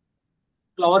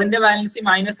 ക്ലോറിന്റെ വാലൻസി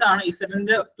മൈനസ് ആണ്,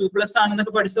 Zന്റെ 2+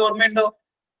 ആണെന്നൊക്കെ പഠിച്ചത് ഓർമ്മയുണ്ടോ?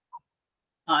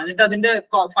 എന്നിട്ട് അതിന്റെ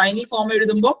ഫൈനൽ ഫോം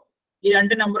എഴുതുമ്പോൾ ഈ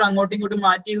രണ്ട് നമ്പർ അങ്ങോട്ടും ഇങ്ങോട്ടും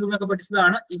മാറ്റി എഴുതുന്നൊക്കെ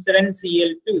പഠിച്ചതാണ്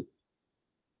ZnCl2.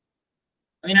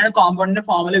 അങ്ങനെയാണ് കോമ്പൗണ്ടിന്റെ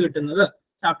ഫോമുല കിട്ടുന്നത്.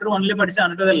 ചാപ്റ്റർ 1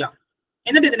 പഠിച്ചാണ് ഇതെല്ലാം.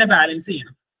 എന്നിട്ട് ഇതിനെ ബാലൻസ്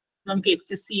ചെയ്യണം. നമുക്ക്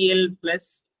HCl plus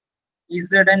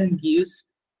Zn gives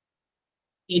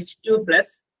H2 plus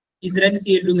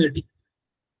ZnCl2 കിട്ടി.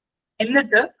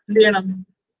 എന്നിട്ട് എന്ത് ചെയ്യണം?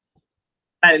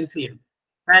 ബാലൻസ് ചെയ്യണം.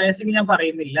 ബാലൻസിങ് ഞാൻ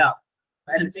പറയുന്നില്ല,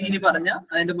 ബാലൻസിങ് ഇനി പറഞ്ഞാൽ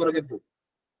അതിന്റെ പുറകെ പോകും.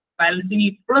 ബാലൻസിങ്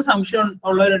ഇപ്പോഴും സംശയം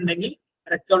ഉള്ളവരുണ്ടെങ്കിൽ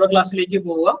റെക്കോർഡ് ക്ലാസ്സിലേക്ക്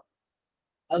പോവുക,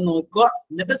 അത് നോക്കുക,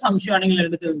 എന്നിട്ട് സംശയമാണെങ്കിൽ എൻ്റെ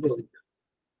അടുത്ത് ചോദിക്കുക.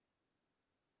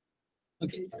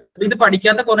 ഓക്കെ, ഇത്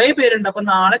പഠിക്കാത്ത കുറെ പേരുണ്ട്. അപ്പൊ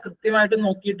നാളെ കൃത്യമായിട്ട്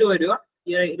നോക്കിയിട്ട് വരിക.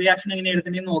 റിയാക്ഷൻ എങ്ങനെ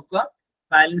എഴുതുന്നതെന്ന് നോക്കുക,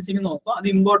 ബാലൻസിങ് നോക്കുക. അത്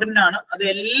ഇമ്പോർട്ടന്റ് ആണ്. അത്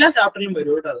എല്ലാ ചാപ്റ്ററിലും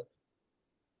വരും കേട്ടോ. അത്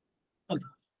ഓക്കെ.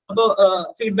 അപ്പോൾ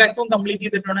ഫീഡ്ബാക്ക് ഫോം കംപ്ലീറ്റ്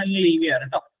ചെയ്തിട്ടാണ് ലീവ് ചെയ്യാറ്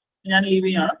കേട്ടോ. ഞാൻ ലീവ്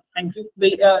ചെയ്യാണ്. Thank you.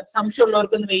 സംശയം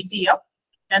ഉള്ളവർക്ക് ഒന്ന് വെയിറ്റ് ചെയ്യാം.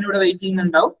 ഞാനിവിടെ വെയിറ്റ്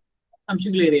ചെയ്യുന്നുണ്ടാവും.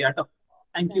 സംശയം ക്ലിയർ ചെയ്യാം കേട്ടോ.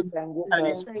 Thank you.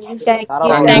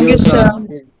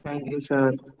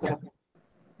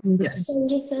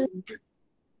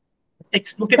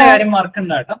 ടെക്സ്റ്റ് ബുക്കിന്റെ കാര്യം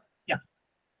മാർക്കുണ്ട് കേട്ടോ.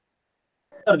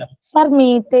 സർ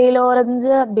മീത്തൈൽ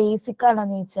ഓറഞ്ച് ബേസിക് ആണോ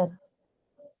നേച്ചർ?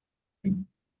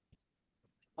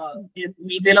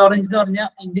 മീത്തൈൽ ഓറഞ്ച് എന്ന് പറഞ്ഞ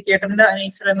ഇൻഡിക്കേറ്ററിന്റെ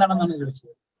നേച്ചർ എന്താണെന്നാണ്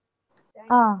ചോദിച്ചത്.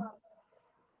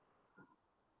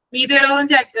 മീത്തൈൽ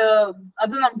ഓറഞ്ച്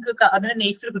അത് നമുക്ക് അതിന്റെ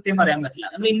നേച്ചർ കൃത്യം പറയാൻ പറ്റില്ല.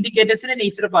 നമ്മൾ ഇൻഡിക്കേറ്റേഴ്സിന്റെ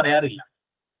നേച്ചർ പറയാറില്ല.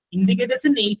 ഇൻഡിക്കേറ്റേഴ്സ്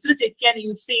നേച്ചർ ചെക്ക് ചെയ്യാൻ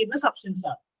യൂസ് ചെയ്യുന്ന സബ്സ്റ്റൻസ്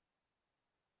ആണ്.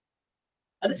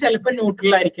 അത് ചിലപ്പോൾ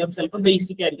ന്യൂട്രൽ ആയിരിക്കാം, ചിലപ്പോൾ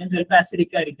ബേസിക് ആയിരിക്കാം, ചിലപ്പോൾ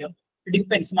ആസിഡിക് ആയിരിക്കാം.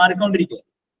 ഡിപ്പെൻസ്, മാറിക്കൊണ്ടിരിക്കും.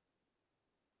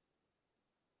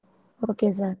 Okay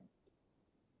sir.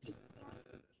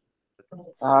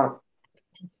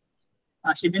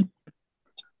 Shibin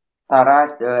Sarah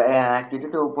activity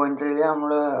 2.3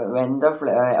 നമ്മള് when the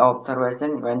observation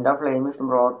when the flame is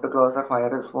brought to closer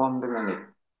fire is formed എന്നല്ലേ?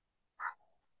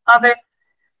 അതെ,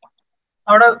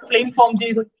 അവിടെ ഫ്ലെയിം ഫോം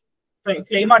ചെയ്തു.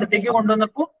 ഫ്ലെയിം അടുത്തേക്ക്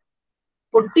കൊണ്ടുവന്നപ്പോ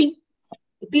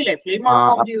പൊട്ടിയില്ലേ, ഫ്ലെയിം അവിടെ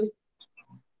ഫോം ചെയ്തു.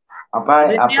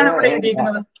 തന്നെയാണ് ഇവിടെ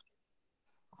എഴുതിയിരിക്കുന്നത്.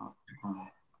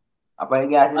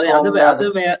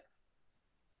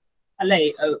 അല്ല,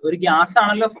 ഒരു ഗ്യാസ്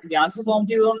ആണല്ലോ, ഗ്യാസ് ഫോം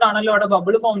ചെയ്തുകൊണ്ടാണല്ലോ അവിടെ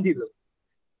ബബിൾ ഫോം ചെയ്തത്.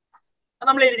 അത്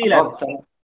നമ്മൾ എഴുതിയില്ലായിരുന്നു.